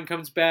Saquon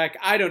comes back.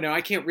 I don't know. I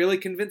can't really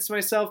convince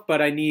myself,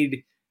 but I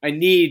need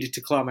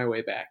to claw my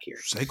way back here.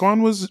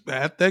 Saquon was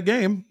at that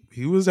game.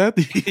 He was at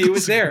the. He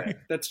was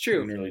there. That's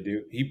true. Nearly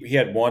do. He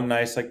had one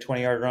nice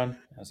 20-yard run.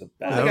 That was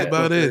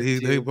about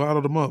it. They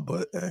bottled him up,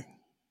 but hey.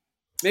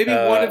 Maybe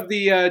one of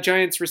the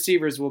Giants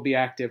receivers will be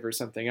active or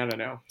something. I don't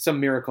know. Some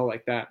miracle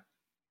like that.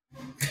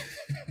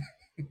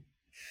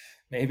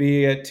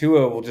 Maybe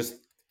Tua will just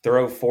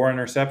throw 4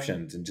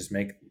 interceptions and just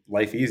make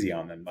life easy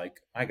on them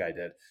like my guy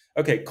did.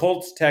 Okay,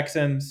 Colts,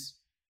 Texans.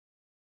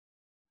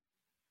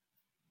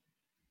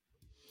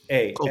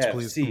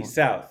 AFC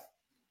South.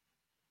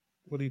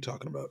 What are you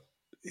talking about?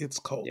 It's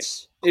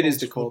Colts. Yeah, it is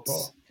the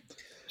Colts.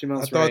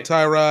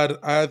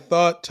 I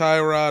thought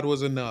Tyrod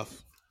was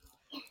enough.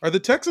 Are the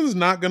Texans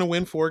not going to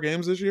win 4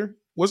 games this year?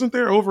 Wasn't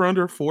there over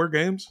under 4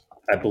 games?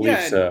 I believe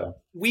so.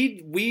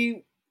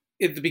 We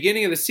at the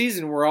beginning of the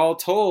season we're all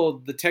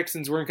told the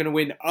Texans weren't going to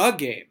win a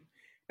game.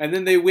 And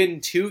then they win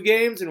 2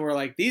 games and we're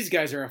like, these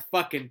guys are a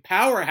fucking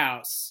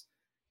powerhouse.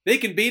 They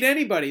can beat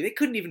anybody. They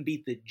couldn't even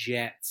beat the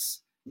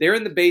Jets. They're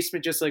in the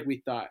basement just like we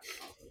thought.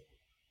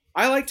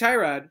 I like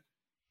Tyrod,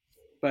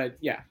 but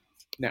yeah,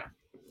 no.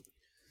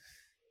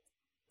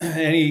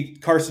 Any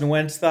Carson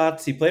Wentz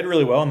thoughts? He played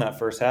really well in that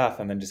first half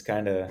and then just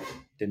kind of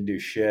didn't do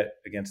shit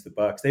against the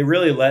Bucs. They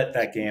really let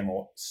that game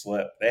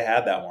slip. They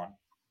had that one.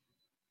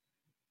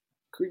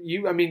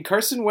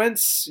 Carson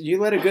Wentz, you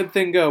let a good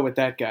thing go with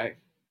that guy.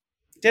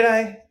 Did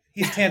I?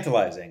 He's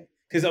tantalizing.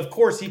 Because, of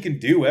course, he can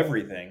do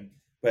everything,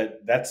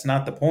 but that's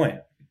not the point.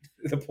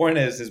 The point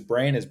is his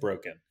brain is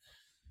broken,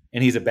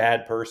 and he's a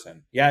bad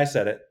person. Yeah, I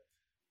said it.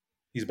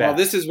 He's bad. Well,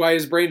 this is why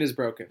his brain is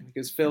broken,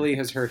 because Philly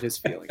has hurt his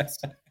feelings.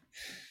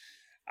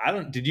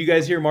 Did you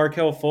guys hear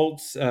Markelle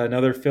Fultz,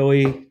 another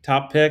Philly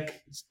top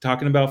pick,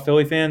 talking about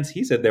Philly fans?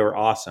 He said they were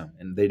awesome,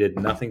 and they did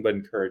nothing but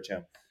encourage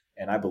him,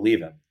 and I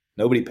believe him.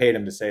 Nobody paid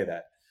him to say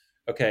that.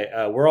 Okay,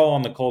 we're all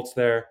on the Colts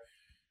there.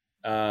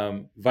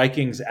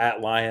 Vikings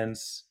at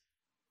Lions.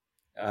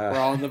 We're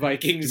all in the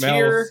Vikings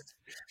here.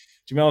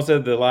 Jamel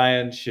said the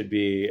Lions should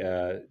be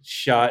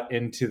shot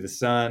into the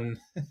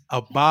sun.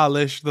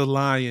 Abolish the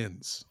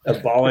Lions.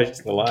 Abolish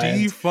the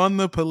Lions. Defund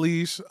the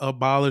police.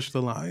 Abolish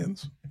the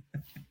Lions. I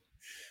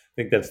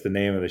think that's the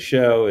name of the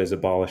show, is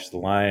Abolish the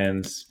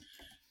Lions.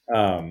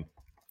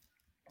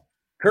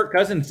 Kirk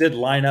Cousins did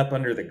line up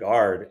under the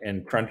guard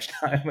in crunch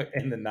time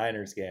in the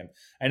Niners game.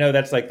 I know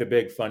that's like the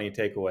big funny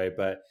takeaway,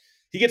 but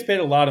he gets paid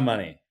a lot of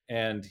money,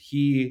 and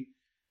he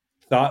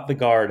thought the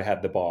guard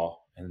had the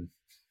ball. And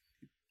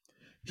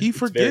he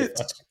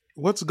forgets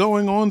what's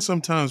going on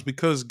sometimes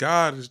because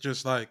God is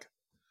just like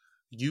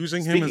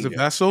using him as a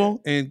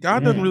vessel, and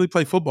God doesn't really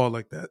play football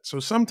like that. So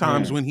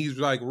sometimes when he's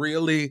like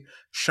really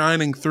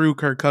shining through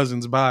Kirk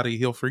Cousins' body,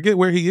 he'll forget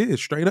where he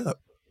is straight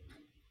up.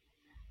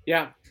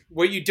 Yeah.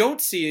 What you don't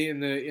see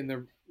in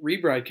the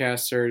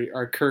rebroadcasts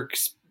are Kirk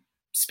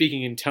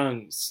speaking in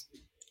tongues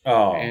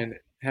Oh, and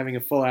having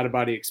a full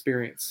out-of-body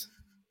experience.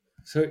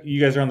 so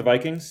you guys are on the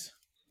Vikings?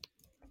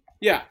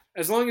 Yeah,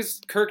 as long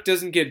as Kirk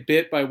doesn't get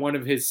bit by one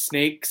of his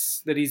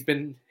snakes that he's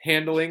been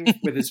handling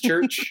with his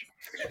church,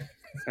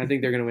 I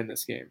think they're going to win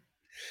this game.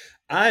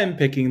 I'm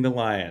picking the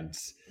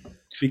Lions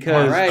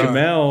because All right.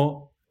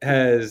 Jamel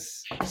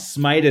has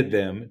smited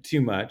them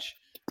too much.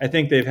 I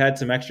think they've had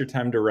some extra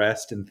time to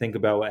rest and think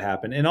about what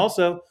happened. And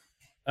also,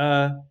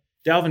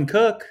 Dalvin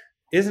Cook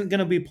isn't going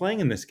to be playing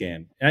in this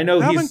game. And I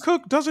know Dalvin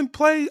Cook doesn't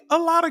play a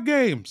lot of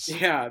games.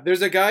 Yeah,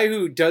 there's a guy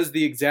who does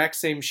the exact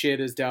same shit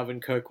as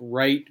Dalvin Cook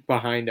right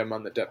behind him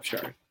on the depth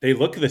chart. They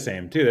look the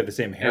same, too. They have the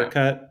same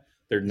haircut. Yeah.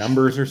 Their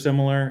numbers are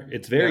similar.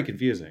 It's very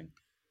confusing.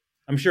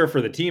 I'm sure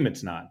for the team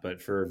it's not,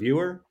 but for a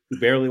viewer who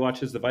barely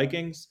watches the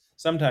Vikings,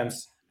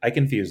 sometimes I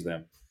confuse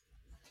them.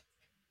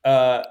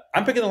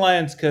 I'm picking the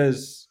Lions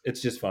because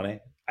it's just funny.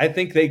 I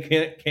think they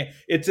can't.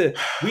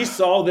 We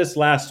saw this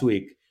last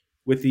week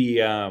with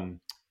the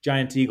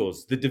Giants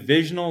Eagles. The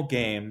divisional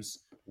games,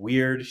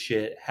 weird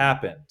shit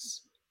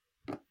happens.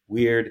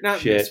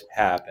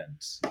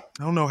 Happens. I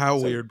don't know how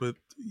weird, but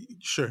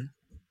sure.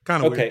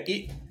 Kind of weird.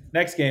 Okay,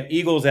 next game,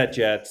 Eagles at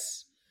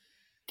Jets.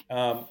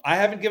 I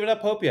haven't given up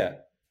hope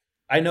yet.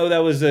 I know that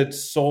was a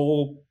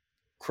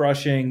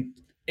soul-crushing,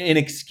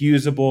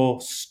 inexcusable,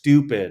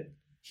 stupid,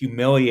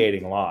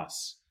 humiliating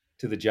loss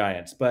to the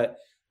Giants. But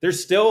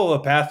there's still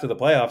a path to the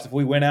playoffs. If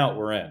we win out,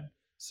 we're in.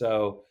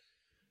 So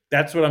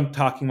that's what I'm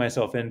talking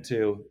myself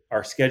into.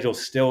 Our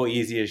schedule's still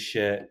easy as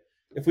shit.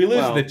 If we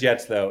lose to the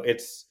Jets, though,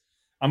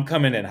 I'm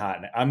coming in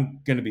hot. I'm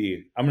gonna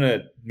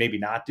maybe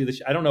not do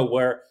this. I don't know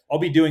where. I'll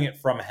be doing it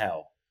from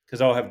hell because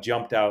I'll have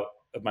jumped out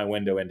of my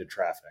window into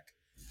traffic.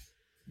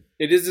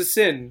 It is a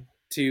sin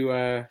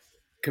to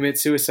commit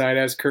suicide,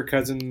 as Kirk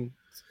Cousins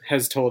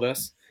has told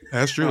us.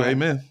 That's true.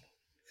 Amen.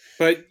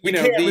 But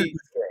the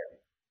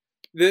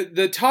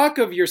talk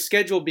of your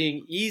schedule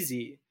being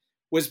easy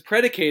was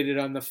predicated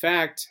on the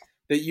fact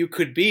that you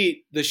could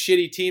beat the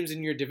shitty teams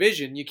in your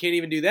division. You can't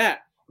even do that.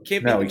 You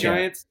can't beat the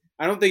Giants.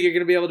 I don't think you're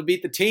going to be able to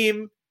beat the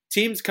team.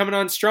 Team's coming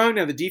on strong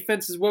now. The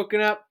defense is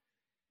woken up.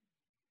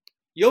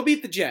 You'll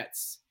beat the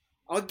Jets.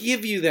 I'll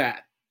give you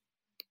that.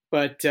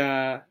 But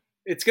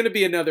it's going to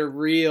be another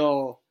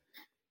real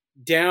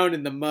down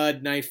in the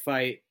mud knife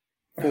fight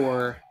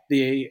for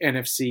the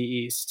NFC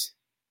East.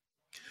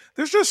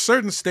 There's just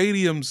certain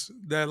stadiums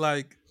that,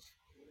 like,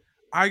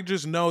 I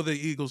just know the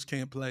Eagles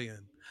can't play in.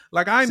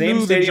 Like, I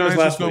knew the Giants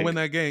was going to win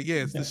that game.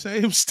 Yeah, it's the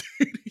same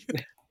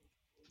stadium.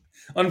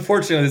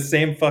 Unfortunately, the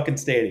same fucking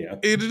stadium.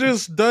 It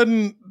just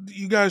doesn't.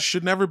 You guys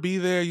should never be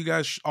there. You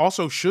guys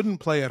also shouldn't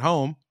play at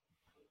home.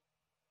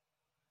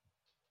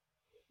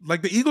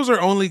 Like, the Eagles are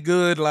only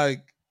good,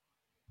 like,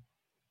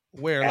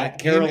 where? At like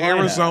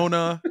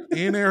Carolina.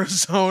 in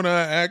Arizona,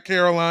 at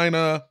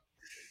Carolina.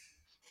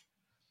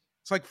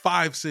 It's like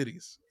 5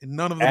 cities, and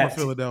none of them are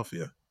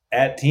Philadelphia.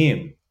 At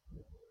team.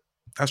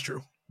 That's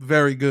true.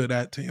 Very good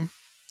at team.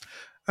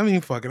 I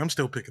mean, fuck it. I'm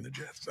still picking the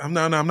Jets. I'm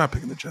not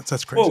picking the Jets.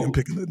 That's crazy. Whoa. I'm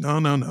picking the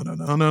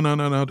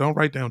no. Don't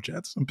write down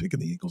Jets. I'm picking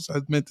the Eagles.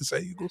 I meant to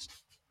say Eagles.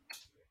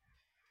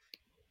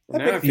 I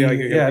put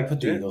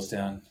the Eagles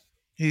down.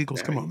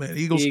 Eagles, come on, man.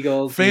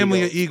 Eagles.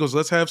 Family of Eagles.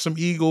 Let's have some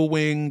Eagle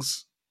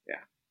wings. Yeah.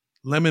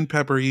 Lemon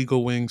pepper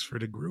Eagle wings for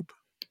the group.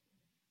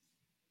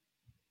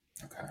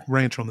 Okay.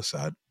 Ranch on the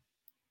side.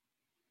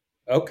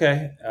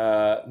 Okay.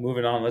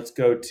 Moving on. Let's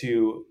go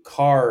to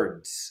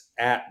Cards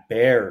at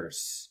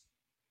Bears.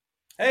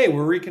 Hey,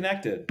 we're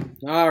reconnected.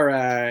 All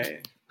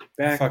right.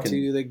 Back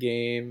to the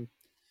game.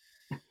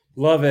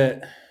 Love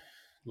it.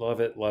 All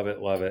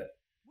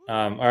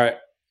right.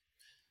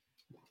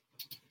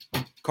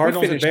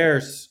 Cardinals at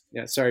Bears.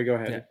 Yeah, sorry, go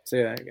ahead. Yeah.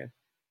 Say that again.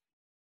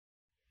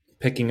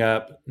 Picking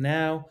up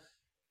now.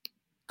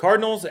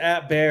 Cardinals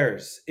at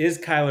Bears. Is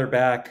Kyler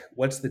back?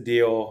 What's the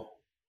deal?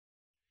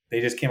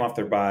 They just came off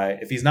their bye.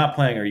 If he's not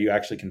playing, are you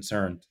actually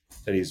concerned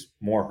that he's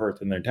more hurt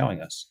than they're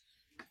telling us?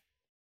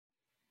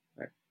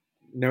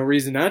 No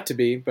reason not to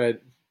be,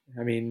 but,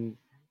 I mean,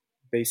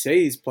 they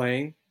say he's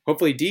playing.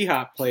 Hopefully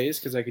D-Hop plays,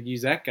 because I could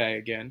use that guy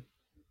again.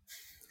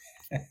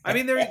 I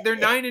mean, they're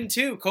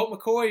 9-2. Colt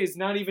McCoy is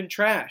not even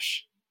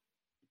trash.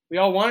 We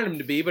all wanted him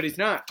to be, but he's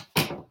not.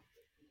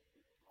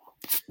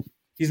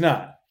 He's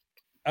not.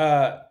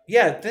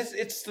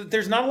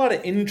 There's not a lot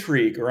of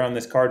intrigue around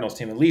this Cardinals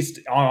team, at least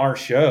on our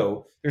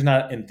show. There's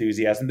not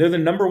enthusiasm. They're the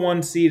number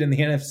 1 seed in the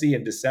NFC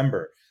in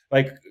December.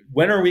 Like,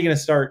 when are we going to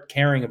start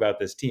caring about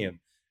this team?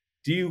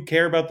 Do you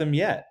care about them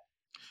yet?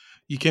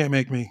 You can't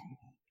make me.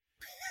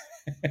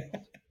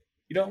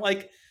 You don't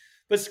like,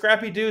 but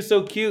Scrappy Doo is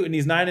so cute, and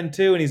he's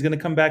 9-2, and he's going to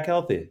come back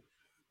healthy.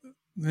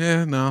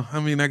 Yeah, no.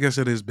 I mean, I guess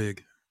it is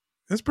big.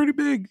 It's pretty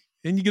big.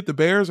 And you get the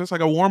Bears. That's like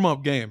a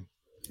warm-up game.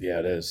 Yeah,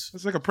 it is.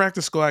 It's like a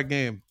practice squad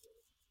game.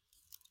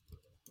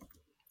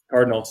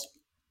 Cardinals.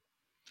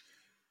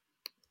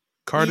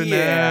 Cardinals.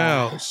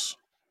 Yeah.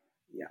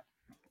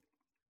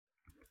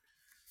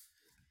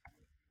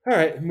 All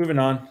right, moving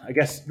on. I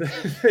guess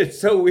it's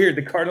so weird.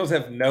 The Cardinals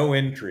have no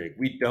intrigue.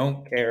 We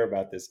don't care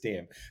about this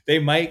team. They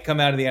might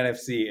come out of the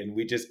NFC, and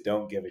we just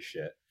don't give a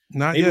shit.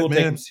 Not yet,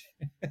 man.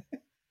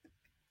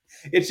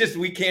 It's just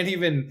we can't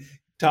even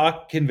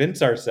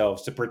convince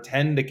ourselves to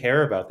pretend to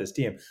care about this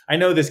team. I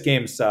know this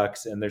game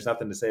sucks and there's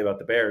nothing to say about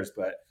the Bears,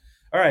 but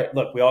all right,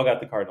 look, we all got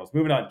the Cardinals.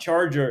 Moving on,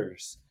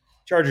 Chargers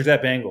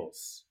at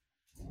Bengals.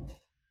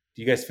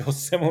 Do you guys feel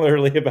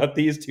similarly about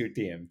these two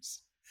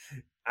teams?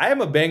 I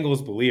am a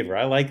Bengals believer.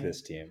 I like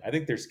this team. I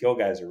think their skill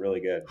guys are really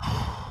good.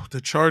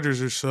 The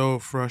Chargers are so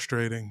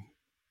frustrating.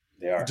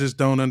 They are. I just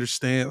don't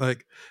understand.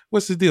 Like,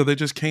 what's the deal? They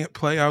just can't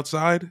play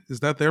outside? Is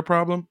that their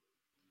problem?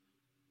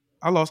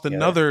 I lost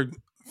another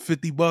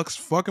 $50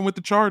 fucking with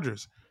the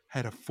Chargers.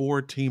 Had a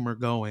 4-teamer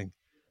going,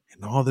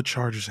 and all the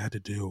Chargers had to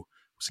do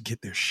was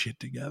get their shit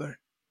together,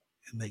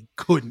 and they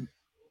couldn't.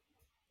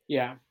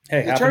 Yeah.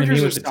 Hey, the Chargers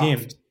Chargers with the soft.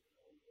 team.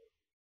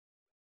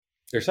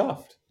 They're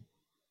soft.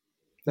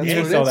 That's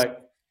Danny what it saw is. that.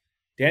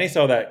 Danny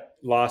saw that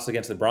loss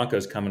against the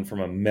Broncos coming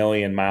from a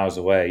million miles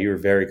away. You were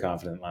very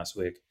confident last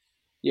week.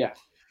 Yeah.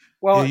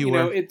 Well, Yeah, you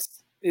were.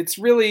 it's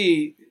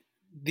really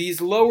these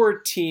lower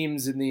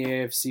teams in the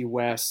AFC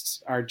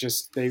West are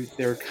just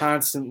they're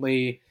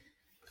constantly,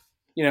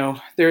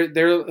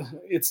 they're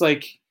it's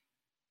like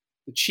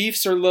the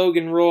Chiefs are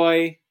Logan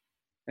Roy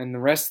and the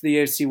rest of the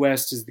AFC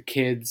West is the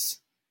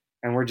kids,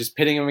 and we're just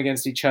pitting them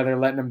against each other,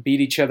 letting them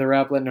beat each other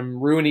up, letting them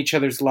ruin each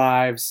other's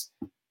lives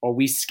while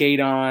we skate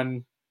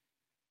on,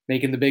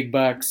 making the big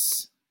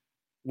bucks,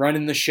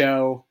 running the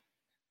show.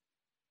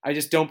 I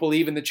just don't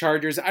believe in the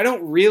Chargers. I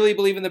don't really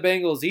believe in the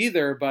Bengals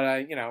either,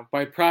 but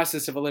by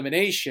process of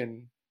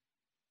elimination,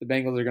 the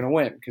Bengals are going to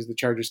win because the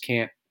Chargers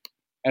can't,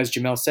 as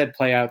Jamel said,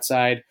 play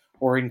outside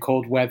or in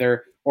cold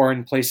weather or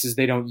in places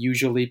they don't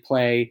usually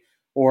play,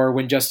 or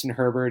when Justin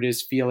Herbert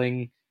is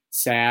feeling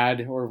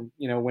sad, or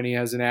when he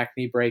has an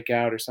acne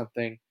breakout or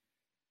something.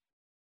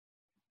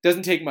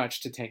 Doesn't take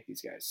much to tank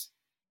these guys.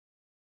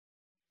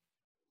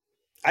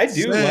 I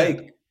do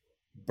like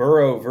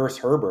Burrow versus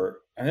Herbert,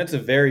 and that's a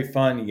very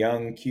fun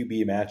young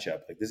QB matchup.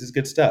 Like, this is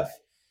good stuff.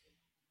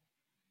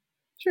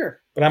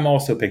 Sure. But I'm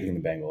also picking the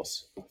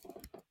Bengals.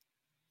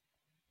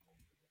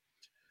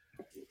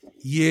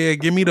 Yeah,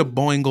 give me the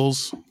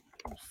Boingles.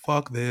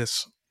 Fuck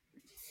this.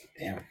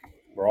 Damn.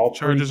 We're all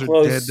Chargers pretty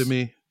are close. dead to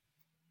me.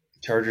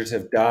 Chargers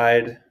have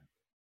died.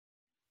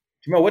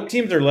 Jamal, what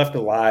teams are left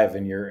alive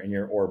in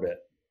your orbit?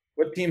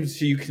 What teams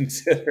do you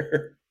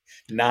consider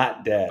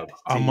not dead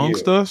to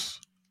Amongst you? us?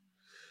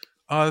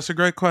 That's a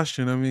great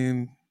question. I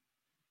mean,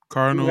 Who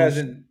Cardinals,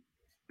 hasn't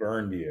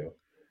burned you?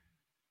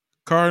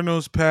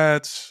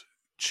 Pats,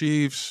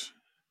 Chiefs.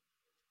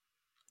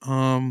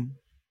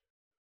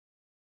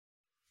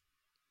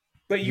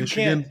 But you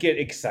Michigan. can't get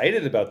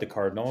excited about the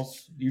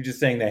Cardinals. You're just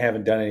saying they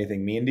haven't done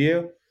anything mean to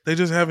you? They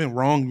just haven't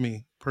wronged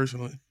me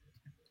personally.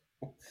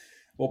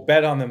 Well,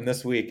 bet on them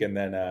this week, and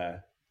then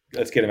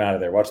let's get them out of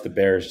there. Watch the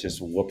Bears just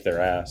whoop their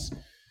ass.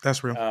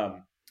 That's real.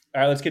 All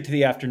right, let's get to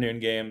the afternoon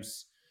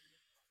games.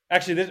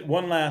 Actually, this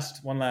one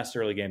last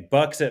early game.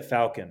 Bucks at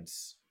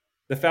Falcons.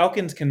 The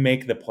Falcons can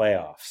make the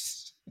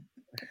playoffs.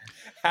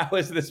 How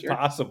is this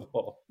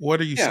possible? What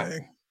are you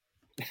saying?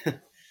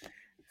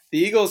 The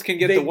Eagles can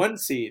get the 1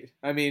 seed.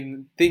 I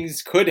mean,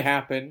 things could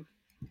happen.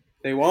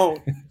 They won't.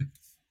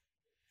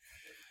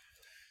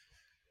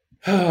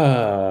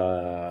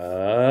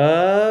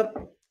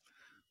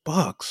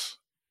 Bucks.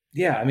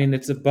 Yeah, I mean,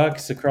 it's a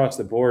Bucks across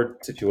the board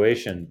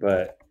situation,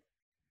 but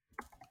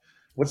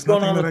what's There's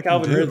going on nothing with that I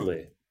can Calvin do.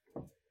 Ridley?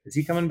 Is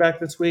he coming back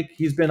this week?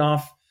 He's been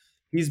off.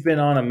 He's been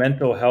on a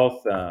mental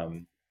health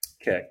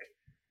kick.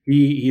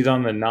 He's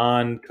on the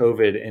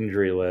non-COVID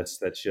injury list.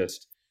 That's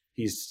just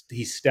he's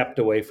stepped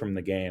away from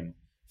the game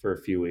for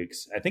a few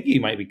weeks. I think he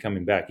might be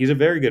coming back. He's a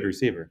very good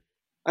receiver.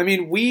 I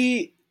mean,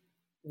 we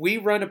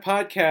run a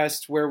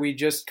podcast where we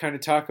just kind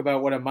of talk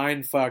about what a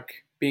mindfuck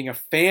being a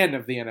fan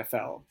of the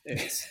NFL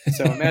is.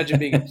 So imagine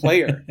being a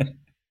player.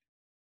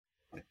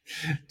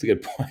 That's a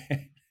good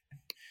point.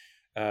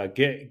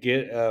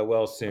 Get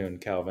well soon,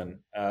 Calvin.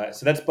 So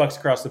that's Bucks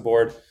across the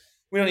board.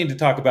 We don't need to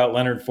talk about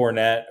Leonard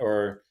Fournette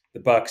or the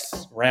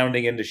Bucks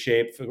rounding into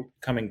shape for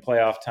coming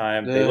playoff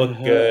time. They look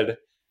good.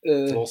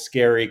 It's a little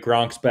scary.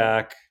 Gronk's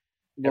back.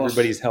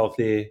 Everybody's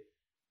healthy.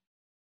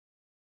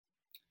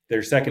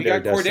 Their secondary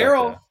we got does suck,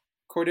 Cordero. though.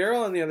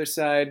 Cordero on the other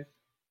side.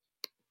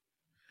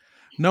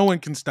 No one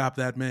can stop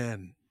that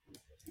man.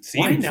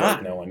 Seems Why not?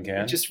 like no one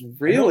can. Just I don't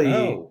really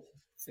know.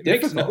 It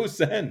makes no difficult.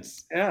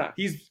 sense. Yeah.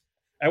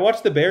 I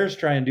watched the Bears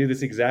try and do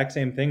this exact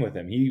same thing with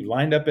him. He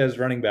lined up as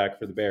running back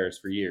for the Bears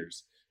for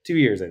years. 2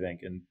 years, I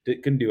think, and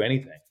couldn't do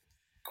anything.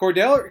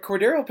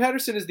 Cordero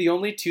Patterson is the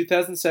only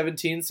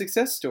 2017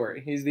 success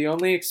story. He's the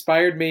only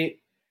expired meat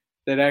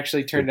that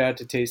actually turned out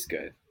to taste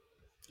good.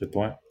 Good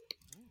point.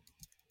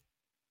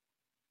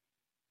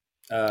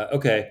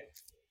 Okay.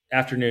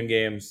 Afternoon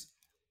games.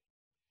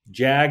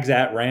 Jags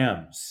at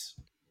Rams.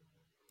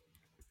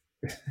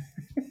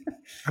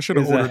 I should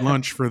have Is ordered that-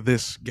 lunch for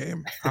this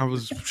game. I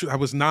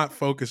was not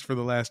focused for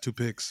the last 2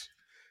 picks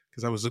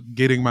because I was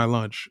getting my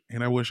lunch,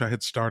 and I wish I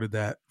had started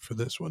that for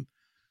this one.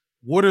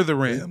 What are the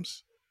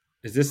Rams?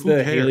 Is this Who the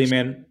cares? Haley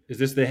Man? Is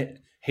this the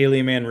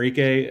Haley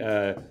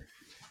Manrique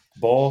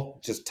bowl?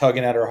 Just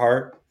tugging at her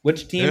heart.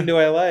 Which team Yeah. do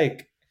I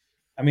like?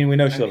 I mean, we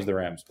know she loves the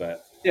Rams,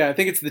 but Yeah, I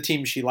think it's the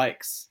team she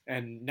likes,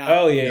 and not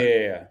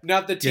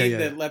not the team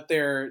that let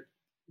their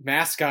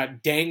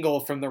mascot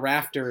dangle from the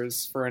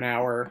rafters for an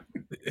hour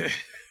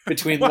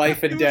between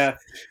life and death.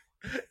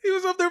 He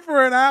was up there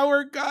for an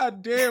hour.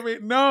 God damn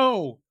it!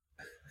 No.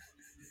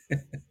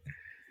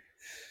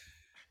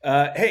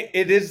 Hey,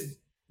 it is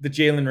the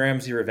Jalen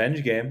Ramsey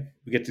revenge game.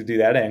 We get to do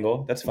that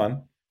angle. That's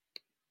fun.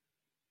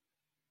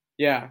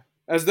 Yeah,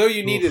 as though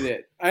you needed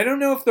it. I don't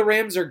know if the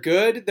Rams are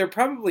good. They're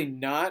probably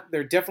not.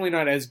 They're definitely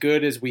not as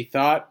good as we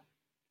thought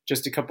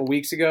just a couple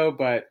weeks ago.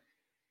 But,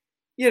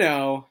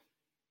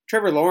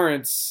 Trevor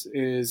Lawrence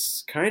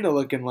is kind of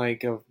looking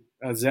like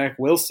a Zach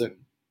Wilson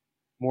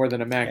more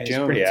than a Mac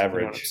Jones. Pretty average.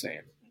 You know what I'm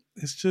saying?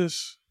 It's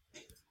just,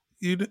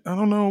 I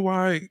don't know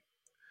why.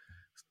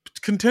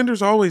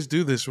 Contenders always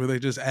do this where they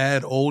just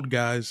add old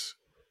guys.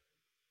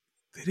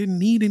 They didn't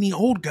need any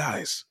old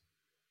guys.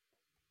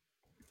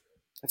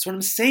 That's what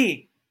I'm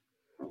saying.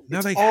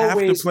 Now they have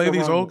to play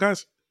these old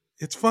guys.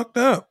 It's fucked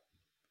up.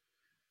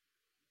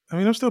 I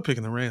mean, I'm still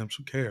picking the Rams.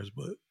 Who cares?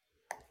 But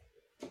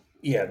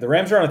yeah, the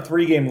Rams are on a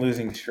 3-game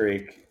losing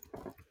streak.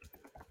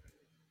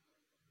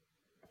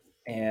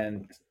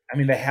 And, I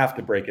mean, they have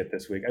to break it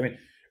this week. I mean,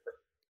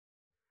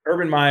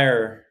 Urban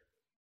Meyer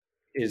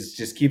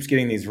just keeps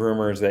getting these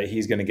rumors that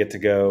he's going to get to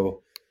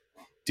go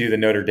do the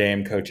Notre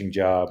Dame coaching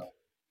job.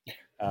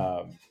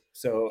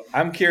 So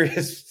I'm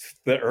curious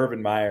the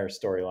Urban Meyer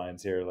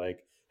storylines here,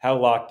 like how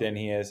locked in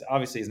he is.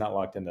 Obviously, he's not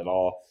locked in at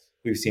all.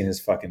 We've seen his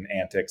fucking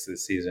antics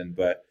this season,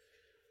 but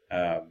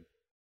I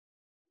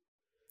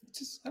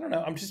don't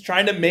know. I'm just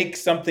trying to make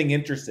something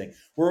interesting.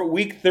 We're at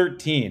week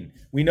 13.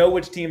 We know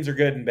which teams are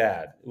good and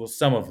bad. Well,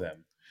 some of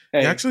them.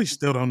 Hey, actually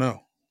still don't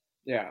know.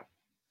 Yeah.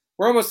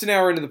 We're almost an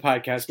hour into the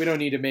podcast. We don't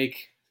need to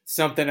make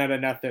something out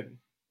of nothing.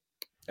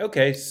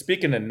 Okay,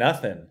 speaking of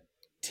nothing,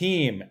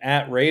 team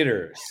at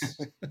Raiders.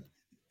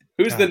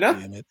 Who's the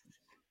nothing?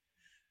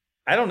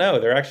 I don't know.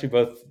 They're actually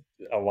both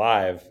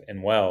alive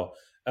and well.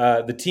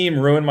 The team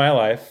ruined my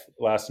life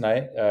last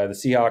night. The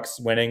Seahawks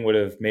winning would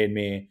have made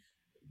me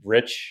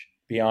rich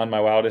beyond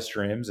my wildest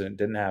dreams, and it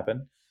didn't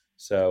happen.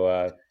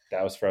 So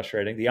that was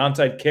frustrating. The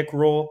onside kick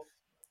rule.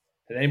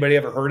 Had anybody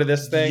ever heard of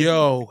this thing?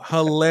 Yo,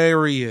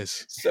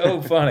 hilarious. So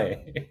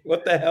funny.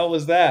 What the hell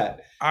was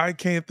that? I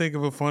can't think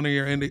of a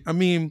funnier ending. I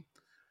mean,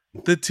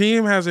 the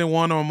team hasn't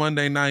won on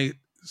Monday night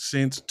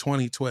since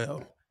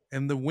 2012.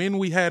 And the win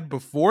we had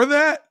before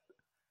that,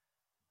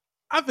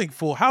 I think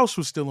Full House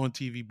was still on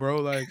TV, bro.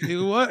 Like, it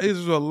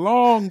was a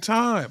long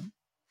time.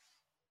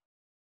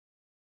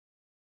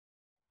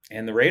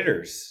 And the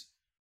Raiders.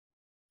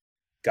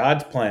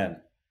 God's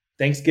plan.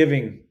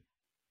 Thanksgiving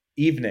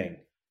evening.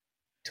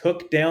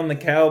 Took down the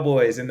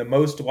Cowboys in the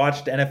most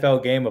watched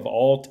NFL game of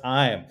all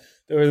time.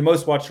 They were the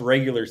most watched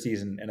regular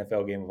season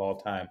NFL game of all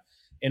time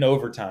in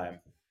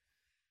overtime.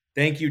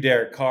 Thank you,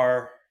 Derek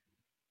Carr.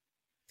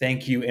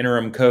 Thank you,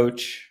 interim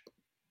coach.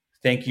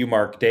 Thank you,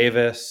 Mark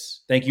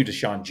Davis. Thank you,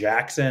 Deshaun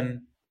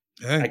Jackson.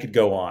 Hey. I could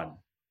go on.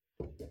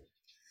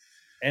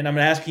 And I'm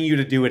asking you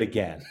to do it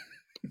again.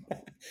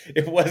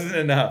 It wasn't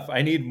enough.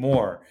 I need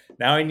more.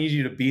 Now I need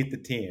you to beat the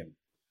team.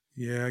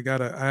 Yeah,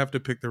 I have to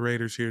pick the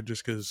Raiders here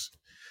just because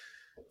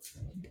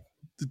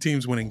the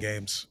team's winning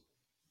games.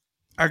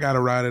 I got to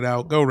ride it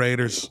out. Go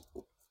Raiders.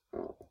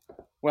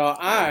 Well,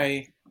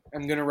 I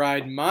am going to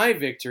ride my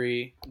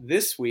victory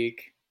this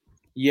week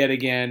yet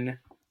again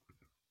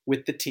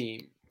with the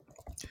team.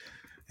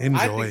 Enjoy.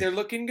 I think they're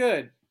looking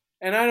good.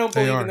 And I don't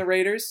believe in the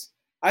Raiders.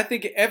 I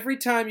think every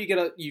time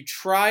you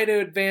try to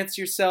advance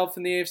yourself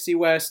in the AFC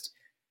West,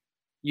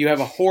 you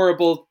have a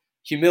horrible,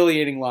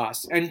 humiliating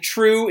loss. And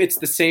true, it's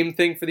the same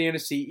thing for the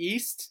NFC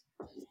East.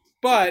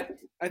 But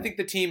I think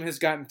the team has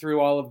gotten through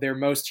all of their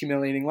most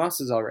humiliating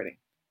losses already.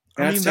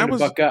 And I mean, that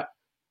was buck up.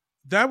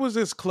 That was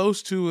as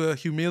close to a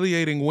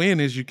humiliating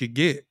win as you could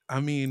get. I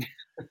mean,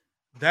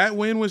 that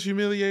win was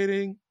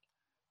humiliating.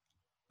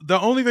 The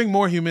only thing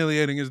more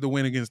humiliating is the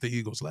win against the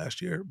Eagles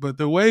last year. But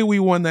the way we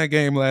won that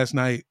game last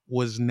night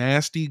was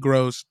nasty,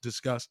 gross,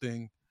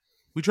 disgusting.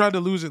 We tried to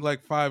lose it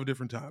like 5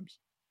 different times.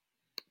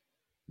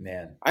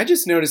 Man. I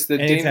just noticed that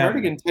Dane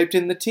Hardigan typed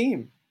in the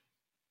team.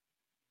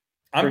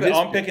 I'm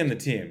picking the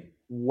team.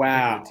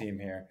 Wow. I'm picking the team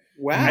here.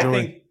 Wow. I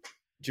think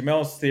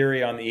Jamel's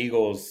theory on the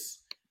Eagles,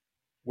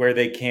 where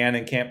they can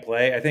and can't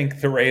play, I think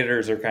the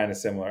Raiders are kind of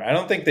similar. I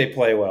don't think they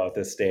play well at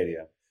this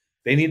stadium.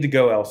 They need to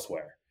go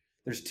elsewhere.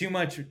 There's too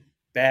much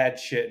bad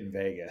shit in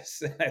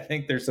Vegas. I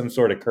think there's some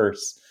sort of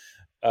curse.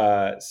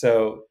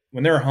 So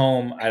when they're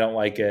home, I don't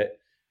like it.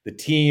 The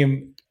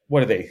team,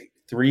 what are they,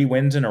 3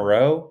 wins in a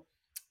row?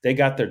 They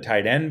got their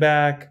tight end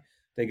back.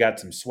 They got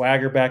some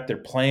swagger back. They're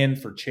playing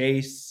for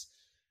Chase.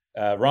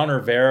 Ron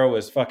Rivera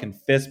was fucking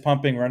fist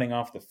pumping running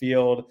off the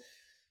field.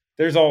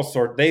 There's all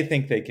sorts. They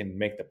think they can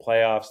make the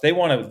playoffs. They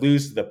want to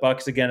lose to the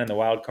Bucs again in the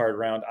wild card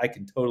round. I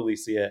can totally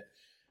see it.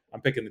 I'm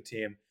picking the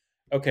team.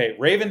 Okay,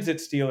 Ravens at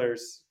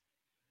Steelers.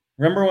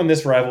 Remember when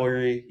this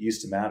rivalry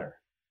used to matter?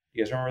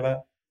 You guys remember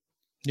that?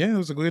 Yeah, it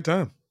was a good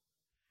time.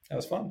 That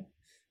was fun.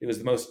 It was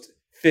the most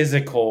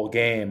physical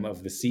game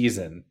of the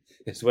season.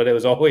 It's what it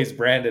was always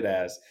branded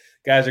as.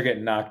 Guys are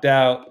getting knocked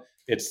out.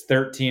 It's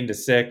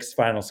 13-6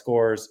 final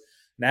scores.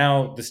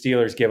 Now the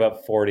Steelers give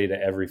up 40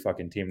 to every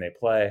fucking team they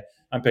play.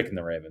 I'm picking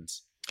the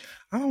Ravens.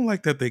 I don't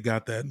like that they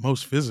got that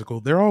most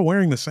physical. They're all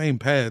wearing the same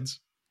pads.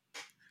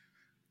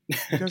 You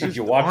guys Did just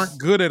you watch- aren't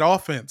good at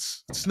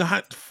offense. It's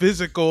not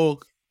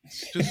physical.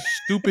 It's just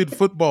stupid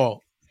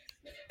football.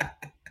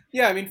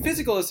 Yeah, I mean,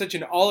 physical is such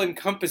an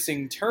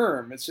all-encompassing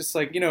term. It's just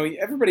like,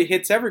 everybody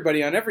hits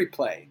everybody on every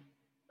play.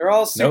 They're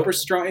all super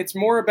strong. It's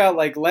more about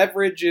like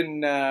leverage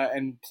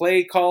and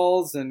play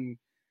calls, and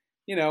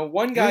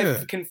one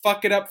guy can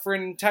fuck it up for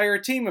an entire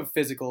team of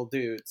physical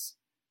dudes.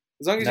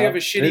 As long as you have a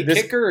shitty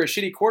kicker or a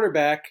shitty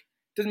quarterback,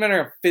 doesn't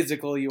matter how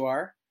physical you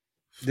are.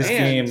 This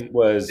game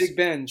was Big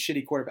Ben,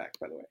 shitty quarterback,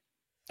 by the way.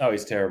 Oh,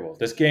 he's terrible.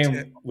 This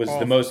game was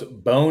the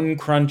most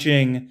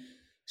bone-crunching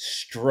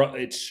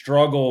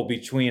struggle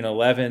between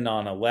 11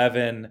 on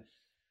 11.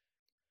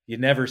 You've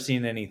never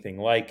seen anything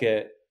like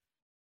it.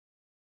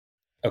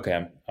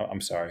 Okay,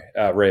 I'm sorry.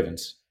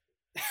 Ravens.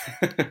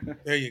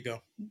 There you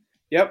go.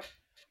 Yep.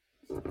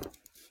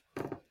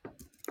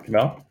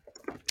 Jamel?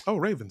 Oh,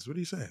 Ravens. What are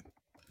you saying?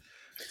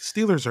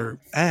 Steelers are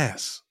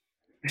ass.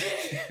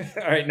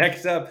 All right,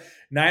 next up,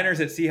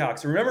 Niners at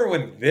Seahawks. Remember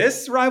when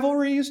this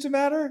rivalry used to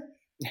matter?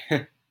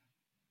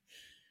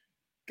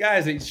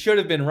 Guys, it should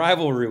have been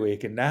rivalry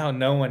week, and now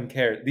no one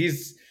cares.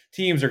 These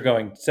teams are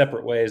going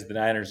separate ways. The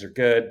Niners are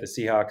good. The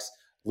Seahawks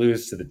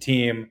lose to the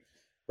team.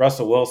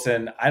 Russell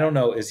Wilson, I don't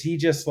know. Is he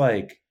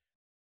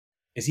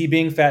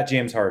being fat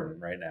James Harden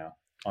right now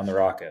on the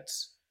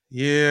Rockets?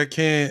 Yeah, I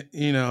can't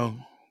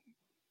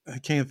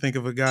think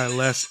of a guy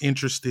less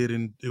interested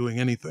in doing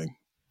anything.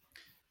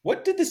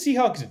 What did the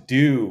Seahawks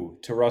do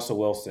to Russell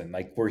Wilson?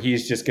 Like, where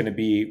he's just going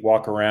to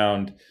walk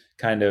around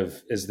kind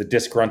of as the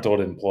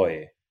disgruntled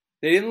employee?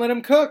 They didn't let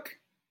him cook.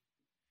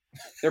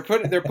 They're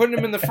putting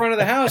him in the front of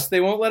the house.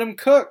 They won't let him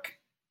cook.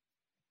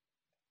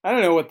 I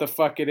don't know what the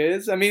fuck it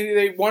is. I mean,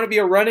 they want to be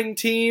a running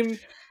team,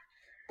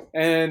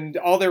 and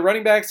all their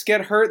running backs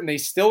get hurt, and they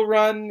still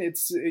run.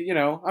 It's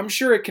I'm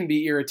sure it can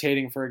be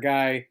irritating for a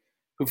guy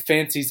who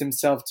fancies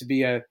himself to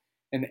be an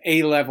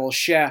A-level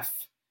chef,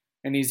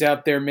 and he's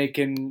out there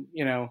making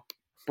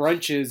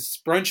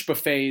brunch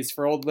buffets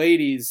for old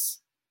ladies.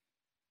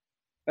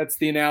 That's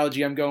the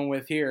analogy I'm going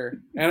with here,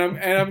 and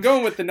I'm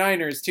going with the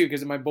Niners too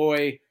because of my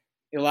boy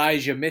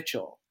Elijah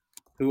Mitchell,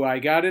 who I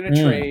got in a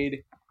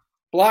trade,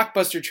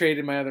 blockbuster trade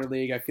in my other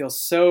league. I feel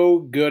so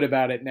good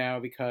about it now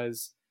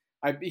because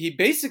he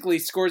basically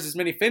scores as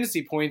many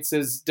fantasy points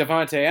as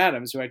Devontae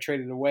Adams, who I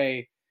traded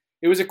away.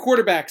 It was a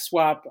quarterback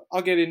swap.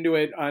 I'll get into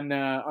it on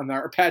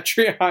our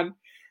Patreon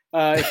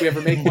if we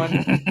ever make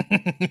one.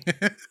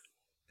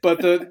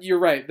 But you're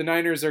right. The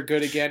Niners are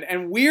good again,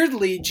 and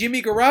weirdly,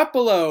 Jimmy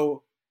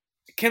Garoppolo.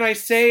 Can I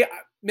say,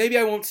 maybe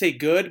I won't say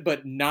good,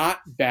 but not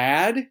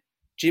bad?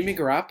 Jimmy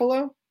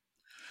Garoppolo?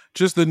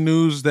 Just the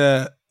news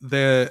that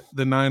the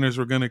Niners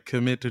were going to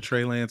commit to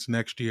Trey Lance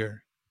next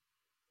year.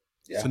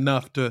 Yeah. It's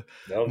enough to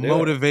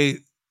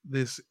motivate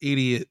this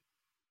idiot.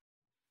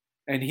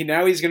 And he's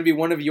going to be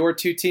one of your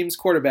two teams'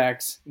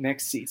 quarterbacks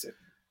next season.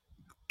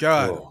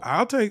 God,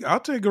 I'll take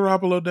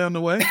Garoppolo down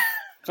the way.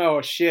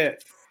 Oh,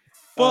 shit.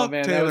 Fuck oh,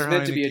 man, Taylor that was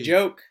meant Heineke. to be a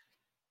joke.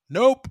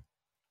 Nope.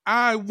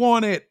 I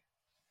want it.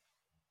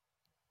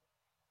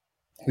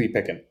 Who are you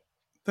picking?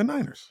 The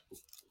Niners.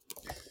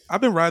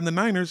 I've been riding the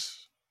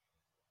Niners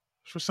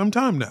for some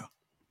time now.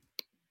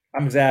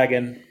 I'm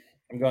zagging.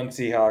 I'm going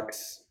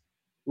Seahawks.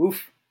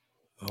 Oof.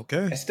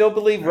 Okay. I still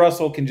believe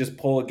Russell can just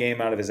pull a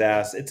game out of his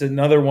ass. It's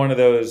another one of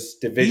those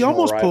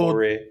divisional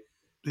rivalry.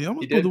 He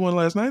almost pulled the one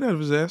last night out of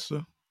his ass,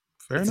 so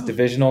fair enough. It's a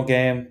divisional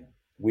game.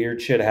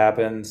 Weird shit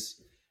happens.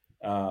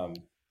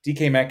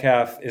 DK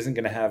Metcalf isn't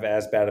going to have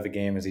as bad of a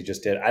game as he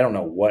just did. I don't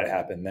know what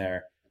happened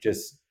there.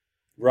 Just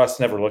Russ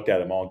never looked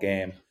at him all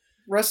game.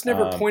 Russ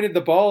never pointed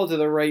the ball to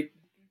the right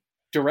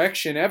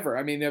direction ever.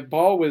 I mean, the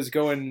ball was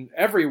going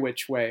every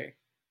which way.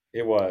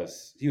 It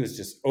was. He was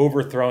just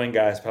overthrowing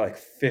guys by like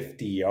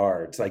 50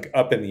 yards, like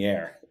up in the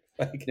air.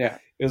 It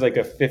was like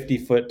a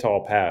 50-foot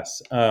tall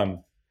pass.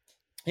 I'm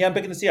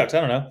picking the Seahawks.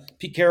 I don't know.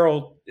 Pete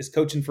Carroll is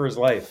coaching for his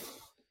life.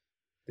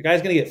 The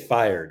guy's going to get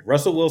fired.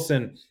 Russell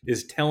Wilson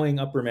is telling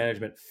upper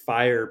management,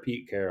 fire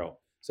Pete Carroll.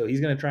 So he's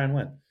going to try and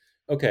win.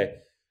 Okay.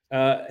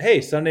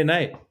 Hey, Sunday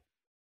night.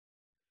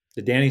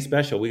 The Danny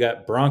special. We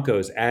got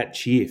Broncos at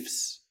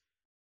Chiefs.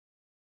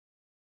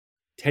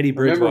 Teddy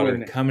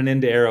Bridgewater coming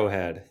into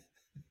Arrowhead.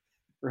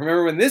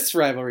 Remember when this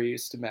rivalry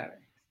used to matter?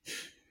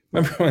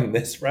 Remember when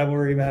this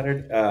rivalry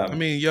mattered?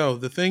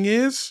 The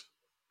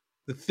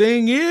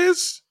thing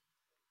is,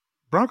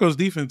 Broncos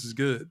defense is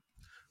good.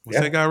 Once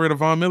they got rid of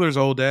Von Miller's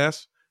old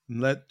ass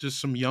and let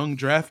just some young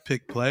draft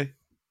pick play.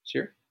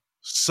 Sure.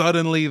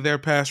 Suddenly their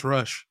pass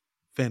rush,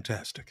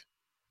 fantastic.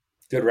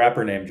 Good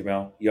rapper name,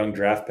 Jamel. Young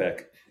draft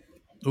pick.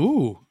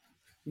 Ooh.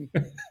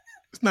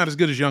 It's not as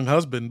good as Young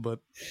Husband, but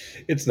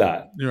it's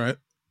not. You're right.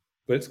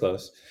 But it's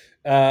close.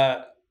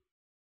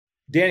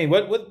 Danny,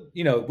 what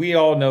we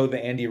all know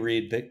the Andy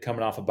Reid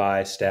coming off a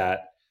bye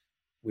stat.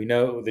 We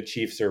know the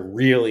Chiefs are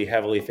really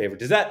heavily favored.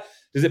 Does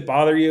it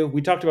bother you?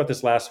 We talked about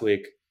this last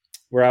week.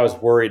 where I was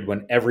worried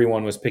when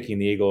everyone was picking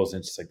the Eagles,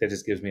 and it's just like that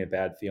just gives me a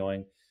bad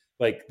feeling.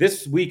 Like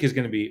this week is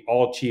going to be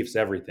all Chiefs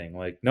everything.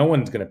 Like no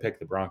one's going to pick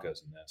the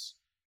Broncos in this.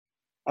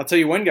 I'll tell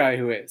you one guy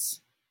who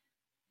is.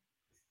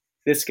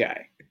 This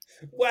guy.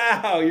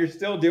 Wow, you're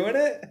still doing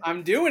it?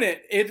 I'm doing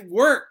it. It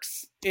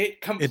works.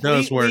 It completely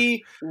does work.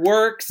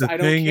 works. The I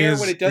don't thing care is,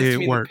 what it does to it me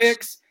in the works.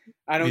 picks.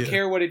 I don't Yeah.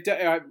 care what it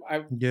does.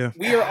 Yeah.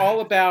 We are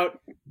all about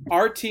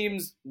our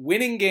teams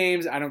winning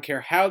games. I don't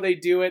care how they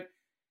do it.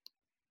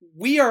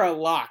 We are a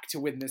lock to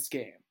win this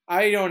game.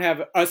 I don't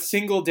have a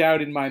single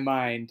doubt in my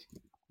mind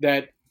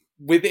that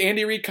with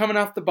Andy Reid coming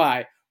off the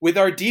bye, with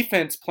our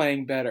defense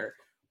playing better,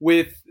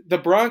 with the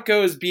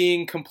Broncos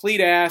being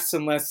complete ass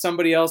unless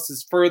somebody else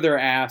is further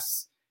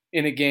ass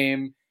in a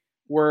game,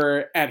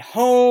 we're at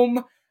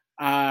home.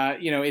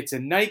 It's a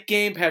night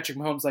game. Patrick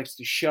Mahomes likes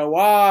to show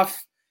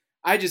off.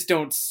 I just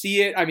don't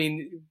see it. I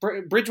mean,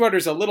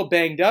 Bridgewater's a little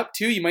banged up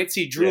too. You might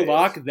see Drew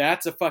Lock.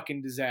 That's a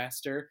fucking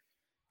disaster.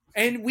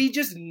 And we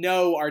just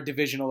know our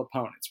divisional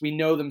opponents. We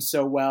know them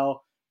so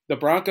well. The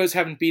Broncos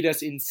haven't beat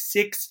us in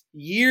 6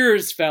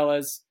 years,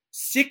 fellas.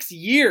 6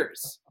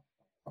 years.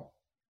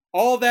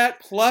 All that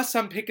plus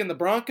I'm picking the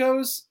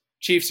Broncos.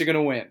 Chiefs are going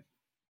to win.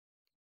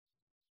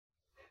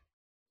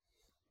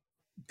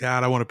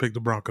 God, I want to pick the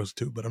Broncos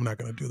too, but I'm not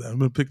going to do that. I'm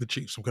going to pick the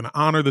Chiefs. I'm going to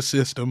honor the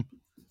system.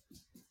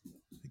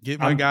 Get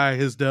my guy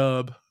his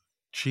dub.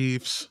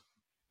 Chiefs.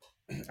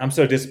 I'm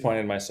so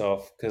disappointed in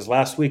myself because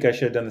last week I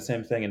should have done the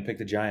same thing and picked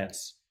the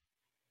Giants.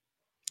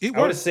 It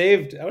I would works.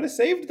 have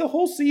saved the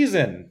whole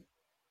season.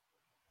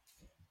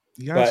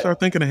 You got to start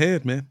thinking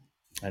ahead, man.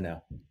 I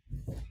know.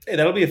 Hey,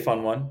 that'll be a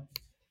fun one.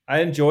 I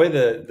enjoy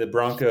the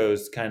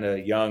Broncos kind of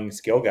young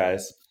skill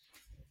guys.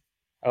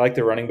 I like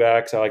the running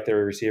backs. I like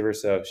their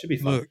receivers, so it should be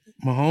fun. Look,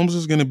 Mahomes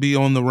is going to be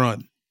on the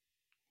run,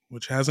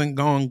 which hasn't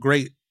gone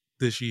great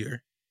this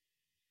year.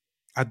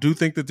 I do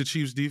think that the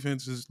Chiefs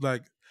defense is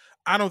like,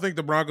 I don't think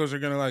the Broncos are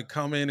going to like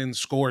come in and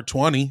score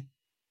 20.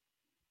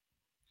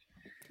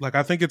 Like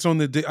I think it's on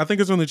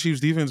the Chiefs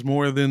defense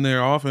more than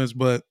their offense,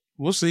 but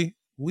we'll see.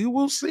 We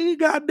will see,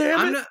 God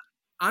damn it.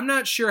 I'm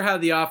not sure how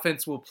the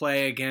offense will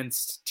play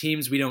against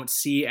teams we don't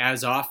see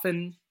as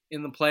often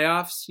in the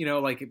playoffs. You know,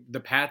 like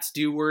the Pats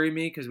do worry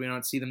me because we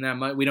don't see them that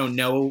much. We don't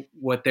know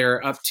what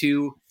they're up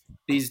to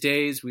these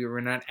days. We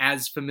were not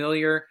as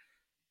familiar,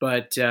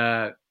 but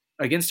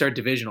against our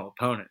divisional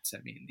opponents,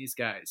 I mean, these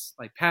guys,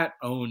 like Pat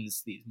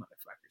owns these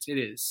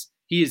motherfuckers.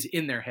 He is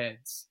in their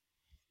heads.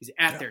 He's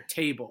at their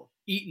table,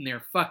 eating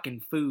their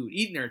fucking food,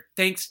 eating their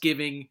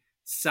Thanksgiving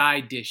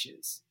side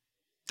dishes.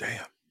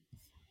 Damn.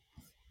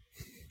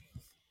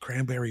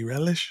 Cranberry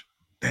relish?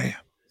 Damn.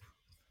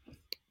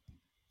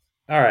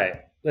 All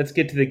right, let's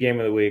get to the game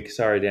of the week.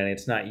 Sorry, Danny,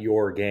 it's not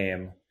your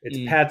game. It's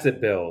Pats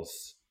at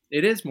Bills.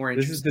 It is more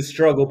interesting. This is the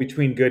struggle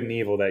between good and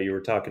evil that you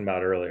were talking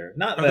about earlier.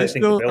 Not that Are I they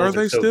think the Bills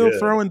still are so good.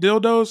 throwing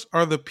dildos?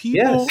 Are the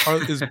people?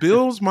 Yes. Is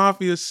Bills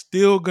Mafia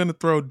still going to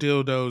throw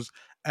dildos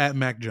at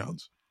Mac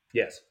Jones?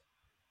 Yes.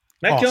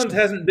 Mac Awesome. Jones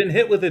hasn't been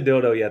hit with a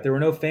dildo yet. There were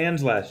no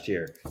fans last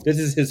year. This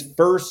is his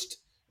first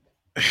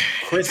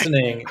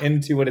christening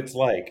into what it's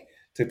like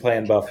to play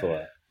in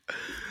Buffalo.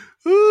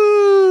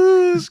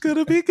 Ooh, it's going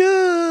to be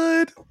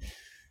good.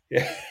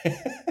 Yeah.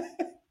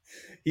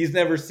 He's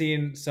never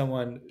seen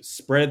someone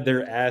spread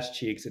their ass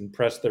cheeks and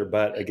press their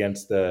butt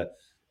against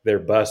their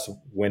bus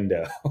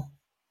window.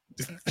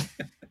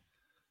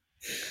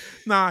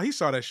 Nah, he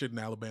saw that shit in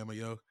Alabama,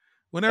 yo.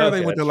 Whenever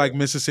they went to like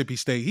Mississippi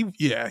State,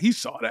 he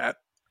saw that.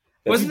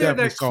 Wasn't there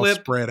that saw clip?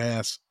 Spread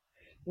ass.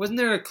 Wasn't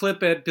there a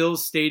clip at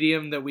Bill's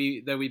Stadium that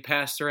we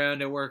passed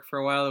around at work for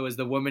a while? It was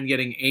the woman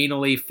getting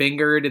anally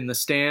fingered in the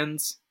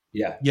stands.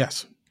 Yeah.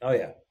 Yes. Oh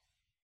yeah.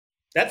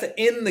 That's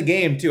in the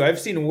game too. I've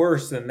seen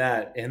worse than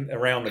that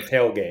around the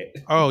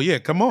tailgate. Oh yeah,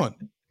 come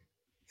on.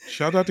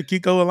 Shout out to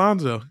Kiko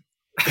Alonso.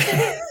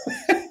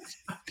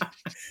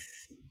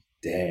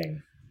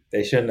 Dang.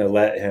 They shouldn't have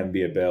let him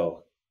be a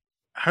Bill.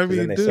 I mean,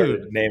 Then they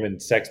started naming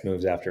sex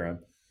moves after him.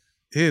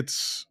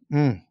 It's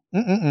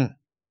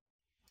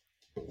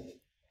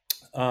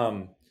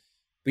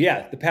But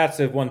yeah, the Pats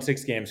have won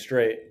 6 games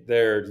straight.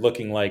 They're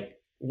looking like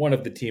one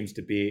of the teams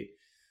to beat.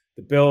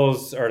 The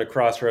Bills are at a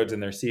crossroads in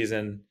their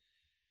season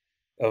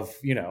of,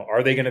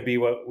 are they going to be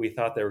what we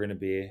thought they were going to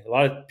be? A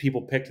lot of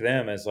people picked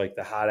them as like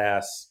the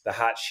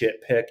hot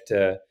shit pick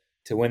to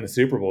win the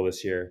Super Bowl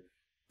this year.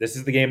 This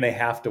is the game they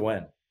have to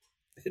win.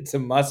 It's a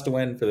must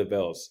win for the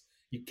Bills.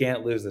 You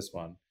can't lose this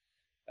one.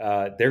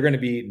 They're going to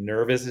be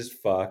nervous as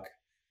fuck.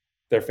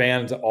 Their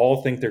fans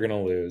all think they're going to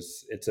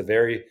lose. It's a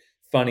very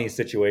funny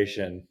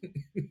situation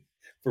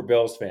for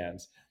Bills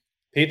fans.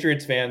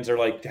 Patriots fans are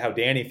like how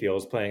Danny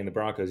feels playing the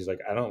Broncos. He's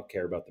like, I don't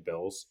care about the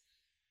Bills.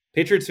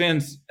 Patriots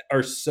fans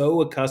are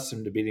so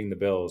accustomed to beating the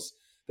Bills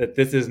that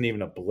this isn't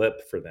even a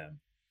blip for them.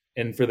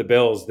 And for the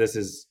Bills,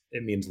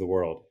 it means the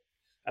world.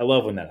 I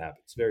love when that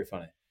happens. It's very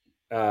funny.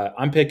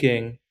 I'm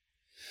picking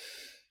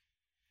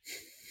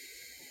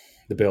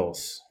the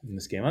Bills in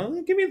this game.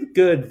 Give me the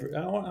good.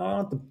 I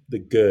want the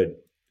good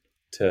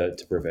to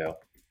prevail.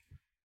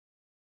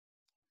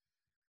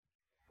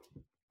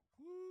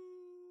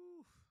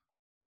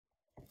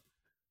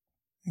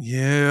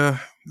 Yeah,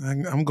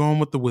 I'm going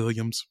with the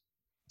Williams.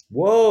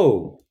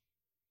 Whoa.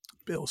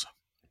 Bills.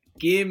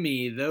 Give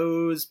me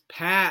those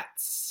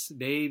Pats,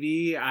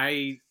 baby.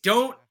 I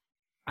don't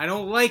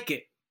like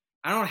it.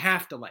 I don't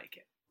have to like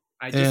it.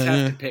 I just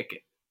have to pick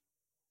it.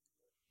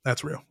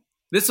 That's real.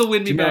 This will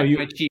win me Jamel, back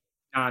my cheap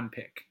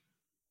non-pick.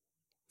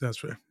 That's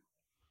fair.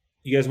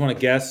 You guys want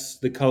to guess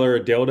the color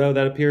of dildo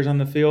that appears on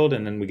the field,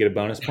 and then we get a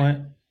bonus point?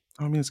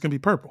 I mean, it's going to be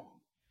purple.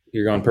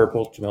 You're going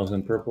purple. Jamel's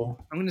going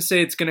purple. I'm going to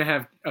say it's going to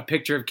have a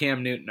picture of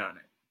Cam Newton on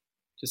it,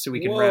 just so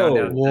we can Whoa. round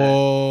out.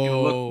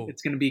 Whoa.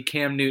 It's going to be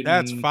Cam Newton.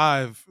 That's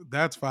 5.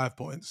 That's 5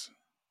 points.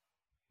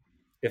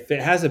 If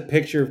it has a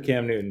picture of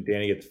Cam Newton,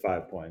 Danny gets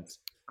 5 points.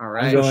 All I'm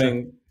right.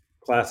 going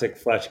classic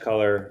flesh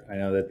color. I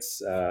know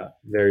that's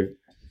very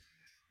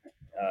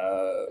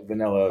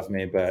vanilla of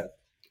me, but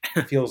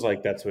it feels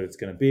like that's what it's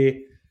going to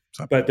be.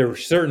 But there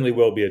certainly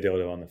will be a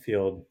dildo on the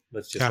field.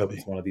 Let's just hope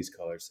it's one of these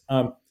colors.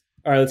 All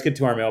right, let's get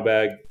to our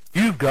mailbag.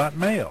 You've got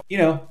mail. You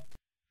know,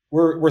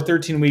 we're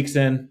 13 weeks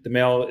in. The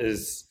mail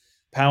is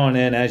piling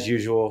in as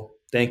usual.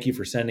 Thank you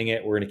for sending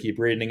it. We're going to keep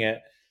reading it.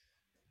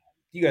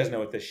 You guys know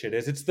what this shit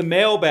is. It's the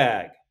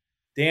mailbag.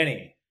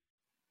 Danny,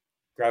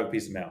 grab a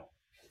piece of mail.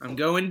 I'm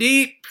going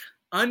deep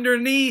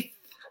underneath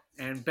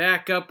and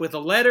back up with a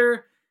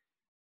letter.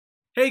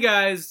 Hey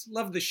guys,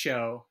 love the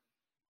show.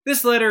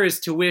 This letter is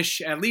to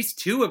wish at least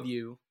 2 of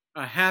you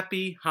a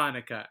happy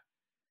Hanukkah.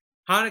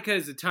 Hanukkah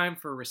is a time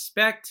for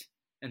respect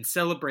and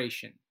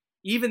celebration,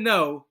 even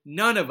though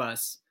none of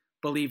us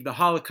believe the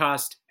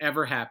Holocaust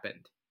ever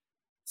happened.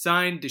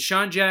 Signed,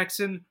 Deshaun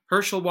Jackson,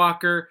 Herschel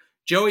Walker,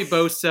 Joey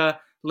Bosa,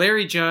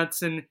 Larry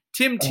Johnson,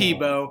 Tim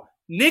Tebow,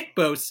 Nick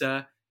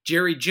Bosa,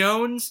 Jerry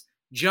Jones,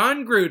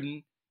 John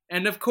Gruden,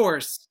 and of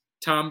course,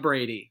 Tom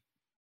Brady.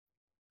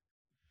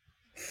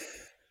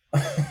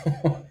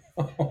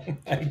 Oh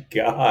my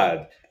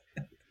God.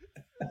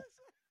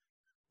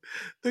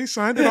 They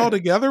signed it all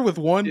together with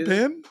one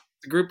pen?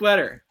 It's a group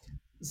letter.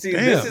 See,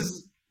 Damn.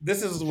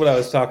 this is what I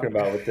was talking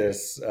about with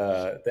this,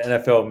 the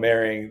NFL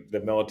marrying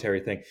the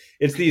military thing.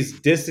 It's these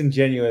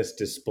disingenuous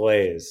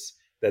displays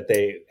that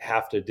they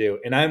have to do.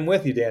 And I'm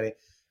with you, Danny.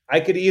 I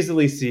could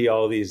easily see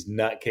all these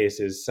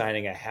nutcases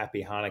signing a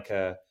happy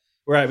Hanukkah.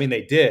 Where, I mean,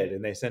 they did,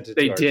 and they sent it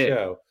to our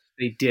show.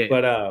 They did.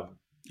 But,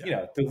 you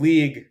know, the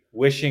league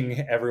wishing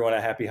everyone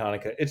a happy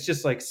Hanukkah. It's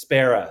just like,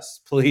 spare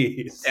us,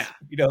 please. Yeah.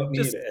 You don't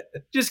need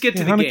it. Just get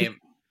to the game.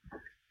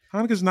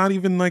 Hanukkah's not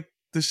even like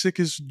the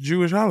sickest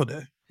Jewish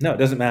holiday. No, it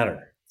doesn't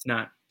matter. It's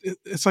not.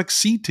 It's like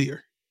C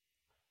tier.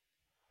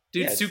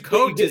 Dude, Yeah,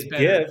 Sukkot is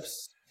better.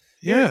 Gifts.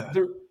 Yeah.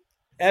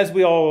 As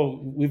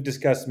we've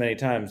discussed many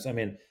times, I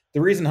mean,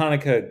 the reason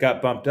Hanukkah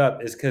got bumped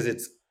up is because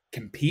it's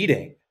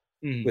competing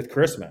with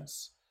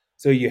Christmas.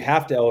 So you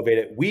have to elevate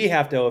it. We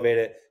have to elevate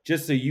it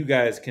just so you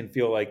guys can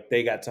feel like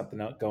they got something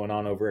going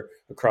on over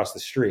across the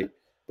street.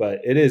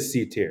 But it is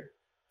C tier,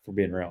 for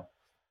being real.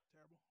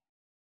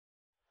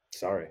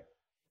 Sorry.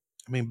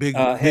 I mean, big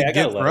hey, I got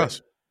gift a for letter.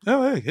 us.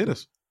 Oh, hey, hit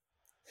us.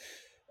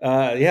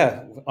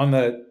 Yeah, on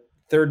the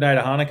third night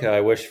of Hanukkah, I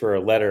wished for a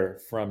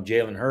letter from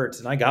Jalen Hurts,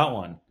 and I got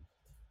one.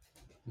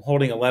 I'm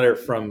holding a letter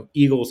from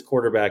Eagles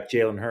quarterback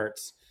Jalen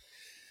Hurts.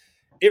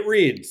 It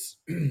reads,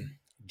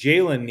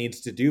 Jalen needs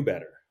to do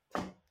better.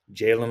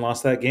 Jalen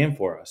lost that game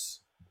for us.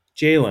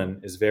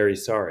 Jalen is very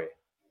sorry.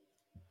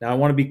 Now, I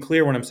want to be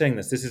clear when I'm saying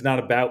this. This is not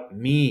about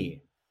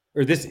me,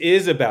 or this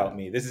is about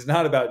me. This is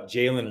not about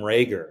Jalen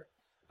Reagor.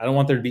 I don't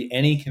want there to be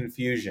any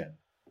confusion.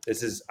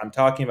 I'm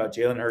talking about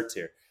Jalen Hurts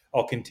here.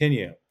 I'll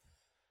continue.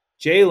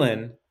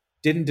 Jalen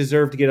didn't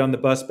deserve to get on the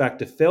bus back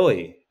to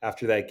Philly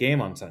after that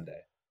game on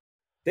Sunday.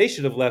 They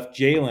should have left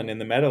Jalen in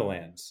the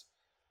Meadowlands.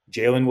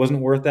 Jalen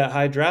wasn't worth that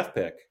high draft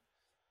pick.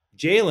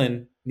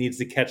 Jalen needs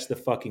to catch the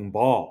fucking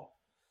ball.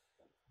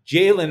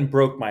 Jalen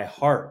broke my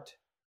heart.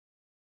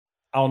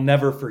 I'll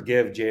never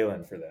forgive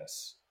Jalen for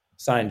this.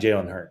 Signed,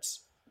 Jalen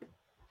Hurts.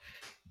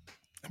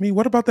 I mean,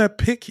 what about that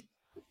pick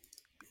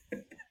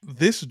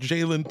this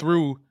Jalen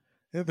threw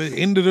at the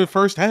end of the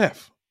first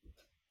half?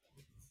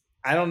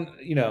 I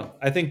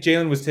think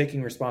Jalen was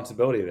taking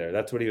responsibility there.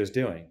 That's what he was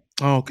doing.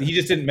 Oh, okay. He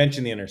just didn't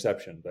mention the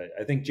interception, but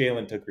I think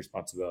Jalen took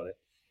responsibility.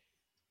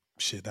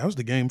 Shit, that was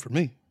the game for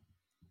me.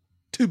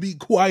 To be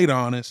quite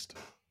honest.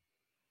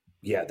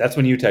 Yeah, that's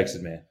when you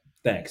texted me.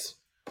 Thanks.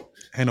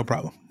 Hey, no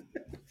problem.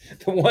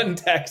 The one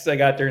text I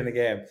got during the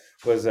game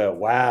was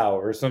wow,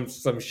 or some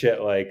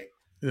shit like,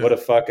 what a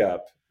fuck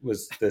up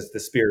was the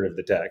spirit of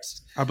the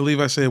text. I believe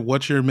I said,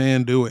 what's your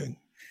man doing?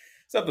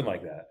 Something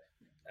like that.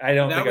 I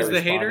don't think I responded.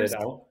 The haters?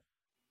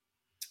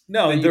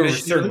 No, there were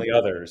certainly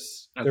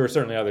others. Okay. There were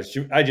certainly others.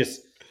 I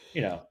just,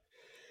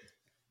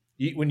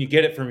 when you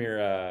get it from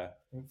your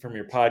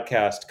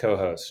podcast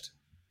co-host,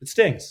 it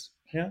stings.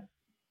 Yeah, it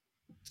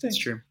stings.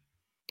 It's true.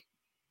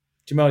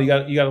 Jamel,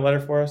 you got a letter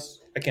for us?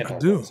 I can't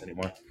talk about this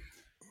anymore.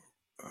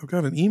 I've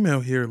got an email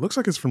here. It looks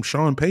like it's from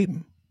Sean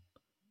Payton.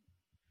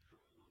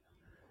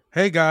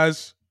 Hey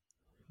guys,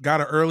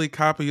 got an early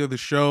copy of the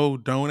show.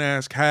 Don't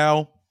ask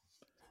how,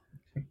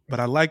 but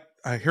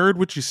I heard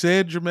what you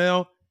said,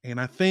 Jamel, and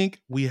I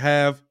think we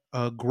have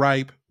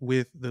gripe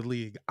with the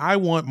league. I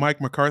want Mike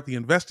McCarthy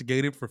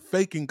investigated for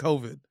faking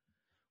COVID.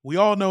 We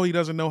all know he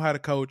doesn't know how to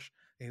coach,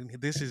 and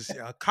this is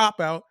a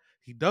cop-out.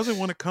 He doesn't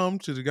want to come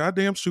to the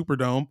goddamn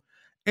Superdome,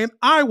 and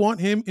I want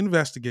him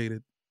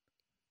investigated.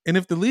 And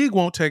if the league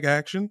won't take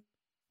action,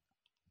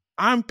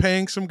 I'm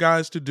paying some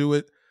guys to do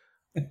it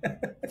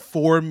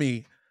for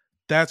me.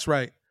 That's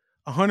right.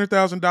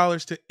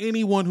 $100,000 to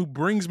anyone who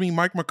brings me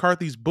Mike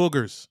McCarthy's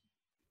boogers.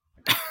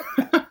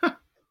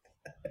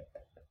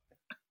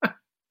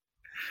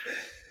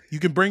 You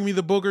can bring me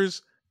the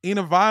boogers in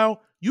a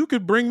vial. You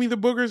could bring me the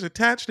boogers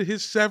attached to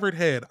his severed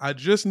head. I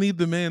just need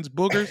the man's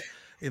boogers.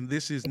 And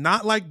this is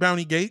not like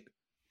Bountygate,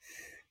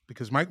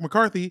 because Mike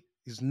McCarthy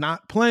is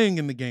not playing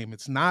in the game.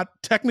 It's not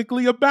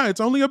technically a bounty. It's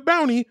only a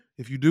bounty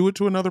if you do it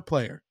to another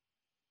player.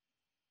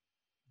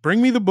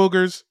 Bring me the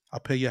boogers. I'll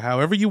pay you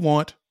however you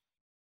want.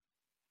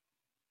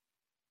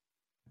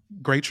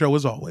 Great show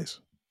as always.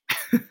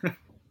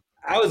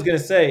 I was going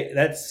to say,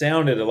 that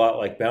sounded a lot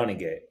like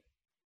Bountygate.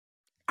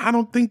 I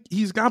don't think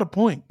he's got a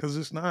point, because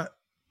it's not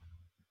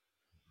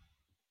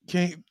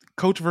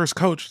coach versus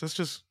coach.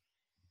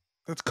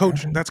 That's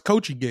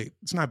Coachy Gate.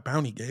 It's not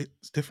Bounty Gate.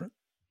 It's different.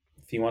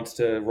 If he wants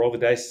to roll the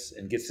dice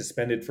and get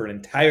suspended for an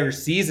entire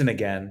season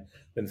again,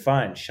 then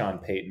fine, Sean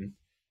Payton.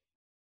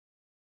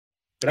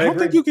 But I don't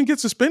think you can get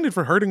suspended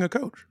for hurting a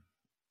coach.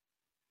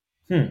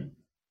 You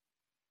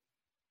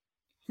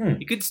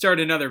could start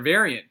another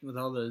variant with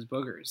all those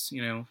boogers,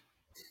 The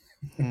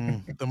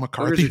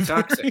McCarthy boogers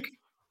are toxic.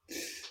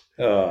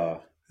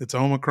 It's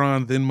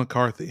Omicron, then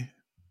McCarthy.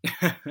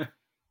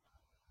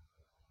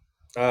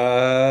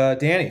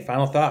 Danny,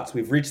 final thoughts.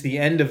 We've reached the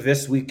end of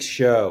this week's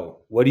show.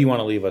 What do you want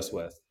to leave us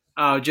with?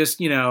 Oh, just,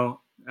 Chag,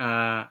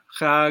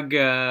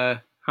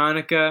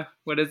 Hanukkah.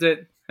 What is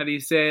it? How do you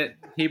say it?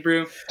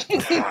 Hebrew?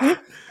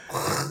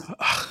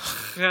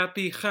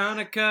 Happy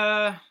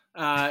Hanukkah.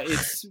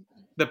 It's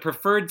the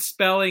preferred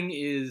spelling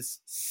is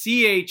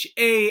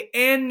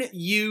CHANUKAH.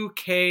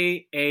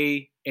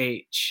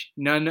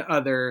 None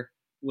other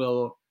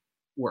will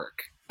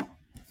work.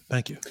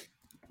 Thank you.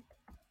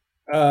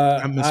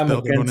 I'm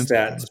against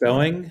that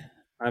spelling.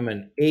 I'm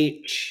an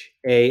HANUKKAH.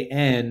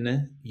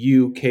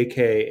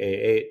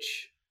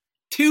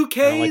 2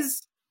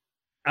 Ks?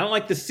 I don't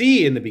like the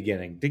C in the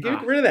beginning. To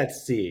get rid of that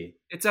C.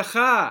 It's a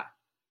cha.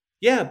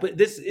 Yeah, but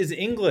this is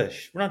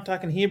English. We're not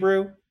talking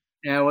Hebrew.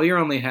 Yeah, well, you're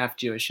only half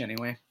Jewish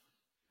anyway.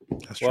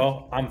 That's true.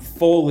 Well, I'm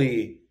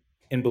fully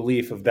in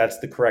belief of that's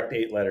the correct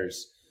 8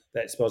 letters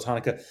that spells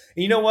Hanukkah. And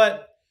you know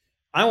what?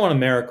 I want a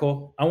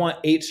miracle. I want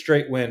 8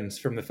 straight wins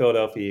from the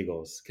Philadelphia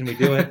Eagles. Can we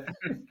do it?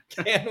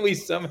 Can we?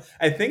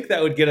 I think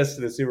that would get us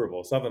to the Super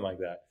Bowl, something like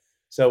that.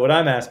 So what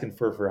I'm asking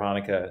for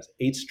Hanukkah is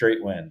 8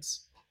 straight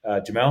wins.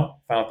 Jamel,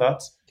 final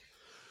thoughts?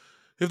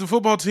 If the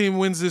football team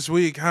wins this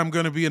week, I'm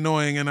going to be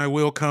annoying, and I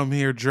will come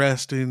here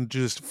dressed in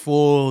just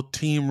full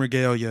team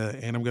regalia,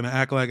 and I'm going to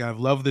act like I've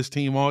loved this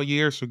team all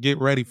year, so get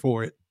ready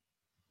for it.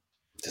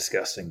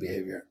 Disgusting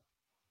behavior.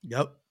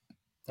 Yep.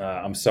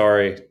 I'm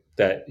sorry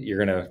that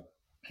you're going to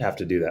have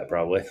to do that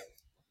probably.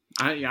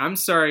 I'm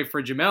sorry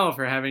for Jamel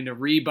for having to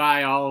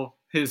rebuy all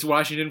his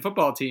Washington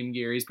football team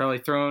gear. He's probably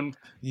thrown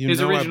his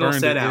original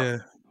set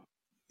out.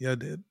 Yeah, I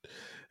did.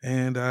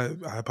 And I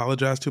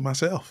apologize to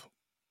myself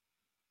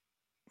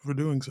for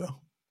doing so.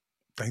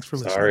 Thanks for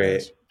listening. Sorry.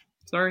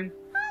 Sorry.